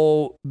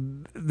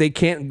they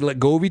can't let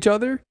go of each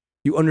other,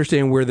 you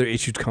understand where their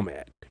issues come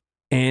at,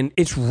 and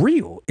it's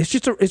real. It's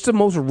the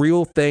most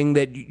real thing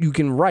that you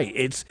can write.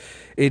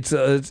 It's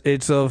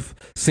a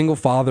single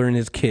father and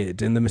his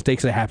kids, and the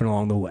mistakes that happen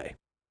along the way.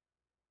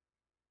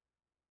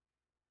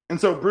 And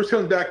so Bruce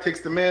comes back,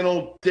 takes the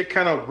mantle. Dick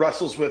kind of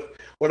wrestles with,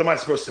 what am I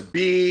supposed to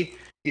be?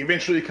 He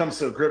eventually comes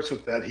to grips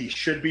with that he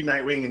should be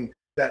Nightwing, and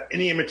that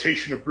any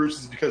imitation of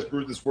Bruce is because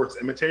Bruce is worth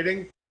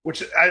imitating,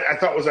 which I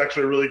thought was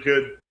actually a really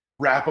good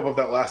wrap-up of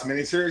that last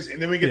miniseries. And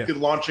then we get the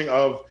launching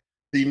of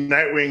the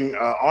Nightwing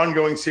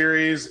ongoing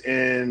series.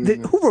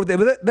 Who wrote that?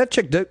 Was that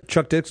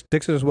Chuck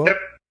Dixon as well? Yep.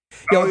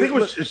 I think it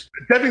was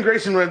Devin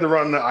Grayson read the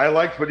run that I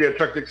liked, but yeah,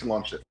 Chuck Dixon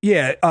launched it.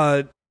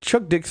 Yeah,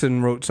 Chuck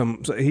Dixon wrote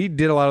he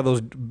did a lot of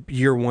those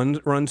year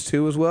one runs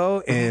too as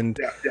well. And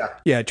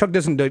Chuck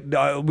Dixon,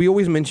 we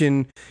always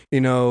mention,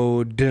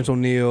 Dennis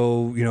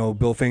O'Neil,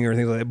 Bill Finger and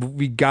things like that, but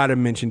we got to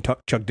mention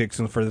Chuck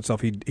Dixon for the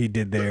stuff he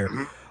did there.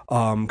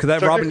 Because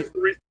that Robin, Dixon's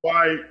the reason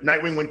why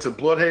Nightwing went to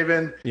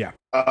Bloodhaven. Yeah.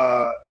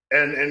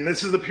 And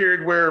this is the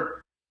period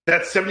where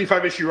that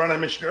 75 issue run I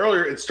mentioned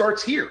earlier, it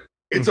starts here.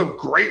 It's a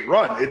great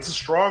run. It's a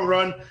strong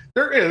run.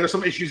 There's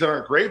some issues that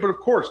aren't great, but of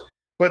course.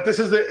 But this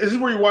is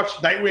where you watch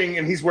Nightwing,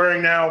 and he's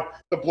wearing now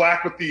the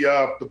black with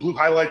the blue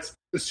highlights,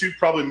 the suit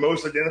probably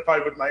most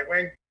identified with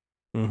Nightwing.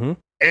 Mm-hmm.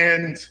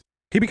 And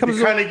he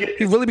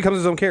really becomes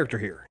his own character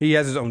here. He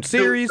has his own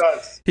series.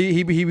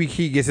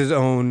 He gets his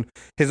own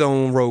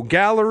rogue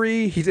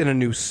gallery. He's in a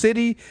new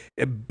city,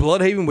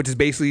 Bloodhaven, which is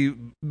basically,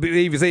 they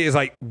even say, is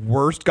like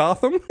worst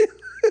Gotham.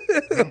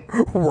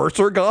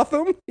 Worser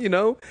Gotham,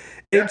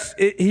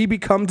 he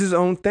becomes his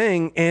own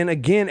thing. And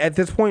again, at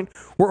this point,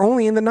 we're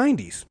only in the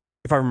 90s.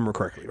 If I remember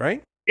correctly,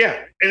 right?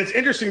 Yeah, and it's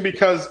interesting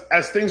because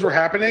as things were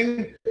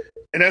happening,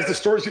 and as the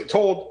stories get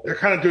told, they're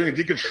kind of doing a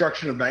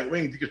deconstruction of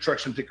Nightwing,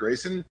 deconstruction of Dick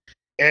Grayson,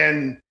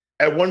 and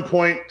at one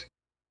point,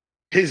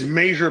 his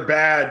major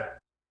bad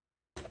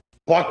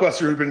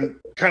Blockbuster, who'd been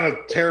kind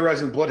of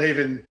terrorizing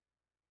Bloodhaven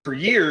for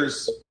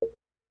years,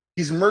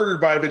 he's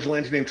murdered by a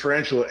vigilante named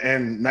Tarantula,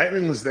 and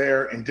Nightwing was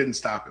there and didn't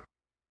stop him.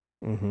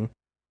 Mm-hmm.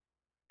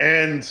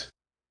 And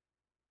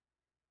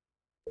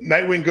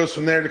Nightwing goes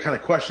from there to kind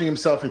of questioning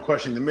himself and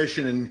questioning the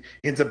mission, and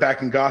he ends up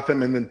back in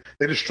Gotham. And then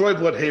they destroy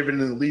Bloodhaven in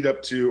the lead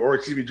up to,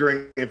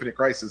 during Infinite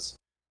Crisis,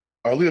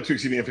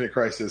 Infinite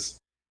Crisis.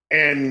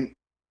 And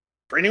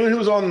for anyone who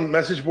was on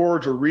message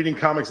boards or reading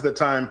comics at that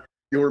time,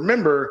 you'll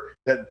remember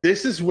that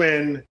this is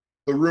when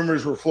the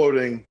rumors were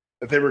floating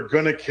that they were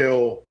going to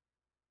kill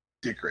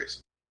Dick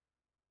Grayson.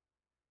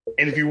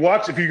 And if you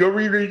go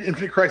reread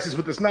Infinite Crisis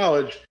with this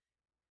knowledge,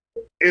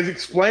 it's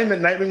explained that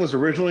Nightwing was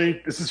originally,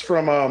 this is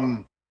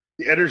from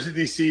the editors of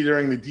DC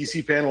during the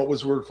DC fan, What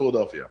Was the Word,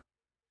 Philadelphia.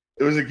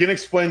 It was again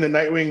explained that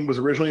Nightwing was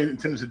originally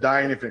intended to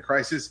die in Infinite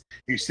Crisis.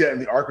 You see that in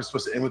the arc was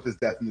supposed to end with his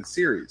death in the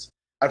series.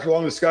 After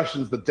long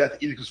discussions, the death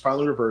edict was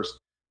finally reversed,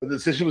 but the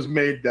decision was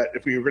made that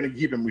if we were going to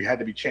keep him, we had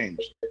to be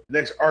changed. The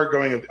next arc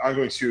of the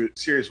ongoing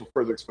series will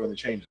further explain the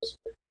changes.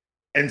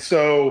 And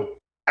so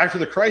after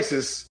the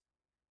crisis,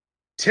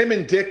 Tim,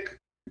 Dick,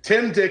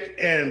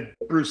 and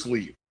Bruce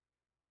leave.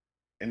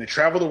 And they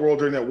travel the world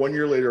during that 1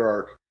 year later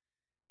arc,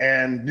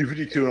 and New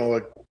 52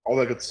 and all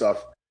that good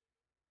stuff.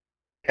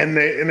 And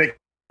they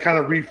kind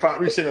of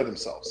recenter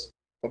themselves.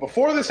 But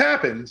before this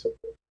happened,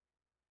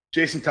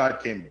 Jason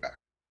Todd came back.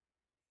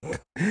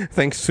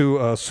 Thanks to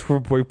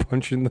Superboy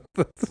punching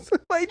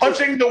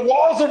punching the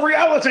walls of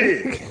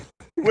reality,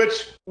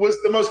 which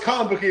was the most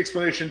comic booky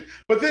explanation.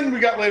 But then we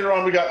got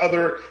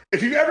other.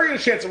 If you ever get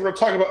a chance, and we're going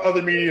to talk about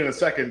other media in a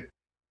second,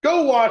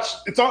 go watch.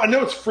 It's on. I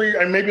know it's free.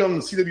 I maybe on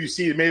the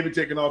CWC. It may have been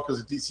taken off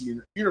because of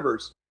DC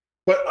Universe.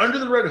 But Under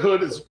the Red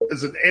Hood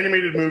is an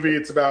animated movie.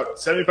 It's about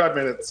 75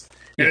 minutes,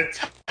 and it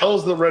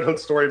tells the Red Hood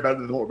story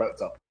better than what about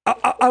itself. I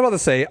was about to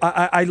say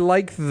I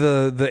like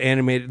the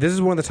animated. This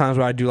is one of the times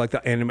where I do like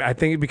the anime. I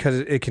think because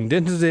it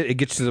condenses it, it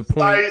gets to the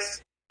point.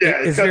 Nice.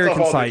 Yeah, it's very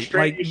concise.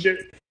 Like,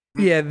 shit.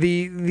 yeah,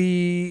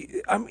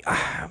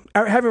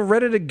 I haven't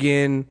read it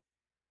again.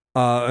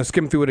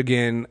 Skimmed through it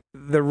again.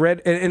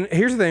 And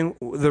here's the thing: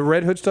 the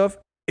Red Hood stuff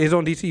is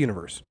on DC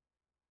Universe.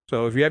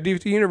 So if you have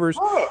DC Universe,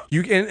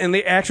 you can, and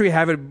they actually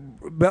have it.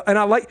 And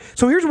I like.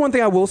 So here's one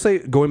thing I will say.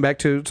 Going back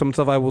to some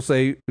stuff I will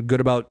say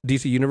good about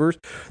DC Universe.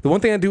 The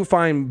one thing I do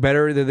find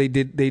better that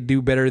they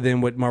do better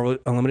than what Marvel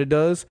Unlimited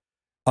does.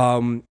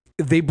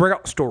 They break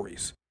out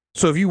stories.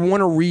 So if you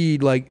want to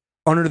read like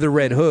Under the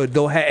Red Hood,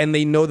 they'll have, and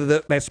they know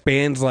that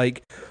spans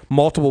like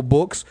multiple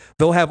books.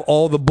 They'll have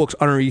all the books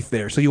underneath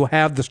there, so you'll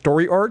have the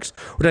story arcs,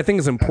 which I think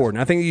is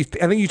important. I think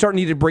you start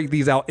need to break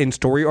these out in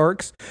story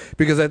arcs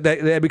because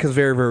that becomes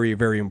very, very,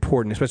 very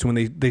important, especially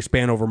when they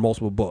span over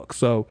multiple books.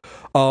 So,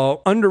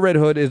 Under Red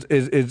Hood is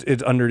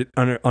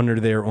under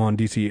there on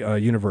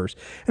DC Universe,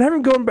 and I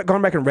haven't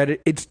gone back and read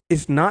it.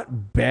 It's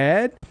not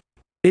bad.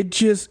 It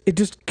just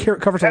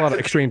covers a lot of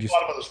extremes. A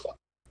lot of other stuff.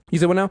 You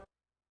said what now?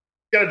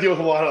 Got to deal with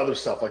a lot of other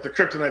stuff, like the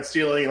kryptonite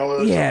stealing and all that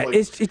other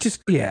stuff. It's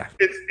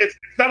It's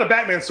not a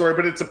Batman story,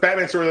 but it's a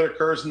Batman story that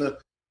occurs in the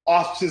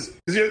offices.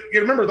 Because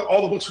you remember that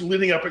all the books were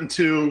leading up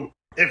into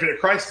Infinite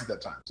Crisis at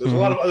that time. So there's a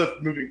lot of other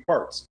moving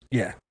parts.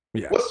 Yeah.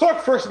 Let's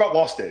talk first about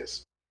Lost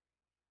Days.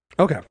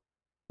 Okay.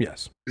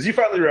 Yes. Because you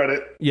finally read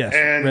it. Yes.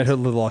 And Red Hood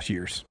of the Lost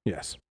Years.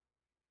 Yes.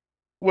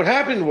 What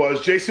happened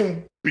was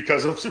Jason,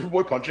 because of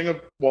Superboy punching a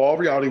wall of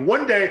reality,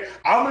 one day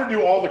I'm going to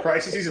do all the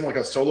crises in like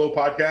a solo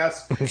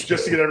podcast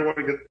just to get everyone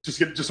to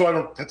just so I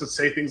don't have to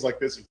say things like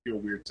this and feel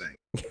weird saying.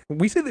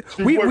 We say that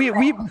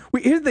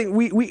here's the thing,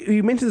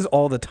 we mention this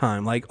all the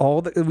time. Like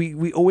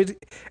we always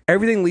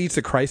everything leads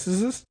to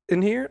crises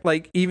in here.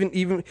 Like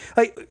even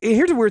like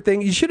here's a weird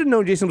thing. You should have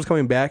known Jason was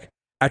coming back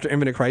after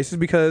Infinite Crisis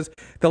because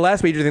the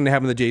last major thing that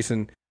happened to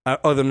Jason,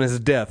 other than his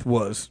death,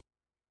 was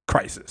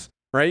Crisis,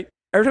 right?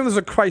 Every time there's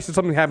a crisis,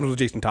 something happens with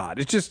Jason Todd.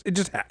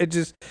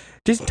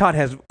 Jason Todd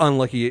is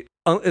unlucky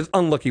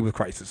with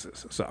crises.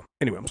 So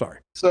anyway, I'm sorry.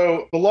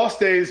 So the Lost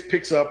Days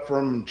picks up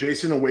from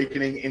Jason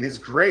awakening in his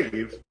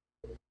grave,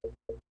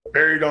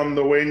 buried on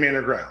the Wayne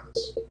Manor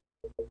grounds.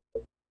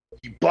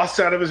 He busts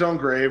out of his own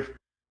grave,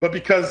 but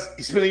because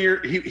he spent a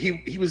year,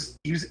 he was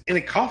in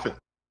a coffin.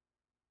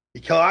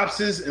 He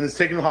collapses and is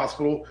taken to the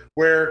hospital,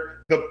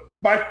 where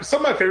some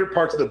of my favorite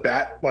parts of the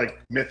Bat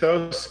like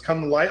mythos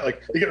come to light.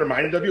 Like they get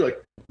reminded of you,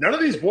 like none of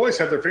these boys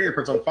have their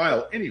fingerprints on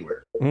file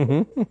anywhere.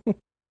 Mm-hmm. None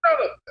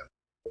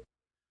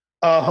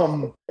of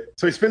them.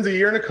 So he spends a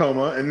year in a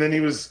coma, and then he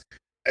was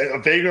a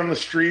vagrant on the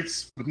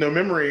streets with no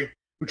memory,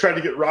 who tried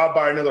to get robbed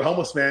by another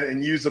homeless man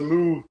and used a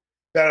move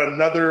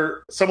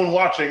that someone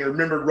watching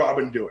remembered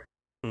Robin doing.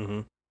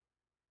 Mm-hmm.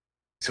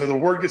 So the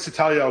word gets to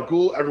Talia al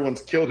Ghul.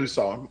 Everyone's killed who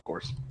saw him, of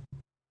course.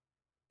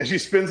 And she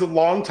spends a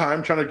long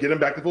time trying to get him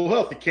back to full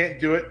health. He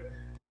can't do it.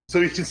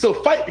 So he can still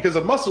fight because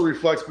of muscle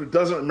reflex, but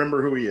doesn't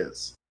remember who he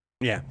is.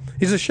 Yeah.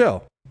 He's a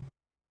shell.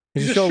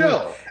 He's a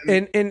shell.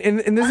 And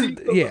this is,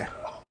 yeah.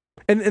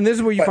 And this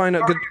is where you find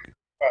out good.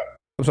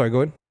 I'm sorry,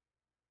 go ahead.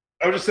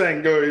 I was just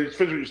saying, go finish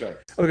what you're saying.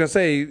 I was going to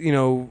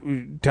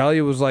say,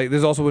 Talia was like, this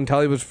is also when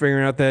Talia was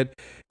figuring out that,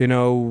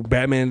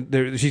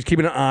 Batman, she's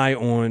keeping an eye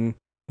on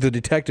the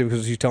detective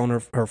because she's telling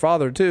her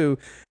father too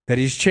that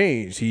he's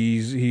changed.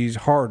 He's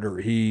harder.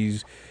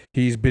 He's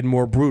been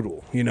more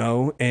brutal,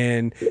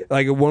 and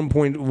like at one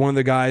point, one of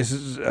the guys,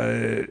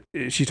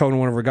 she's talking to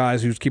one of her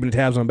guys who's keeping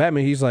tabs on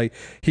Batman. He's like,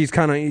 he's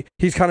kind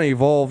of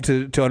evolved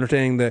to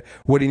understanding that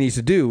what he needs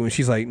to do. And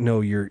she's like, no,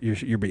 you're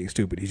being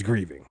stupid. He's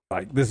grieving.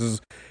 Like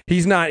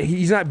he's not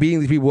beating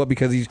these people up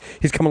because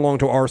he's come along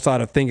to our side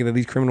of thinking that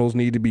these criminals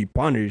need to be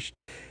punished.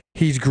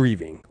 He's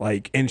grieving.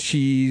 And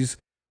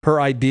her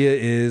idea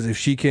is if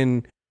she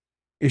can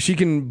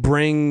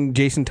bring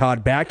Jason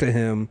Todd back to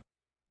him,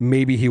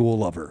 maybe he will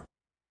love her.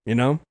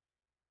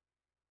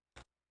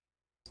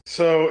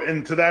 So,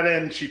 and to that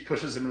end, she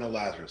pushes him in a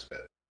Lazarus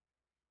pit.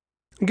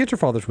 Get your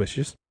father's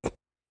wishes.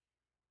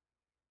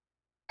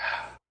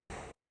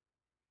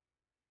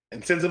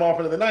 And sends him off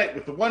into the night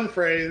with the one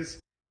phrase,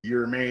 "You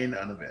remain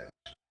unavenged."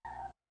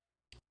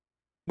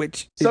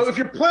 So if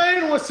your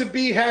plan was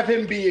to have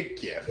him be a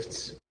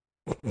gift,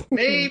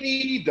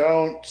 maybe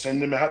don't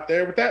send him out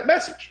there with that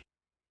message.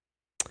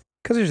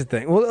 Because here's the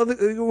thing. Well,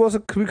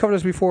 we covered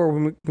this before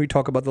when we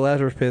talk about the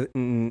Lazarus Pit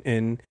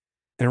and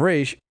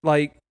Raish.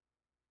 Like,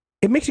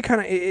 it makes you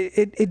kind of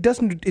it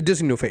doesn't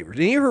you no favors.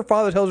 And her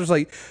father tells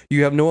her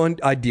you have no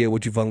idea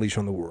what you've unleashed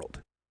on the world.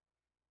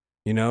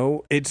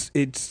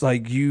 It's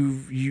like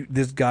you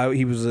this guy,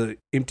 he was an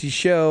empty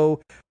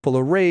shell full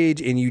of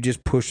rage, and you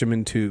just push him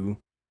into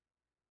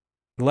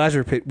the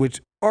Lazarus Pit,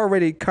 which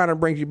already kind of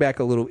brings you back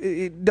a little.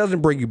 It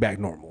doesn't bring you back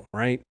normal,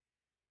 right?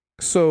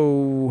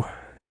 So,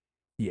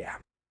 yeah.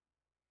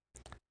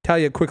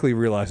 Talia quickly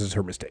realizes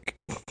her mistake.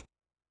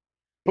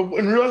 But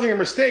in realizing her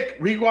mistake,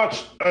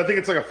 rewatch, I think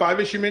it's like a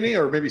 5-issue mini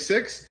or maybe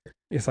 6.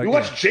 It's like we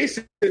watched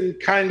Jason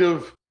kind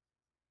of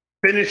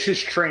finish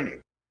his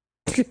training.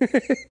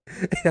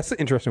 That's an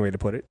interesting way to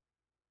put it.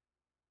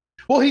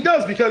 Well, he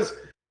does, because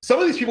some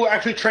of these people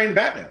actually train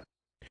Batman.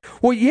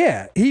 Well,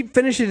 yeah, he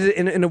finishes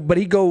it but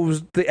he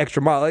goes the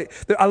extra mile.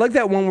 I like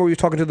that one where he was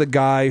talking to the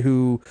guy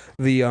who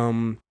the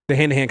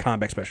hand-to-hand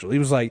combat specialist. He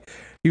was like,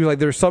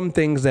 there's some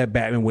things that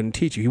Batman wouldn't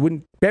teach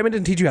you. Batman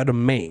didn't teach you how to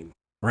maim,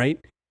 right?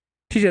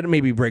 Teach you how to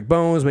maybe break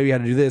bones, maybe how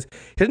to do this.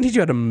 He doesn't teach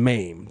you how to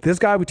maim. This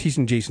guy was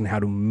teaching Jason how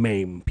to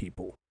maim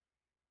people.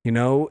 You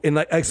know, and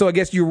like so, I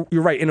guess you're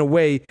right in a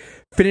way.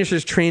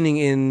 Finishes training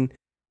in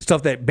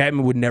stuff that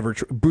Batman would never,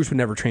 Bruce would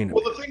never train him.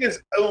 Well, the thing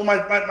is,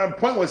 my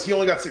point was he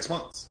only got 6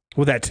 months.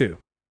 Well, that too.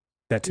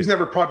 He's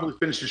never properly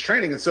finished his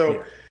training, and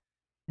so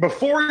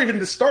before even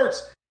this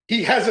starts,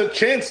 he has a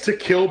chance to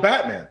kill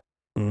Batman.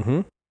 Mm-hmm.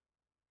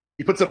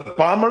 He puts a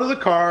bomb under the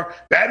car.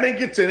 Batman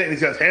gets in it, and he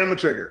says, "Hand on the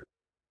trigger."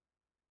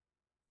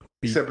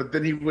 He said, but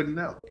then he wouldn't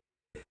know.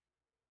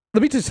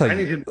 Let me just tell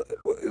you,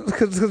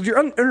 because you're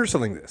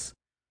underselling this.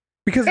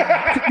 Because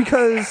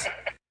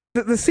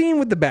the scene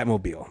with the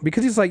Batmobile,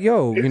 because he's like,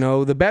 yo, you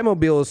know, the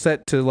Batmobile is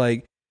set to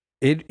like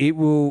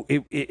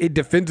it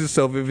defends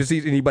itself if it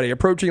sees anybody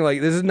approaching.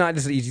 Like, this is not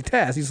just an easy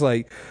task. He's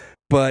like,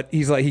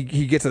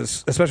 he gets a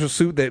special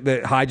suit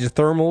that hides his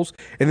thermals,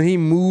 and then he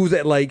moves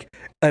at like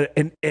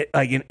an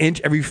inch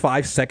every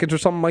 5 seconds or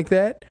something like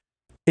that.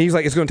 And he's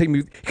like, it's going to take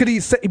me,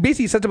 because he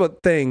basically sets up a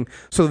thing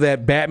so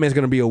that Batman's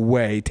going to be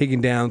away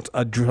taking down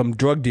some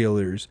drug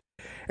dealers.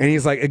 And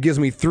he's like, it gives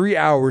me 3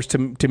 hours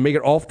to make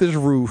it off this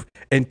roof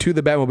and to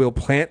the Batmobile,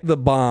 plant the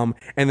bomb,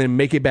 and then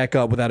make it back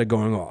up without it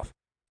going off.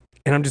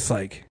 And I'm just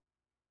like,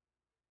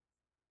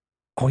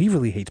 oh, he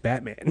really hates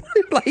Batman.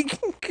 Like,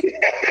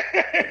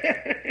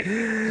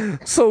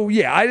 so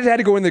yeah, I just had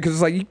to go in there because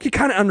it's like, you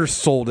kind of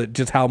undersold it,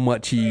 just how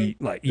much he,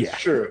 like, yeah.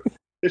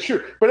 It's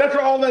true. But after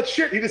all that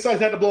shit, he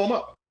decides not to blow him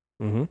up.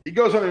 Mm-hmm. He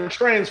goes on and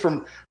trains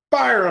from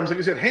firearms, like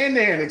you said,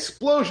 hand-to-hand,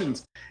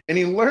 explosions, and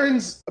he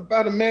learns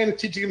about a man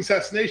teaching him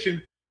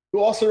assassination who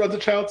also runs a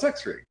child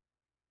sex ring.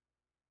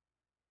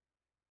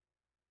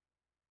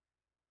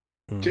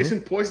 Mm-hmm.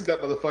 Jason poisons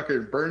that motherfucker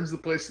and burns the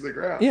place to the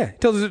ground. Yeah,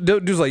 tells the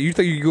dude's like, you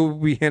think you go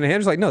be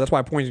hand-to-hand? He's like, no, that's why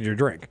I poisoned your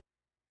drink.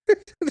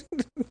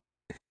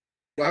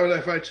 Why would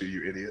I fight you,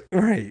 you idiot?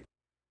 Right.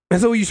 And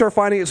so you start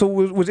finding it.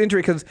 So it was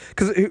interesting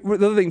because the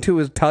other thing too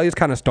is Talia's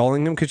kind of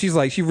stalling him because she's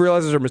like, she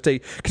realizes her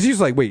mistake because she's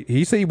like, wait,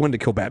 he said he wanted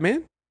to kill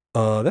Batman?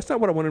 That's not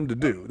what I want him to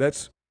do.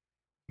 That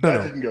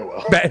didn't go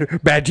well.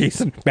 Bad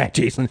Jason.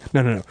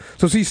 No.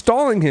 So she's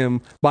stalling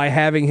him by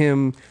having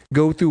him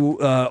go through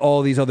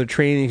all these other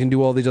trainings and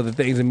do all these other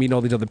things and meet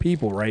all these other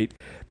people, right?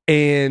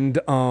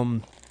 And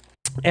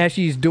as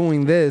she's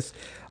doing this,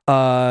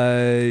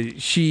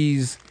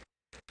 she's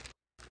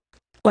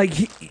like,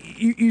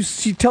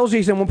 she tells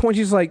Jason at one point,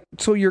 she's like,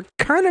 so you're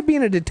kind of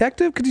being a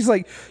detective? Because he's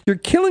like, you're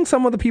killing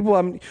some of the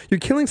people, you're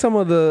killing some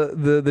of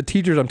the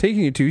teachers I'm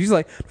taking you to. She's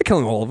like, I'm not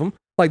killing all of them.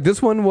 Like,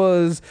 this one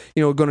was,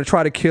 going to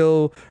try to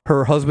kill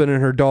her husband and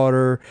her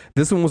daughter.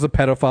 This one was a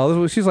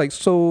pedophile. She's like,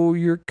 so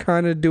you're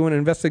kind of doing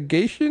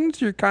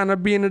investigations? You're kind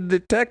of being a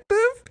detective?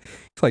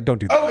 It's like, don't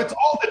do that. Oh,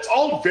 it's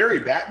all very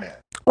Batman.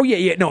 Oh,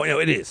 yeah. No,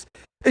 it is.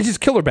 It's just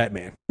killer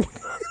Batman.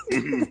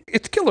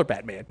 It's killer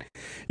Batman.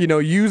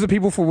 Use the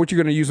people for what you're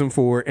going to use them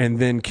for, and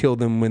then kill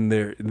them when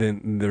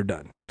they're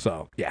done.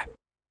 So yeah.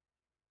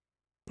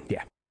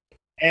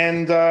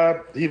 And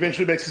he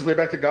eventually makes his way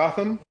back to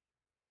Gotham,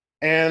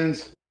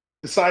 and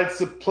decides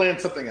to plan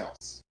something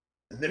else.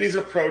 And then he's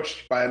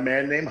approached by a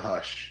man named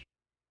Hush,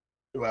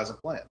 who has a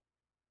plan.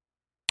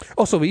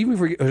 Oh, so even if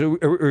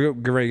we're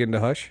ready to get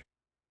into Hush?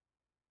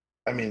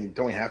 I mean,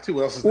 don't we have to?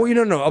 What else is Well,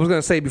 no. I was going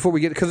to say before we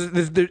get,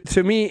 because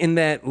to me, in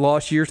that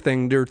Lost Years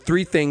thing, there are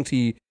three things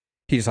he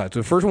decides.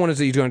 So the first one is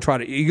that he's going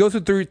to he goes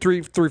through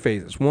three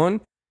phases.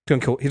 One, he's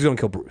going to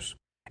kill Bruce.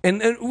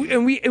 And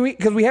we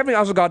because we haven't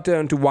also got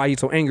down to why he's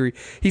so angry.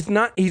 He's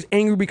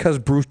angry because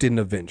Bruce didn't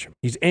avenge him.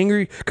 He's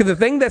angry because the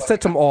thing that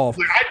sets him off.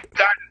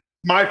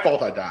 My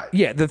fault. I died.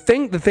 Yeah, the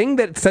thing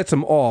that sets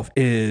him off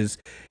is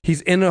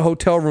he's in a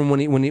hotel room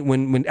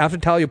when after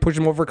Talia pushes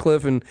him over a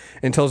cliff and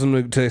tells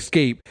him to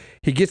escape.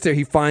 He gets there.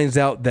 He finds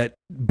out that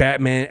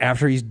Batman,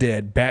 after he's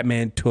dead,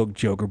 Batman took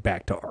Joker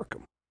back to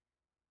Arkham.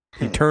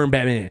 He turned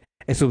Batman in,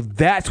 and so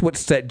that's what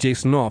set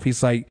Jason off.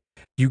 He's like,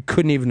 you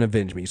couldn't even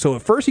avenge me. So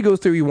at first he goes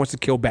through, he wants to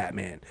kill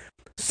Batman.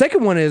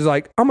 Second one is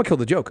like, I'm gonna kill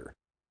the Joker.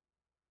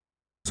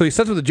 So he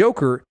sets with the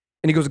Joker.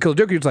 And he goes to kill the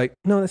Joker. He's like,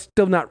 no, that's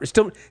still not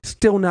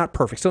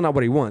perfect. Still not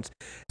what he wants.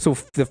 So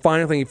the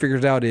final thing he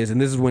figures out is,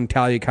 and this is when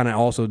Talia kind of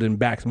also then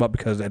backs him up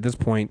because at this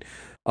point,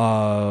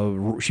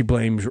 she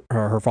blames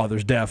her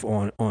father's death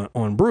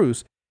on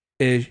Bruce.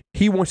 Is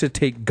he wants to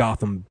take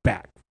Gotham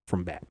back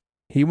from Batman.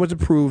 He wants to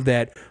prove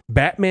that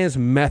Batman's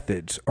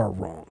methods are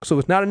wrong. So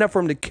it's not enough for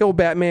him to kill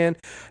Batman,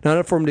 not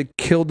enough for him to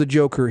kill the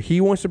Joker.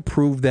 He wants to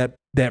prove that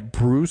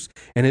Bruce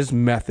and his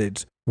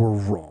methods were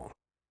wrong.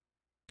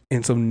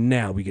 And so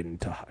now we get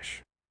into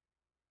Hush.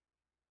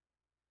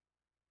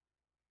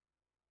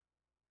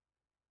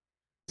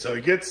 So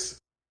he gets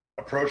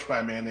approached by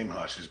a man named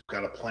Hush who's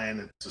got a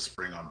plan to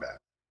spring on Batman.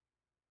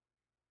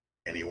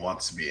 and he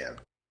wants to be in.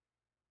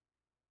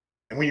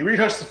 And when you read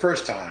Hush the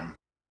first time,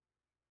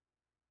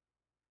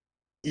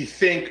 you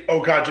think,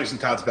 oh God, Jason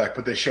Todd's back,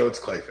 but they show it's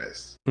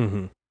Clayface.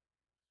 Mm-hmm.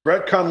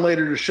 Retcon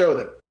later to show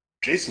that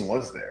Jason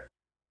was there.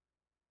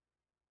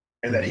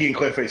 And that he and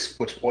Clayface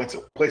switched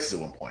places at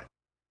one point.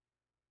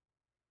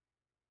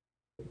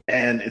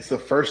 And it's the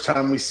first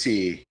time we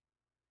see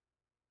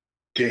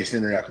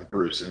Jason interact with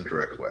Bruce in a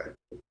direct way.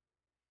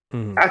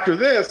 Mm-hmm. After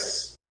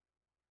this,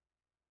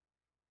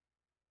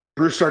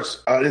 Bruce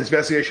starts an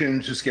investigation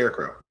into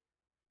Scarecrow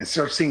and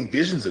starts seeing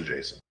visions of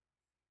Jason.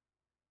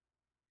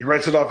 He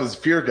writes it off as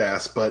fear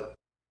gas, but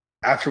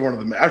after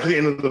the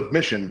end of the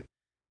mission,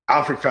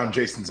 Alfred found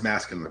Jason's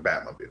mask in the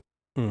Batmobile.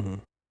 Mm-hmm.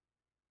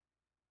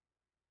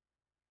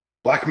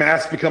 Black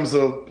Mask becomes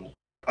the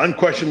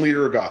unquestioned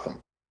leader of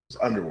Gotham's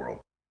underworld.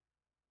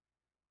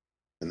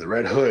 And the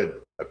Red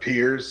Hood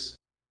appears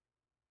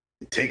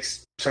and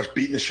starts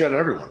beating the shit out of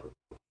everyone.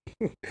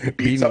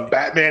 Beats up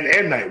Batman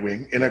and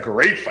Nightwing in a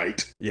great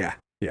fight. Yeah.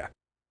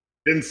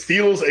 Then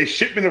steals a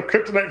shipment of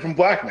kryptonite from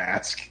Black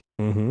Mask.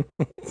 Mm-hmm.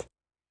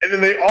 And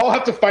then they all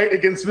have to fight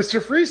against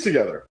Mr. Freeze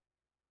together.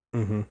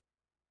 Mm-hmm.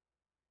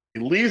 He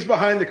leaves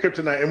behind the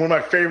kryptonite, and one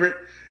of my favorite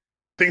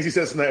things he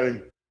says to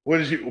Nightwing,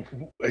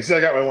 he said,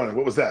 I got what I wanted.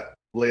 What was that?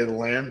 Lay of the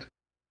land?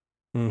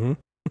 Mm-hmm.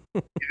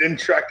 He then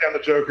tracked down the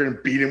Joker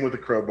and beat him with a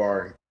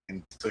crowbar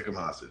and took him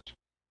hostage.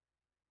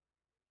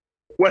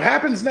 What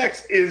happens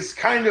next is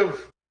kind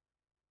of,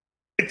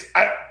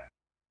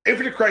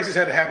 Infinite Crisis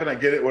had to happen, I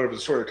get it, whatever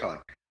the story telling.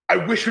 I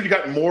wish we'd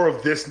gotten more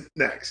of this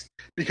next,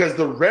 because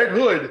the Red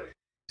Hood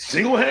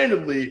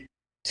single-handedly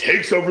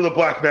takes over the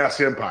Black Mask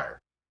Empire.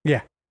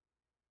 Yeah.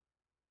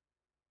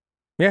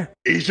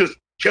 He's just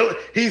killing.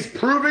 He's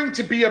proving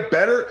to be a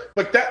better,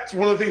 like that's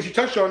one of the things you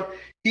touched on.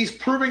 He's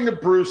proving to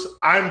Bruce,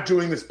 I'm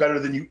doing this better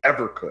than you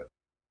ever could.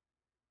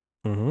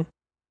 Mm-hmm.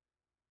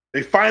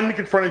 They finally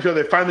confront each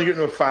other. They finally get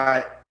into a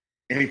fight,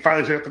 and he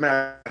finally takes up the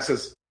mask and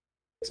says,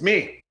 it's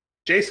me,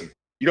 Jason.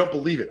 You don't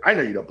believe it. I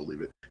know you don't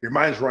believe it. Your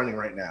mind's running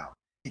right now.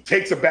 He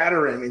takes a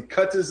batarang and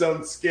cuts his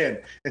own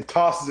skin and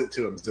tosses it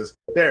to him and says,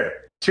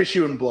 there,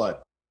 tissue and blood.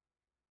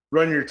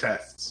 Run your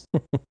tests.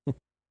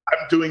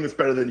 I'm doing this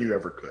better than you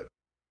ever could.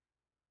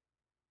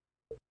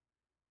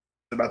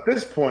 About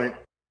this point,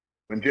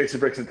 when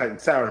Jason breaks into Titan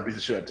Tower and beats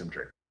the shit out of Tim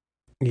Drake.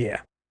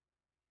 Yeah.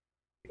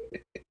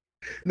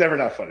 Never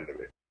not funny to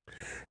me.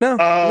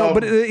 No,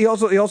 but he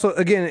also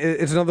again,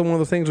 it's another one of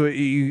those things where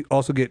you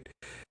also get,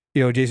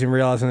 Jason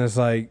realizing it's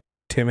like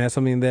Tim has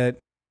something that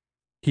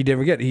he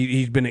didn't get.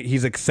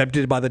 He's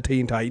accepted by the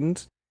Teen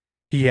Titans.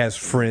 He has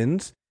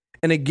friends,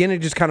 and again, it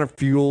just kind of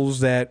fuels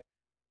that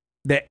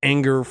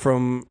anger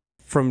from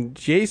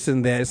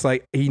Jason that it's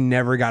like he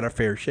never got a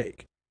fair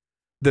shake.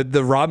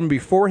 The Robin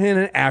before him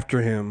and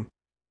after him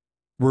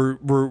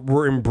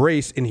were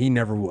embraced, and he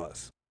never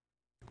was.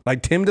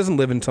 Like Tim doesn't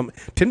live in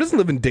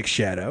Dick's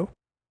shadow.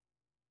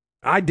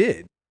 I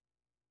did.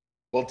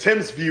 Well,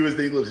 Tim's view is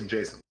that he lives in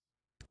Jason.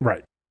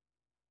 Right.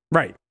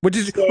 Which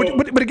is,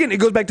 but again, it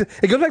goes back to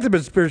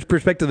the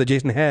perspective that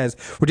Jason has,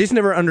 where Jason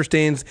never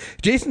understands.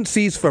 Jason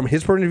sees from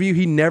his point of view.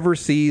 He never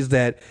sees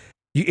that.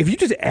 If you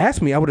just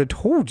asked me, I would have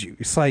told you.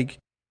 It's like,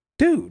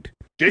 dude.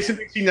 Jason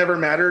thinks he never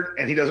mattered,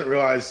 and he doesn't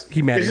realize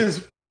he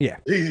mattered.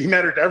 He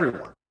mattered to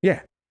everyone.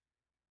 Yeah.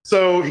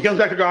 So he comes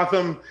back to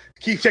Gotham,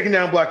 keeps checking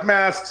down Black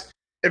Masks.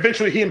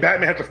 Eventually, he and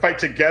Batman have to fight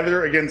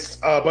together against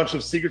a bunch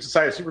of secret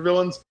society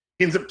supervillains.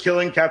 He ends up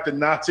killing Captain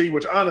Nazi,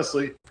 which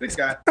honestly, this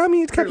guy. I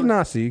mean, it's Captain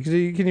Nazi.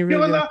 Can you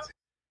really? Killing Nazi.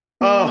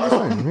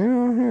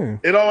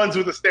 It all ends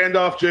with a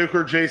standoff: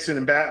 Joker, Jason,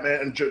 and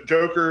Batman.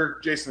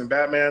 Jason, and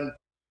Batman.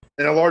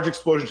 And a large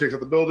explosion takes out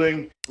the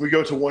building. We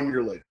go to 1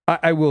 year later.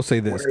 I will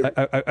say this.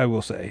 I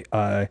will say,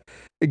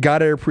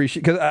 gotta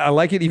appreciate, because I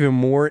like it even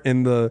more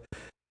in the.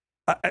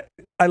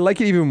 I like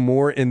it even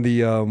more in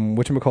the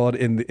whatchamacallit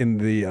in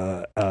the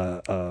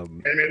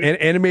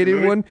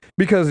animated one,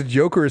 because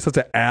Joker is such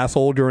an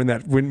asshole during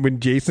that when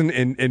Jason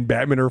and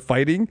Batman are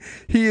fighting.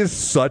 He is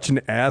such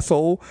an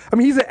asshole. I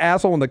mean, he's an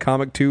asshole in the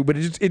comic too, but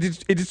it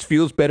just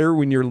feels better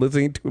when you're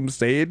listening to him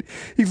say it.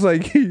 He's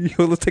like,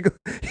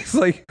 he's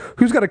like,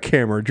 who's got a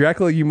camera?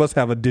 Dracula, you must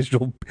have a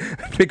digital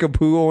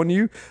pick-a-poo on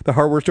you, the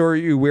hardware store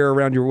you wear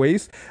around your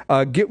waist.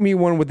 Get me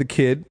one with the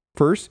kid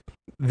first,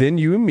 then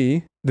you and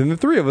me, then the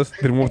three of us,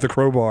 then one with the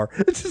crowbar.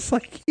 It's just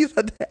like, he's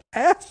an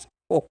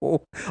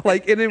asshole.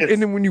 Like, and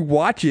then when you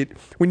watch it,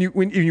 when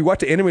you watch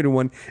the animated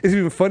one, it's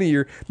even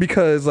funnier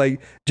because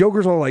like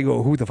Joker's all like,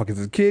 "Oh, who the fuck is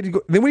this kid?"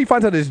 Then when he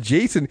finds out it's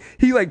Jason,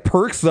 he like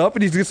perks up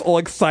and he's just all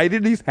excited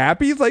and he's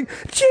happy. He's like,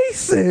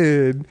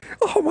 "Jason,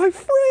 oh my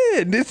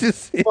friend!" It's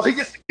just well, he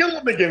gets to kill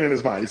him again in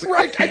his mind. He's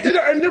like, right.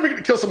 I'm never going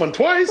to kill someone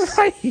twice.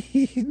 Right.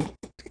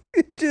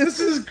 This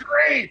is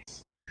great.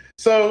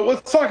 So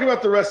let's talk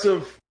about the rest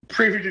of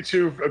Preview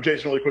 2 of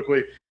Jason really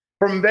quickly.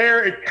 From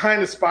there, it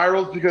kind of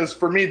spiraled because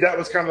for me, that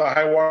was kind of the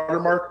high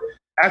water mark.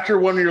 After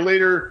 1 year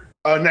later,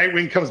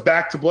 Nightwing comes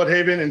back to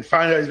Bloodhaven and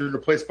finds out he's been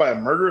replaced by a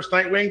murderous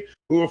Nightwing,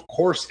 who of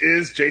course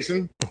is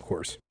Jason. Of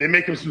course. They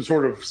make him some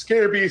sort of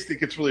scare beast.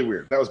 It gets really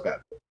weird. That was bad.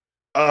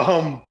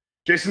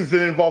 Jason's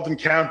then involved in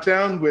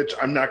Countdown, which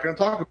I'm not going to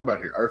talk about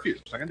here. I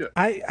refuse. I'm not going to do it.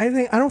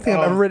 I don't think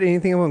I've ever read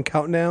anything about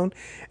Countdown,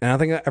 and I don't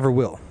think I ever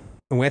will.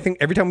 And I think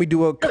every time we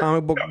do a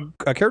comic book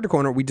a character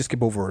corner, we just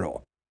skip over it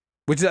all,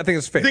 which I think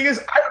is fair. The thing is,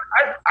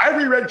 I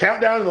reread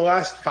Countdown in the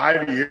last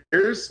 5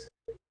 years,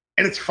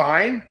 and it's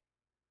fine,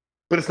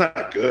 but it's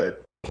not good.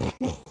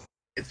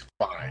 It's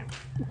fine.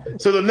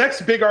 So the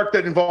next big arc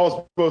that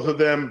involves both of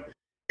them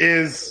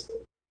is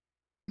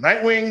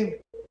Nightwing.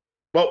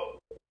 Well,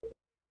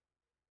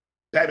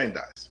 Batman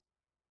dies.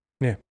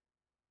 Yeah.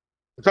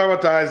 We're talking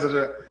about dies.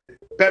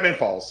 Batman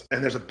falls,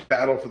 and there's a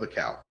battle for the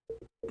cow.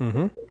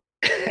 Mm-hmm.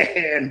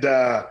 And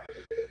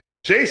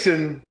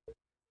Jason.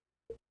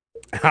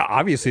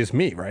 Obviously, it's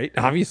me, right?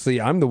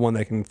 Obviously, I'm the one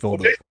that can fill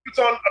it. Jason puts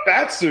on a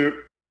bat suit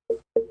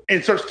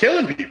and starts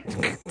killing people.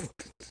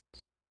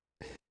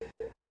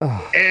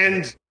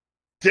 And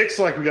Dick's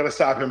like, we got to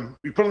stop him.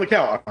 We put on the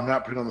cow. I'm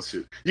not putting on the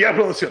suit. You got to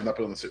put on the suit. I'm not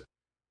putting on the suit.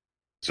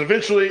 So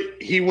eventually,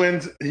 he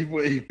wins.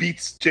 He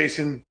beats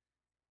Jason.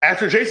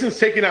 After Jason's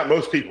taken out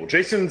most people,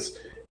 Jason's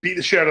beat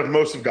the shit out of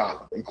most of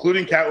Gotham,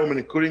 including Catwoman,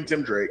 including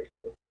Tim Drake.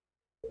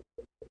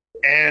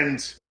 And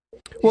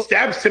he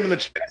stabs Tim in the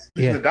chest.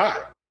 He's going to die.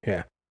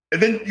 Yeah.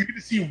 And then you get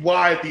to see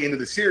why at the end of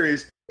the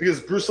series, because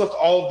Bruce left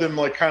all of them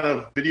like kind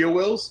of video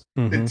wills,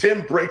 and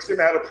Tim breaks him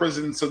out of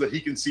prison so that he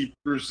can see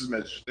Bruce's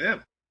message to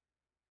him.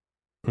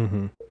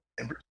 Mm-hmm.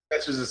 And Bruce's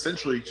message is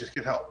essentially just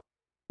get help.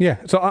 Yeah,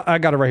 so I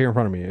got it right here in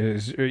front of me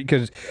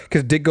because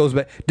Dick goes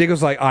back. Dick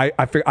goes like,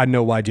 I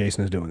know why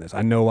Jason is doing this.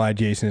 I know why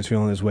Jason is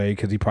feeling this way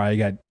because he probably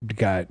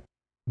got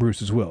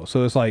Bruce's will.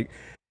 So it's like,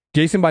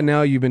 Jason, by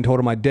now you've been told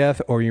of my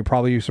death, or you're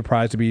probably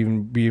surprised to be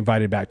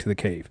invited back to the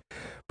cave.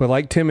 But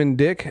like Tim and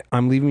Dick,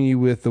 I'm leaving you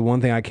with the one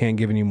thing I can't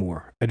give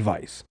anymore: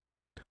 advice.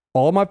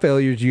 All of my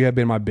failures, you have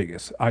been my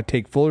biggest. I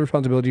take full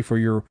responsibility for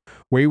your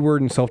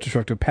wayward and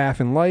self-destructive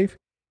path in life.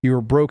 You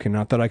were broken.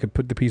 I thought I could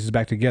put the pieces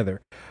back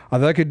together. I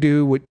thought I could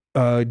do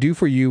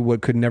for you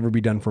what could never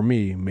be done for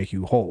me, make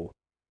you whole.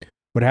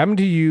 What happened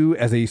to you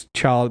as a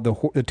child,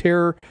 the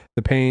terror,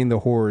 the pain, the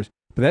horrors.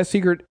 But that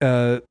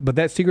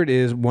secret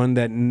is one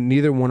that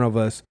neither of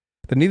us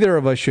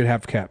should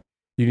have kept.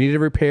 You needed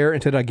repair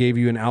until I gave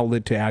you an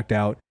outlet to act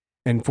out,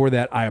 and for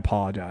that I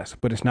apologize.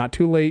 But it's not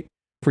too late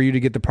for you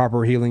to get the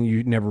proper healing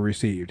you never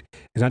received.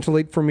 It's not too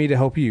late for me to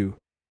help you.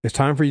 It's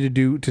time for you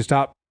to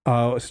stop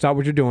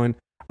what you're doing.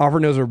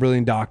 Alfred knows a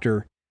brilliant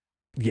doctor.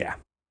 Yeah.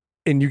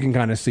 And you can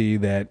kind of see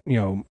that,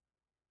 again,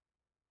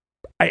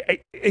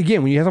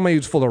 when you have somebody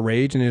who's full of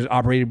rage and is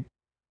operated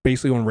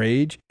basically on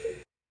rage,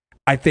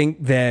 I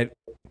think that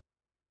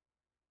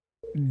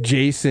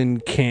Jason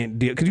can't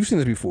deal, because you've seen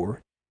this before.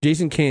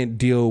 Jason can't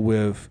deal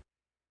with,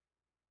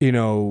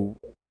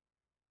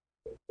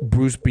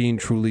 Bruce being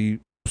truly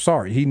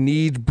sorry. He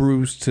needs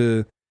Bruce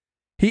to.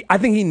 I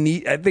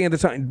think at the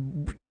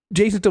time,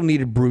 Jason still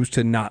needed Bruce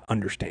to not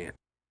understand.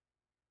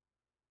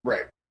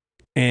 Right.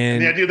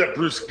 And the idea that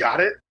Bruce got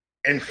it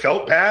and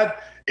felt bad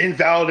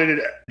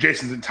invalidated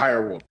Jason's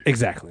entire world.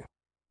 Exactly.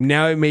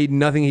 Now it made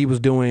nothing he was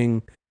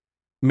doing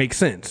make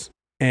sense,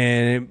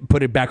 and it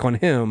put it back on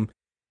him.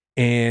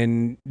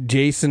 And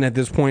Jason at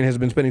this point has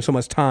been spending so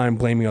much time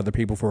blaming other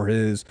people for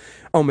his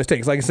own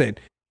mistakes. Like I said,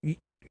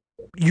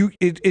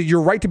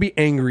 you're right to be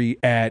angry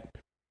at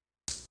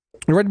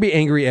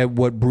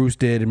what Bruce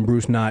did and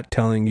Bruce not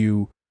telling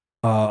you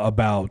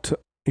about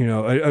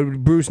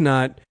Bruce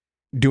not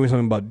doing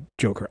something about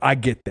Joker. I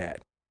get that,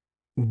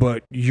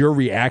 but your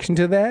reaction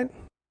to that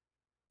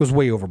was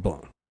way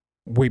overblown,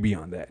 way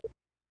beyond that.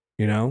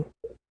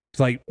 It's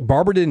like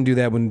Barbara didn't do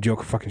that when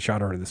Joker fucking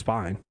shot her in the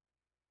spine.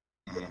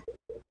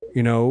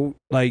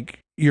 Like,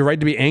 you're right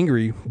to be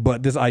angry,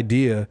 but this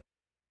idea,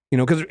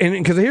 because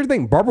here's the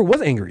thing, Barbara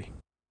was angry.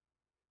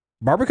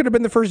 Barbara could have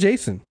been the first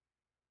Jason.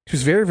 She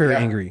was very, very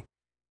angry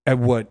at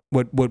what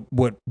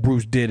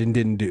Bruce did and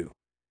didn't do,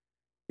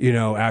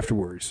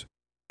 afterwards.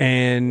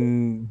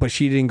 But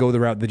she didn't go the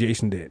route that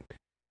Jason did.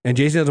 And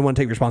Jason doesn't want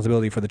to take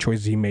responsibility for the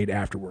choices he made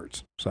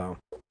afterwards. So,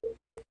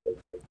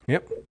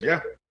 yep. Yeah.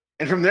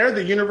 And from there,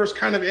 the universe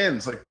kind of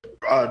ends. Like,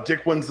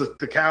 Dick wins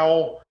the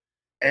cowl.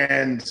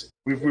 And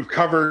we've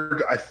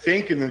covered, I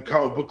think, in the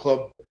comic book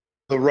club,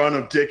 the run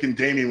of Dick and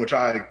Damian, which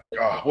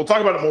we'll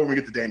talk about it more when we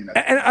get to Damian.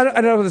 And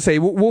I don't want to say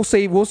we'll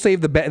save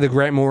the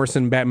Grant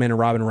Morrison Batman and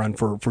Robin run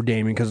for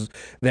Damian, because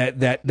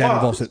that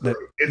involves it.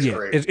 It's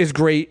great. It's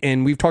great,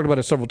 and we've talked about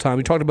it several times.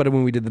 We talked about it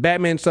when we did the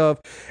Batman stuff,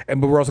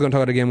 but we're also going to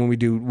talk about it again when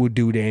we'll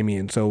do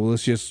Damian. So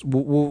let's just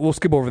we'll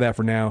skip over that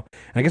for now.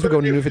 And I guess we'll go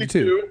to New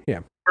 52. Yeah,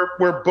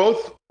 we're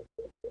both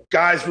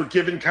guys were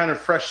given kind of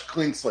fresh,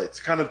 clean slates,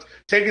 kind of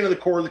taken to the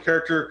core of the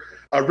character.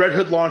 Red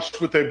Hood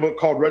launched with a book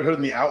called Red Hood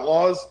and the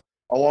Outlaws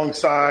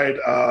alongside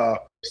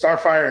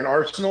Starfire and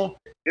Arsenal.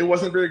 It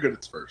wasn't very good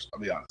at first, I'll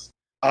be honest.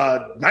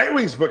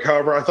 Nightwing's book,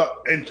 however, I thought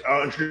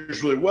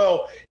introduced really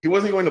well. He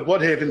wasn't going to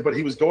Bloodhaven, but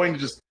he was going to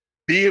just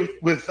be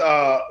with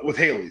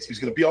Haley's. He was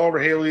going to be all over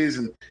Haley's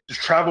and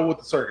just travel with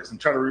the circus and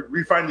try to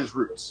refine his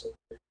roots.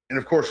 And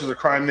of course, there's a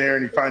crime there,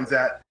 and he finds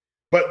that.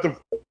 But the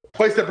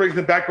place that brings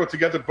them back both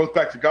together, both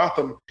back to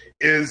Gotham,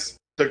 is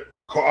the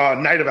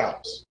Night of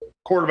Owls.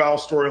 Court of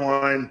Owls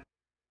storyline.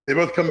 They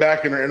both come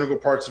back and are integral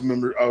parts of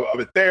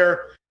it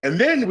there. And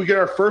then we get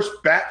our first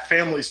Bat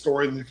family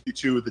story in the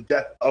 52, the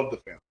death of the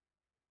family.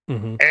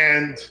 Mm-hmm.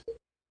 And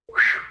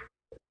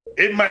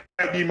it might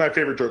be my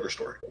favorite Joker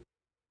story.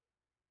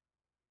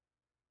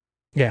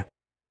 Yeah.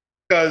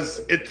 Because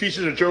it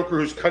features a Joker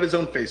who's cut his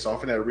own face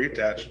off and had it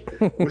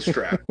reattached with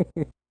strap.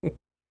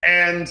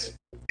 And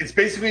it's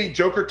basically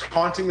Joker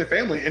taunting the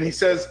family. And he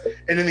says,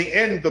 and in the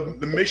end,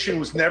 the mission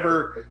was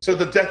never... So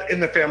the death in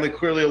the family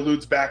clearly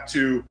alludes back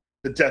to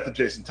the death of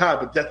Jason Todd.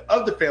 But death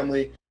of the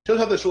family shows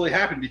how this really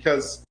happened,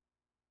 because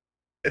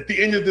at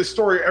the end of this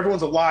story,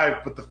 everyone's alive,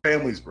 but the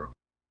family's broken.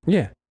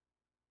 Yeah.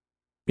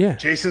 Yeah.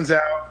 Jason's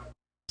out.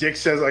 Dick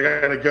says, I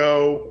gotta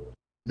go.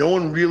 No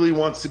one really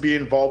wants to be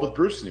involved with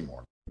Bruce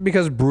anymore.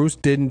 Because Bruce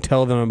didn't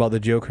tell them about the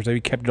Joker, so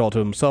he kept it all to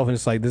himself, and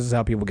it's like, this is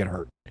how people get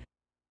hurt.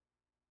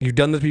 You've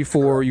done this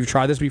before, you've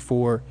tried this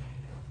before.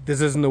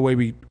 This isn't the way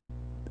we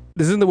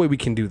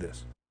can do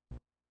this.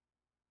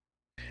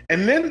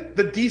 And then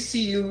the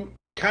DCU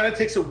kind of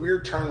takes a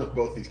weird turn with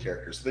both these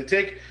characters. So they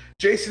take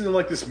Jason in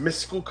like this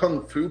mystical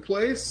kung fu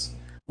place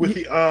with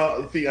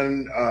I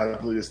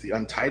believe it's the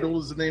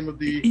Untitled is the name of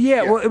the...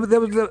 Yeah. Well,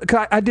 that was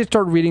I did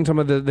start reading some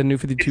of the New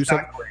 52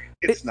 stuff.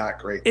 It's not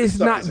great. It's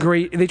not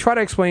great. They try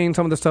to explain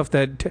some of the stuff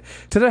that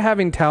instead of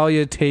having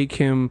Talia take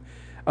him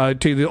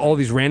to all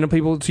these random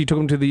people, she took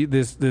him to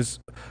this.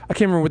 I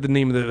can't remember what the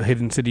name of the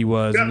hidden city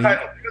was.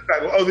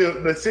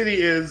 The city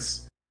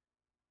is.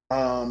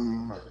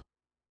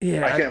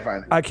 Yeah, I can't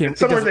find it. I can't. It's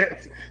somewhere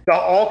the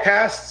All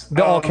Cast.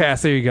 The All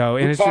Cast. There you go.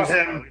 And it's just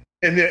him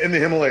in the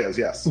Himalayas.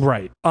 Yes.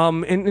 Right.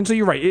 And so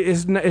you're right.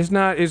 It's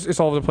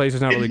all over the place.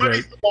 It's not really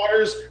great. The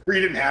waters where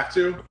you didn't have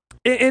to.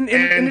 And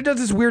it does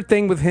this weird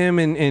thing with him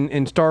and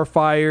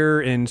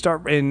Starfire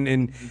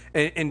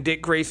and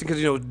Dick Grayson,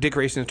 because Dick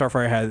Grayson and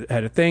Starfire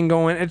had a thing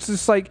going. It's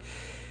just like,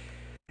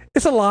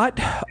 it's a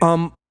lot.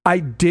 I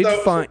did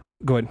find.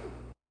 Go ahead.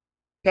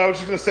 No, I was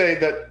just going to say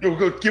that.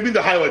 Give me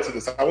the highlights of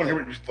this. I want to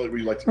hear what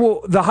you like to.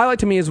 Well, the highlight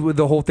to me is with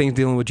the whole thing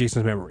dealing with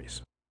Jason's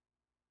memories.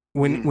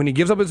 When he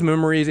gives up his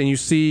memories, and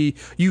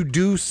you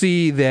do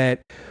see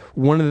that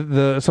one of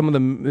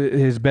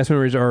his best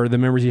memories are the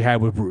memories he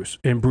had with Bruce,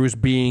 and Bruce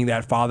being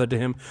that father to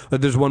him.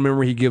 Like, there's one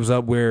memory he gives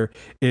up where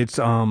it's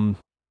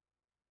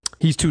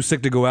he's too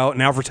sick to go out,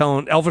 and Alfred's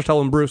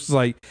telling Bruce, is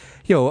like,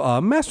 yo,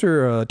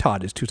 Master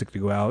Todd is too sick to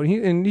go out,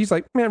 and he's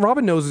like, man,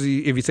 Robin knows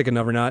if he's sick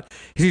enough or not.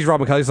 He sees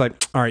Robin Kelly, he's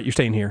like, all right, you're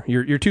staying here.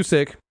 You're too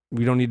sick.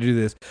 We don't need to do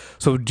this.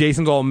 So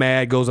Jason's all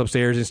mad, goes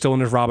upstairs, and still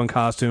in his Robin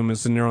costume, and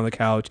sitting there on the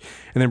couch.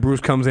 And then Bruce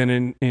comes in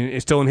and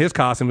is still in his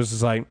costume. It's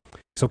just like,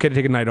 it's okay to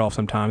take a night off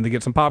sometime. They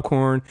get some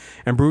popcorn,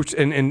 and Bruce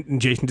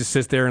and Jason just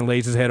sits there and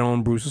lays his head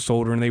on Bruce's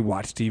shoulder, and they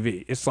watch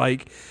TV. It's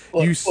like,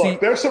 see.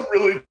 There's some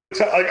really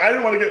I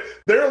didn't want to get.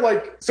 They're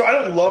like, so I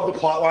don't love the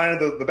plot line of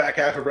the back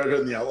half of Red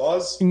Hood and the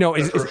Outlaws. No,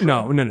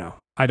 no.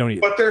 I don't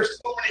either. But there's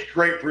so many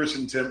great Bruce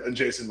and Tim and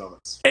Jason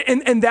moments.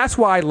 And that's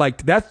why I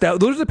liked that.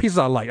 Those are the pieces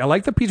I like. I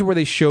like the pieces where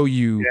they show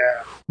you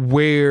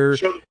where.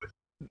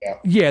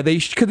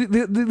 These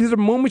are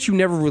moments you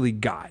never really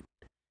got.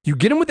 You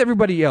get them with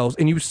everybody else,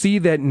 and you see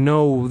that,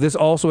 no, this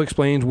also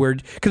explains where...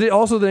 Because it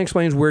also then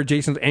explains where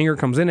Jason's anger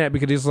comes in at,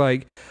 because he's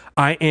like,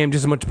 I am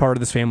just as much part of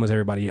this family as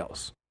everybody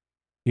else.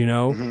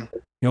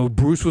 Mm-hmm.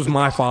 Bruce was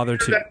my father,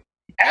 too.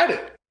 He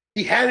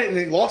had it, and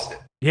he lost it.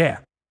 Yeah.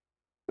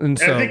 And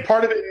I think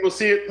part of it, we'll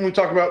see it when we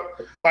talk about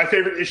my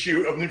favorite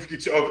issue of New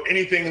 52, of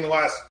anything in the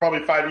last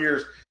probably 5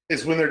 years,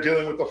 is when they're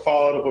dealing with the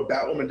fallout of what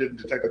Batwoman did in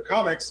Detective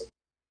Comics.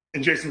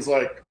 And Jason's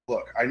like,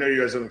 look, I know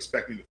you guys don't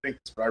expect me to think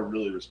this, but I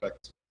really respect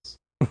this.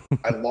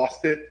 I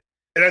lost it.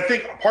 And I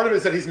think part of it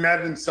is that he's mad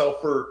at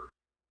himself for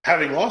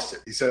having lost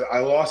it. He said, I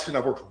lost it, and I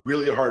worked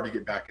really hard to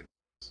get back in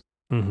this.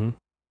 Mm-hmm.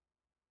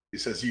 He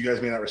says, you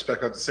guys may not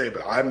respect what I have to say,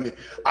 but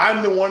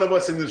I'm the one of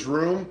us in this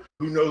room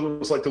who knows what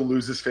it's like to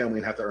lose his family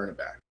and have to earn it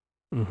back.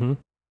 Mm-hmm.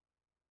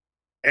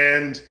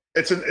 And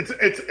it's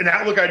an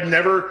outlook I'd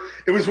never...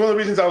 It was one of the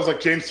reasons I was like,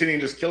 James Tynion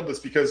just killed this,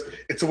 because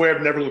it's a way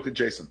I've never looked at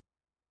Jason.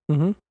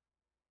 Mm-hmm.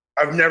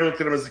 I've never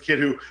looked at him as a kid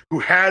who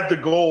had the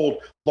gold,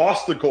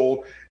 lost the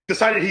gold,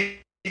 decided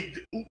he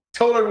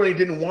told everyone he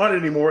didn't want it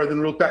anymore, and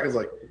then looked back and was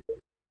like,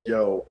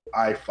 yo,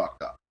 I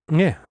fucked up.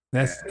 Yeah,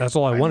 that's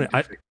all I wanted.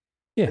 That's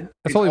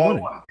all I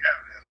wanted.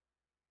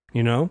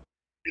 Yeah, man.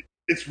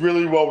 It's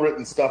really well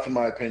written stuff, in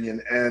my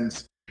opinion.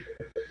 And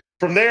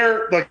from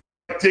there, like,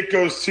 Dick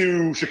goes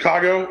to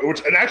Chicago,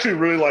 and I actually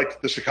really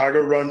liked the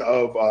Chicago run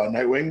of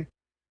Nightwing,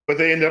 but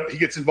he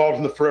gets involved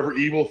in the Forever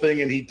Evil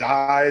thing, and he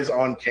dies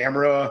on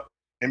camera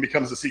and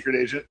becomes a secret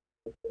agent.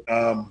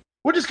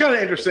 Which is kind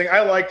of interesting.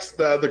 I liked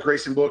the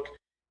Grayson book.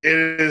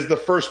 It is the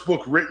first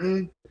book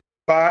written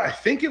by, I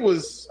think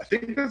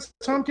that's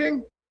Tom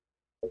King.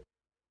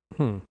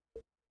 Let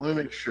me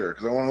make sure,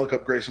 because I want to look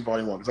up Grayson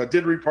Volume 1, because I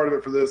did read part of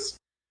it for this.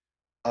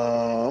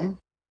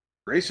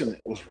 Grayson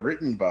was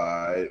written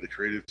by the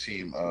creative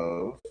team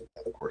of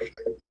course.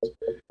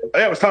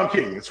 It was Tom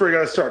King. That's where you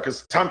got to start,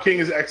 because Tom King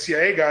is an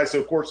ex-CIA guy, so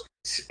of course,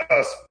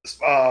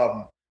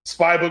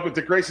 spy book with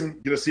Dick Grayson,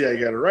 get a CIA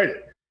guy to write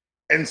it.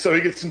 And so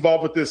he gets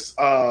involved with this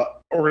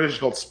organization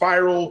called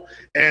Spiral,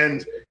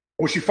 and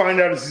what you find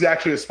out is he's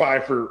actually a spy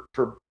for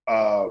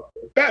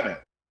Batman.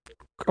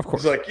 Of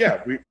course. He's like,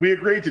 yeah, we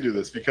agreed to do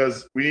this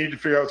because we need to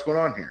figure out what's going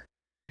on here.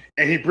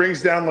 And he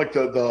brings down like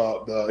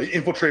the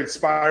infiltrated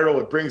Spiral.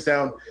 It brings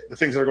down the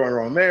things that are going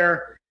wrong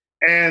there.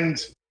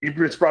 And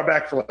it's brought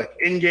back for like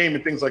in-game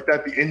and things like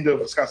that, the end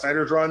of Scott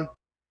Snyder's run.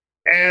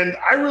 And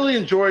I really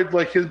enjoyed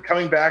like him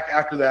coming back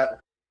after that.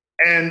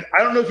 And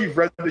I don't know if you've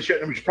read this yet,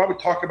 and we should probably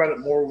talk about it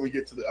more when we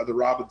get to the other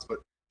Robins, but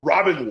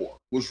Robin War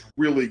was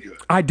really good.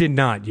 I did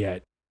not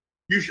yet.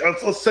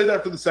 Let's say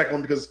that for the second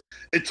one because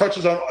it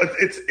touches on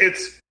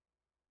it's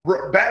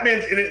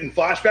Batman's in it in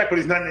flashback, but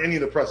he's not in any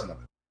of the present of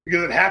it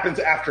because it happens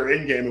after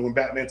Endgame and when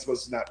Batman's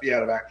supposed to not be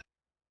out of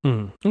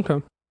action.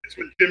 Okay. It's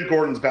with Jim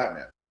Gordon's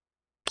Batman.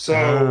 So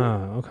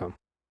okay.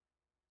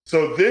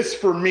 So this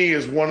for me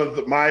is one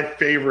of my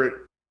favorite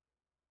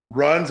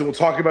runs, and we'll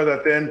talk about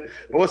that then.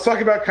 But let's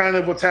talk about kind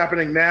of what's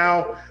happening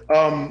now.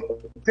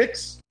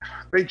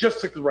 They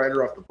just took the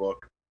writer off the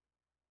book,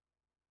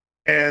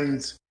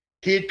 and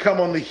he had come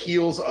on the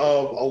heels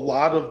of a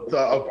lot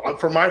of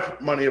for my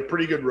money, a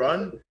pretty good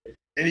run.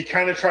 And he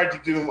kind of tried to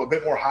do a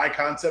bit more high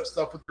concept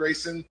stuff with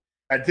Grayson.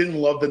 I didn't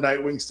love the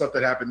Nightwing stuff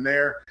that happened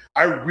there.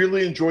 I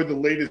really enjoyed the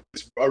latest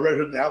Red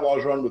Hood and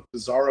Outlaws run with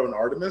Bizarro and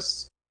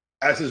Artemis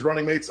as his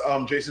running mates,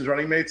 Jason's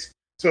running mates.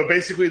 So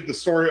basically the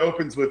story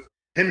opens with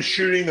him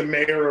shooting the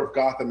mayor of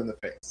Gotham in the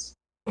face.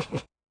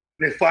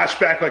 They flash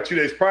back like 2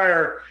 days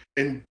prior,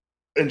 and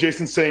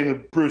Jason's saying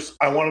to Bruce,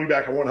 I want to be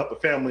back, I want to help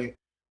the family,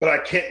 but I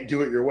can't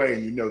do it your way,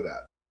 and you know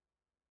that.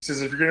 He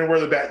says, if you're going to wear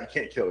the bat, you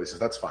can't kill. He says,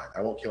 that's fine,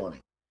 I won't kill anyone.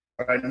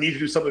 But I need to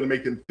do something to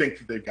make them think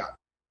that they've got it.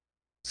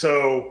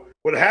 So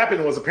what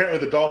happened was apparently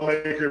the doll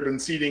maker had been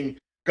seeding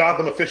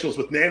Gotham officials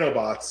with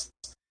nanobots,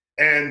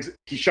 and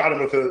he shot him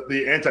with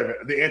the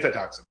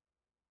antitoxin.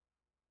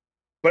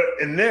 But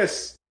in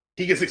this,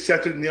 he gets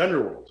accepted in the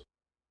underworld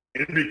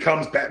and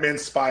becomes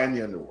Batman's spy in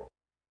the underworld.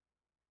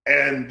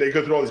 And they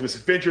go through all these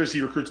misadventures. He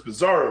recruits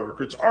Bizarro,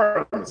 recruits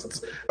Artemis.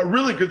 It's a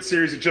really good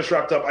series. It just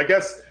wrapped up. I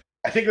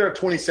think they're at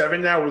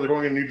 27 now, where they're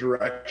going in a new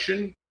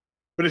direction.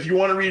 But if you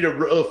want to read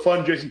a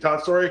fun Jason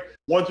Todd story,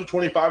 1 through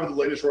 25 of the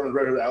latest run of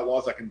Red Hood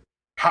Outlaws, I can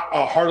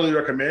heartily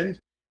recommend.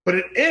 But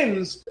it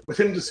ends with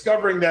him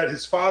discovering that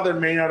his father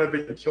may not have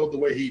been killed the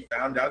way he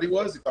found out he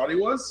thought he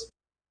was.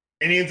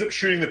 And he ends up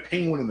shooting the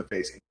Penguin in the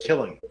face and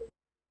killing him.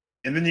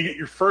 And then you get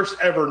your first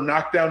ever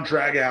knockdown,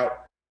 drag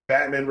out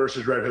Batman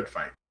versus Red Hood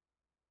fight.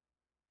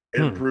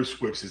 And Bruce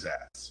whips his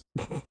ass.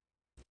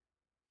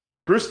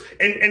 Bruce,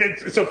 and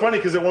it's so funny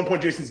because at one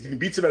point Jason's getting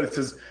beats about it.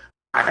 Says,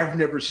 I've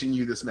never seen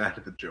you this mad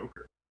at the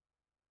Joker.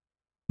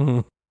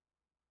 Mm-hmm.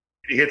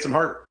 He hits him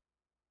harder.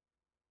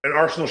 And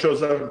Arsenal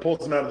shows up and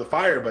pulls him out of the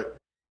fire, but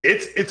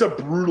it's a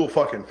brutal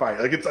fucking fight.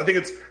 I think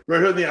it's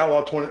Red Hood and the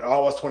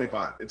Outlaws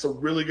 25. It's a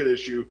really good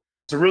issue.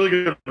 It's a really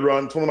good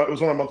run. It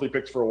was one of my monthly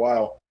picks for a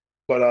while.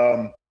 But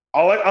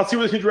I'll see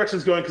where this new direction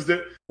is going,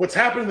 because what's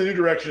happened in the new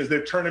direction is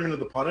they've turned him into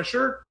the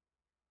Punisher.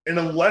 And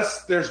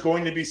unless there's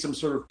going to be some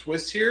sort of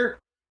twist here,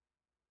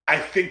 I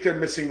think they're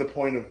missing the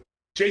point of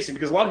Jason,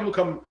 because a lot of people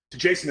come to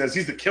Jason as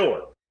he's the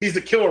killer. He's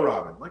the killer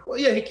Robin. Like, well,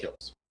 yeah, he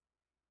kills.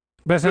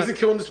 But he doesn't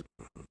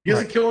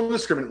kill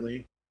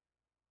indiscriminately.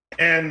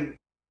 And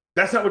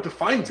that's not what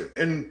defines it.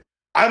 And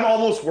I'm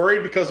almost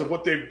worried because of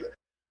what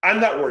I'm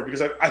not worried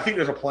because I think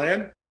there's a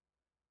plan.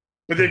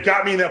 But they've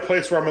got me in that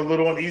place where I'm a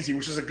little uneasy,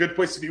 which is a good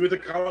place to be with a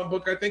comic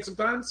book, I think,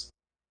 sometimes.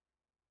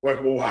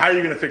 Like, well, how are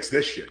you going to fix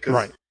this shit?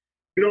 Because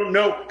you don't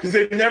know. Because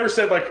they've never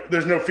said, like,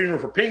 there's no funeral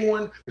for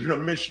Penguin. There's no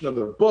mention of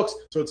the books.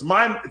 So it's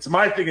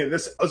my thinking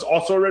this is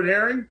also a red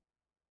herring,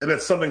 and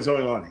that something's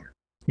going on here.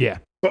 Yeah.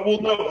 But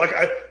we'll know. Like,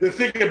 the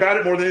thing about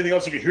it more than anything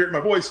else, you can hear it in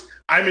my voice,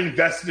 I'm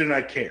invested and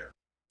I care.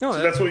 No, so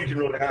that's what you can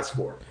really ask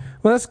for.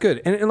 Well, that's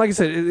good. And like I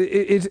said,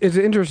 it's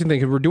an interesting thing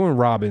because we're doing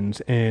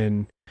Robins,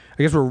 and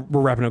I guess we're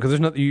wrapping up because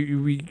there's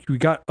nothing. We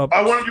got up.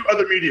 I want to do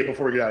other media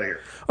before we get out of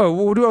here. Oh,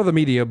 we'll do other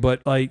media,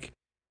 but like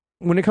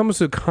when it comes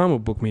to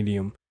comic book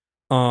medium,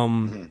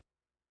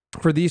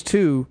 for these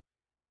two,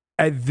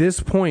 at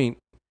this point,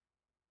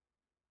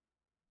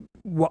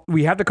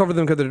 we have to cover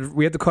them because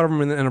we have to cover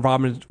them in a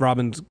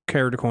Robin's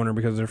character corner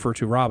because they're first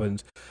two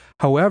Robins.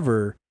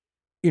 However,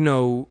 you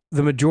know,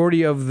 the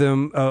majority of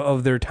them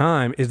of their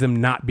time is them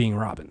not being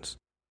Robins.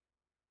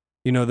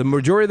 You know, the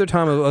majority of their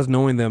time of us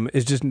knowing them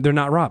is just they're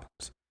not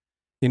Robins.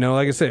 You know,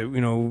 like I said,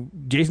 you know,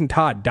 Jason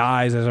Todd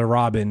dies as a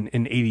Robin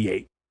in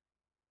 '88.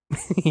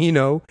 You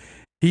know,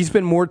 he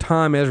spent more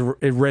time as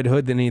Red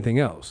Hood than anything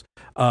else.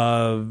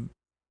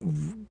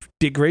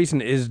 Dick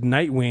Grayson is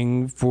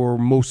Nightwing for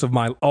most of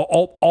my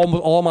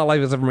all my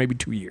life, except for maybe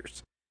 2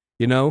 years.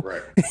 You know,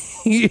 right?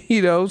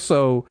 You know,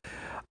 so.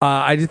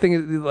 I just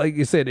think, like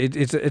you said,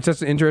 it's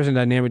just an interesting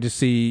dynamic to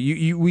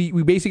see.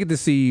 We basically get to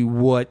see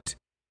what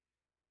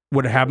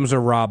happens to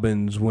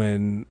Robins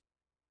when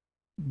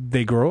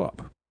they grow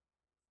up.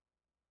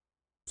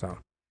 So, all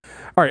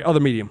right, other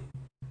medium.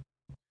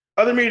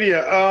 Other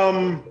media.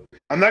 I'm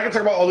not going to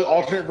talk about all the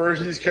alternate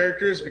versions of these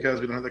characters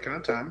because we don't have that kind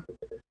of time.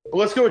 But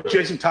let's go with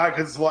Jason Todd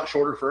because it's a lot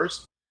shorter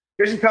first.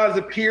 Jason Todd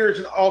appears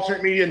in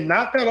alternate media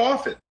not that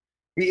often.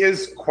 He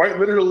is quite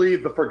literally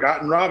the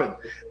forgotten Robin.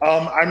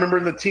 I remember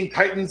in the Teen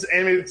Titans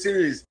animated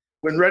series,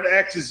 when Red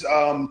X is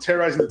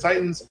terrorizing the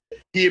Titans,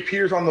 he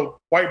appears on the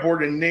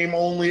whiteboard in name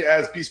only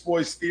as Beast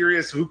Boy's theory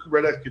as to who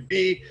Red X could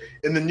be.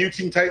 In the new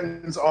Teen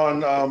Titans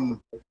on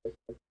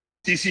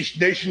DC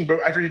Nation,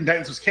 but after Teen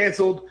Titans was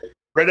canceled,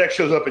 Red X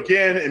shows up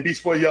again, and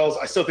Beast Boy yells,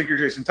 "I still think you're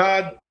Jason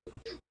Todd."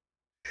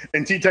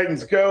 In Teen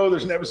Titans Go,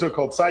 there's an episode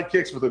called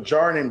Sidekicks with a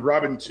jar named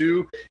Robin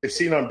 2. It's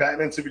seen on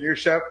Batman Souvenir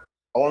Shop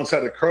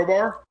alongside a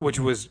crowbar. Which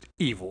was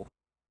evil.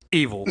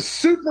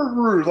 Super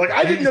rude. Like,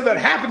 I didn't know that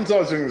happened until I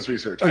was doing this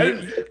research. I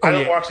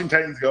don't watch Teen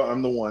Titans Go.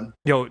 I'm the one.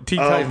 Yo, Teen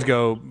Titans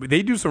Go,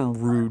 they do some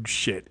rude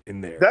shit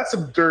in there. That's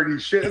some dirty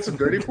shit. That's some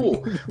dirty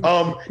pool.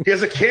 He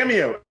has a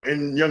cameo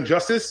in Young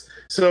Justice.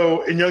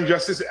 So in Young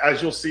Justice,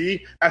 as you'll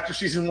see, after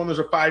season 1, there's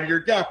a 5-year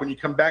gap. When you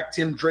come back,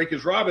 Tim Drake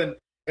is Robin.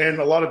 And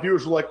a lot of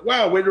viewers were like,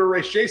 wow, way to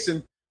erase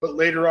Jason. But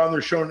later on,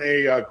 they're shown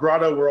a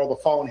grotto where all the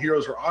fallen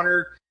heroes are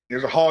honored.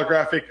 There's a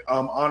holographic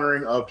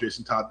honoring of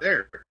Jason Todd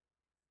there.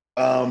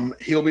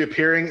 He'll be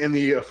appearing in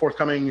the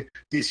forthcoming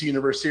DC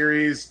Universe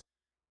series.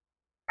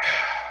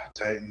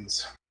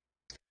 Titans.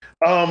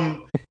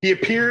 He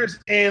appears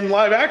in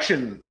live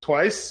action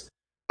twice,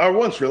 or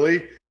once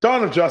really.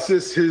 Dawn of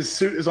Justice, his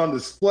suit is on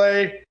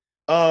display.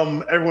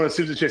 Everyone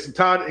assumes it's Jason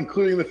Todd,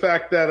 including the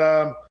fact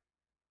that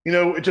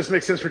it just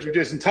makes sense for it to be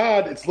Jason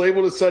Todd. It's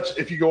labeled as such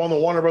if you go on the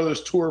Warner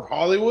Brothers tour of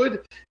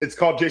Hollywood. It's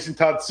called Jason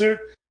Todd suit.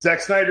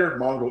 Zack Snyder,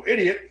 mongrel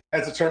idiot,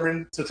 has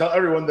determined to tell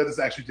everyone that it's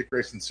actually Dick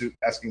Grayson's suit,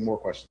 asking more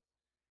questions.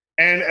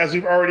 And as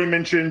we've already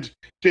mentioned,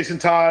 Jason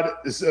Todd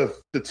is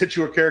the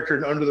titular character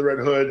in Under the Red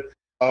Hood,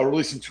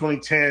 released in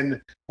 2010,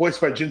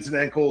 voiced by Jensen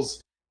Ackles.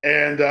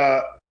 And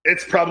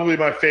it's probably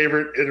my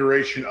favorite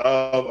iteration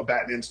of a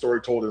Batman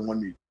story told in one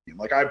medium.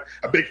 Like, I'm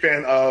a big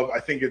fan of, I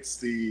think it's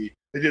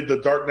they did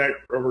the Dark Knight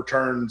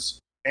Returns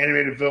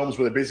animated films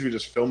where they basically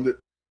just filmed it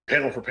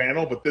panel for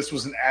panel. But this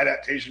was an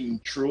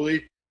adaptation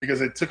truly, because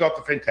they took off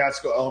the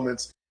fantastical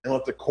elements and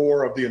let the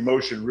core of the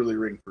emotion really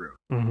ring through.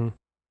 Mm-hmm.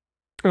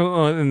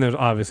 And there's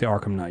obviously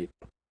Arkham Knight.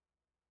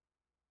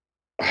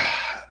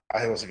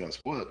 I wasn't going to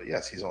spoil it, but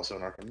yes, he's also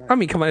an Arkham Knight. I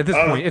mean, come on, at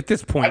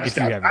this point,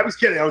 I was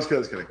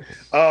kidding.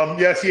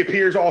 Yes, he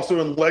appears also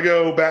in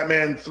Lego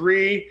Batman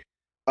 3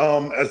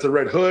 as the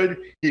Red Hood.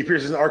 He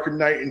appears as an Arkham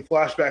Knight in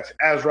flashbacks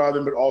as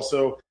Robin, but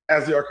also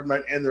as the Arkham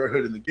Knight and the Red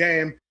Hood in the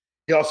game.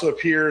 He also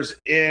appears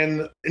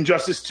in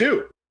Injustice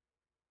 2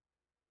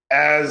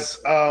 as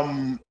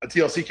a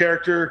DLC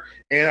character,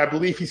 and I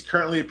believe he's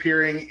currently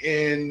appearing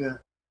in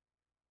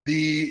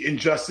the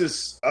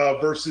Injustice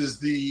versus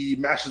the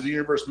Masters of the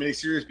Universe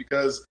miniseries,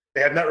 because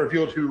they have not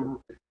revealed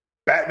who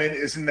Batman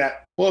is in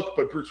that book,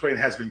 but Bruce Wayne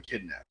has been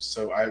kidnapped.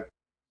 So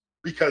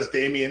because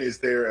Damian is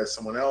there as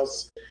someone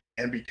else,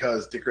 and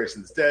because Dick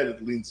Grayson's dead,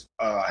 it leans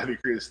heavy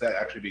credence to that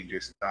actually being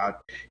Jason Todd.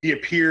 He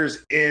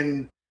appears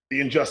in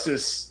the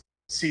Injustice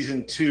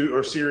Season 2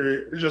 or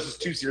series, Injustice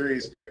 2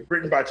 series,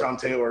 written by Tom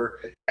Taylor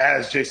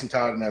as Jason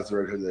Todd and as the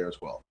Red Hood there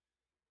as well.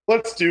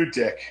 Let's do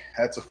Dick.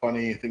 That's a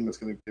funny thing that's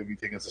going to be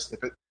taken as a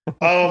snippet.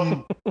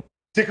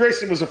 Dick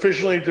Grayson was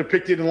officially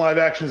depicted in live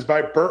actions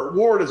by Burt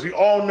Ward, as we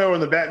all know,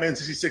 in the Batman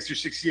 66 or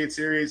 68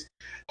 series.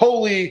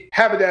 Holy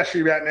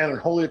Haberdashery Batman and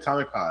Holy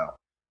Atomic Pile.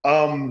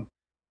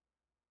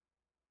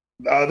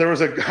 There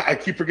was I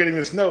keep forgetting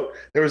this note.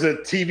 There was a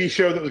TV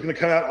show that was going to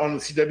come out on the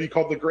CW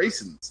called The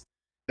Graysons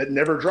that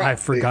never dropped. I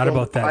forgot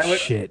about that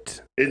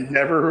shit. It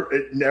never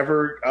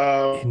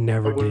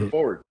did.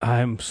 Forward.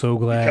 I'm so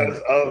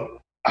glad.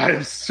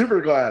 I'm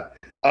super glad.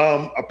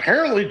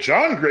 Apparently,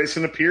 John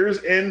Grayson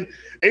appears in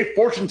a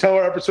fortune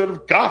teller episode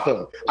of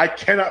Gotham. I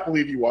cannot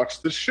believe you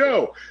watched this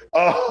show.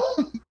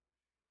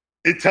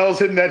 It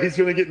tells him that he's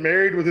going to get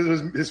married with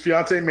his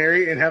fiancee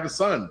Mary and have a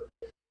son.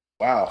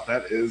 Wow,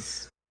 that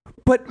is.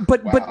 But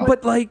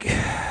like.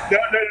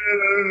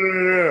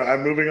 No.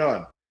 I'm moving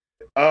on.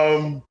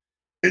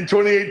 In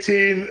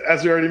 2018,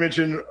 as we already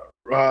mentioned,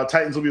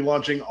 Titans will be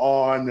launching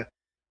on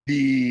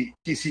the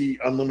DC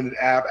Unlimited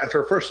app.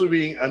 After officially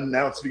being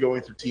announced to be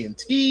going through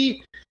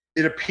TNT,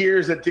 it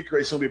appears that Dick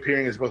Grayson will be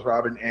appearing as both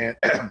Robin and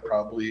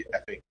probably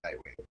effing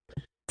Nightwing.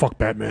 Fuck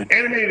Batman.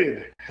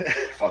 Animated.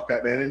 Fuck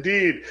Batman,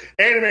 indeed.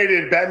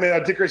 Animated.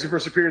 Batman. Dick Grayson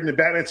first appeared in the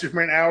Batman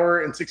Superman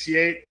Hour in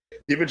 '68,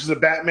 The Adventures of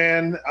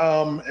Batman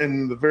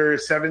in the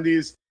various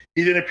 '70s.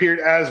 He then appeared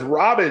as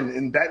Robin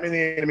in Batman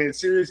the Animated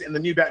Series and the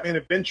New Batman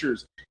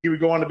Adventures. He would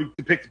go on to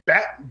depict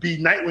be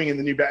Nightwing in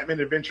the New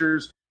Batman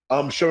Adventures,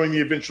 showing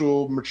the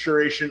eventual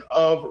maturation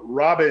of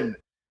Robin.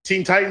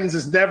 Teen Titans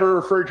is never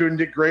referred to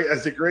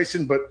as Dick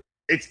Grayson, but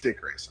it's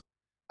Dick Grayson.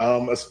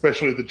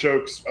 Especially the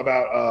jokes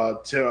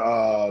about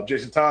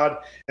Jason Todd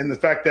and the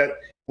fact that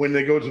when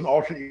they go to an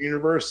alternate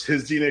universe,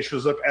 his DNA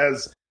shows up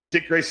as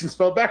Dick Grayson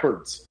spelled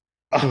backwards.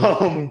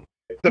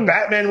 The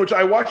Batman, which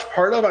I watched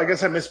part of, I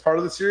guess I missed part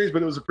of the series,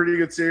 but it was a pretty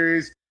good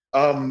series.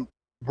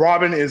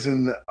 Robin is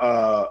an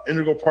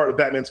integral part of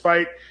Batman's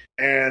fight,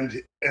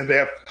 and they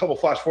have a couple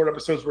flash forward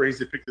episodes where he's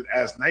depicted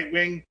as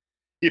Nightwing.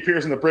 He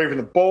appears in The Brave and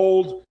the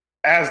Bold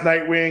as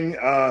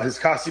Nightwing. His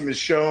costume is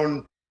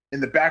shown in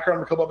the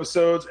background of a couple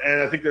episodes,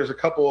 and I think there's a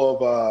couple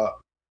of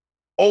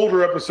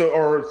older episode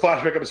or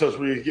flashback episodes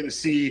where you get to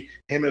see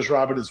him as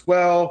Robin as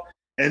well.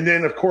 And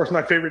then, of course,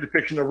 my favorite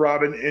depiction of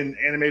Robin in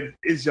animated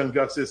is Young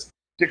Justice.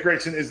 Dick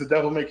Grayson is the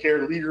Devil May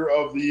Care leader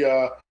of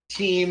the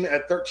team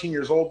at 13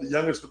 years old, the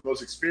youngest with the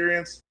most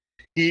experience.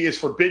 He is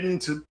forbidden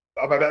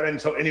by Batman to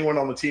tell anyone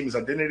on the team his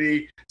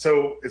identity.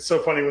 So it's so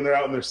funny when they're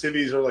out in their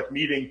cities or like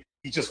meeting,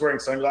 he's just wearing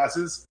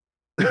sunglasses,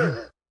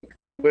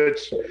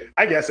 which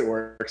I guess it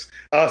works.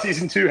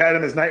 Season 2 had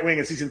him as Nightwing,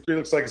 and season 3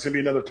 looks like it's going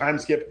to be another time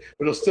skip,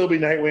 but it'll still be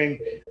Nightwing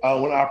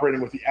when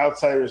operating with the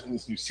Outsiders in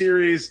this new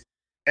series.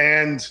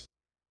 And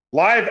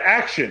live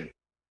action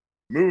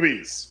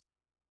movies.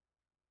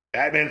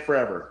 Batman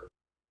Forever.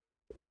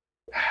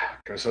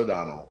 Chris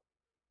O'Donnell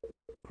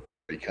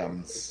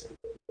becomes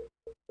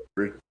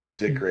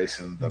Dick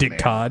Grayson. Dick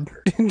Todd.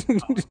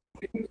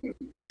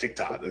 Dick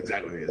Todd,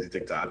 exactly. He's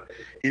Dick Todd.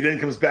 He then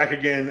comes back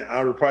again,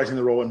 reprising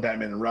the role in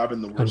Batman and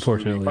Robin, the worst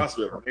movie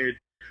possibly ever made.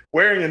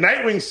 Wearing a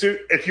Nightwing suit.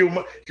 If you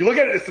look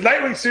at it, it's the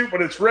Nightwing suit,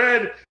 but it's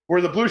red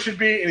where the blue should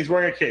be, and he's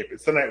wearing a cape.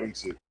 It's the Nightwing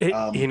suit.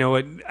 You know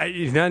what?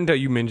 Not until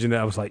you mentioned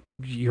that, I was like,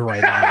 you're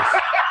right.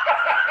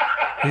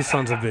 These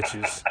sons of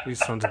bitches. He's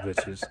wearing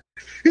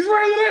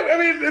the Nightwing. I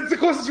mean, it's the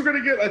closest we're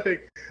going to get, I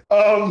think.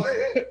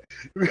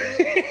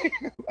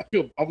 I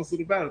feel almost a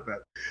little bad at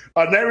that.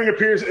 Nightwing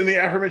appears in the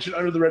aforementioned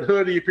Under the Red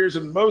Hood. He appears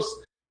in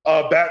most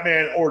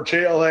Batman or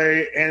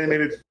JLA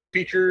animated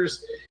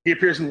features. He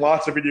appears in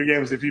lots of video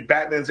games. If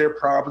Batman's there,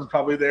 Robin's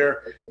probably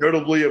there.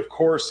 Notably, of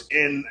course,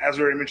 as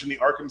we already mentioned, the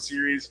Arkham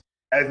series,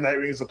 as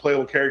Nightwing is a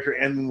playable character,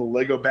 and in the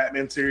Lego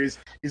Batman series.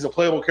 He's a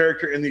playable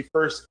character in the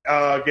first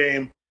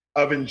game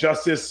of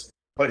Injustice,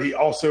 but he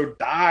also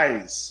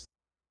dies,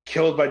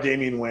 killed by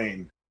Damian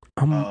Wayne,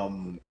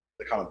 the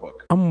comic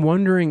book. I'm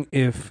wondering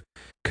if,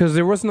 because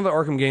there was another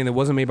Arkham game that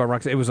wasn't made by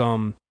Rockstar. It was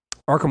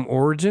Arkham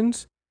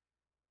Origins.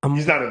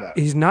 He's not in that.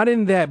 He's not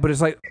in that, but it's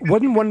like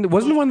wasn't one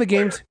of the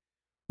games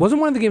he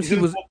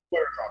was.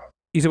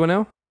 You said what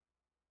now?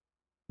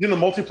 In the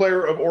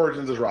multiplayer of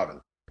Origins as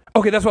Robin.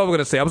 Okay, that's what I was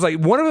gonna say. I was like,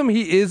 one of them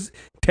he is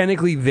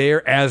technically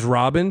there as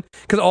Robin,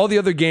 because all the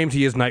other games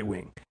he is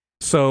Nightwing.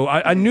 So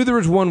I knew there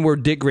was one where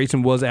Dick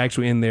Grayson was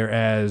actually in there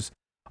as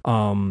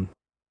Robin,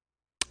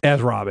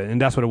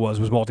 and that's what it was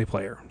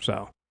multiplayer.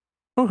 So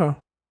okay,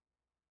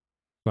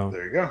 so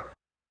there you go,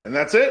 and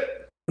that's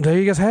it. There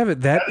you guys have it.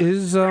 That's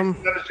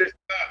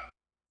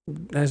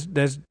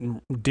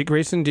Dick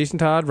Grayson, Jason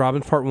Todd,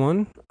 Robin's Part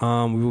 1.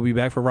 We will be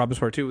back for Robin's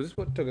Part 2. This is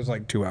what took us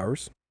like 2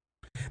 hours.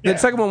 The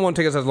second one won't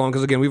take us as long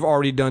because again we've kind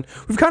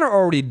of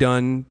already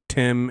done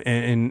Tim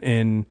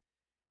and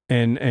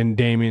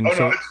Damien. Oh no, it's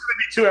going to be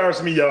 2 hours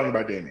of me yelling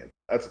about Damien.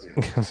 That's it.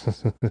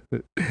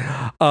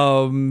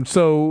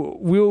 So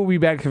we'll be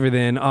back for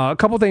then. A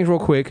couple things real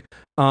quick.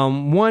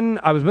 One,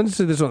 I was meant to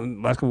say this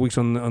on last couple weeks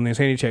on the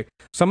Insanity Check.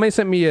 Somebody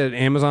sent me an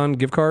Amazon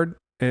gift card,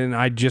 and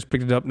I just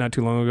picked it up not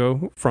too long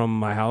ago from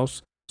my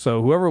house.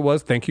 So whoever it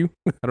was, thank you.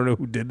 I don't know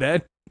who did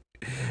that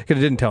because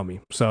it didn't tell me.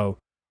 So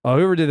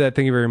whoever did that,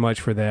 thank you very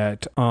much for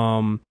that.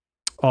 Also,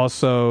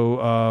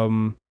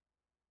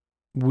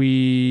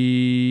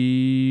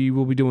 we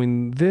will be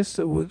doing this.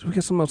 We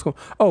got something else going.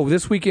 Oh,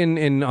 this weekend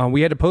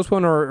we had to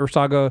postpone our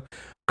Saga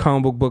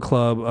comic book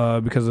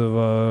club because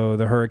of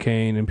the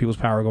hurricane and People's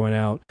Power going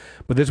out.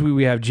 But this week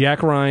we have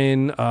Jack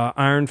Ryan,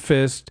 Iron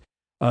Fist,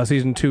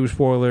 season 2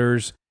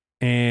 spoilers,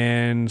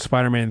 and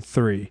Spider-Man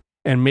 3,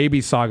 and maybe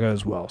Saga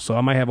as well. So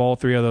I might have all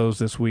 3 of those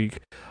this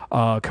week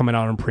coming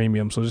out on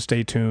premium. So just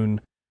stay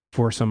tuned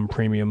for some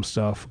premium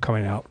stuff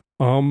coming out.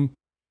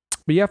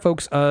 But yeah,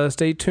 folks,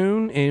 stay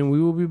tuned, and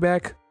we will be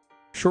back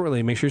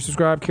shortly. Make sure you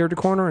subscribe, Character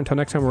Corner. Until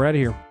next time, we're out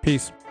of here.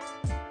 Peace.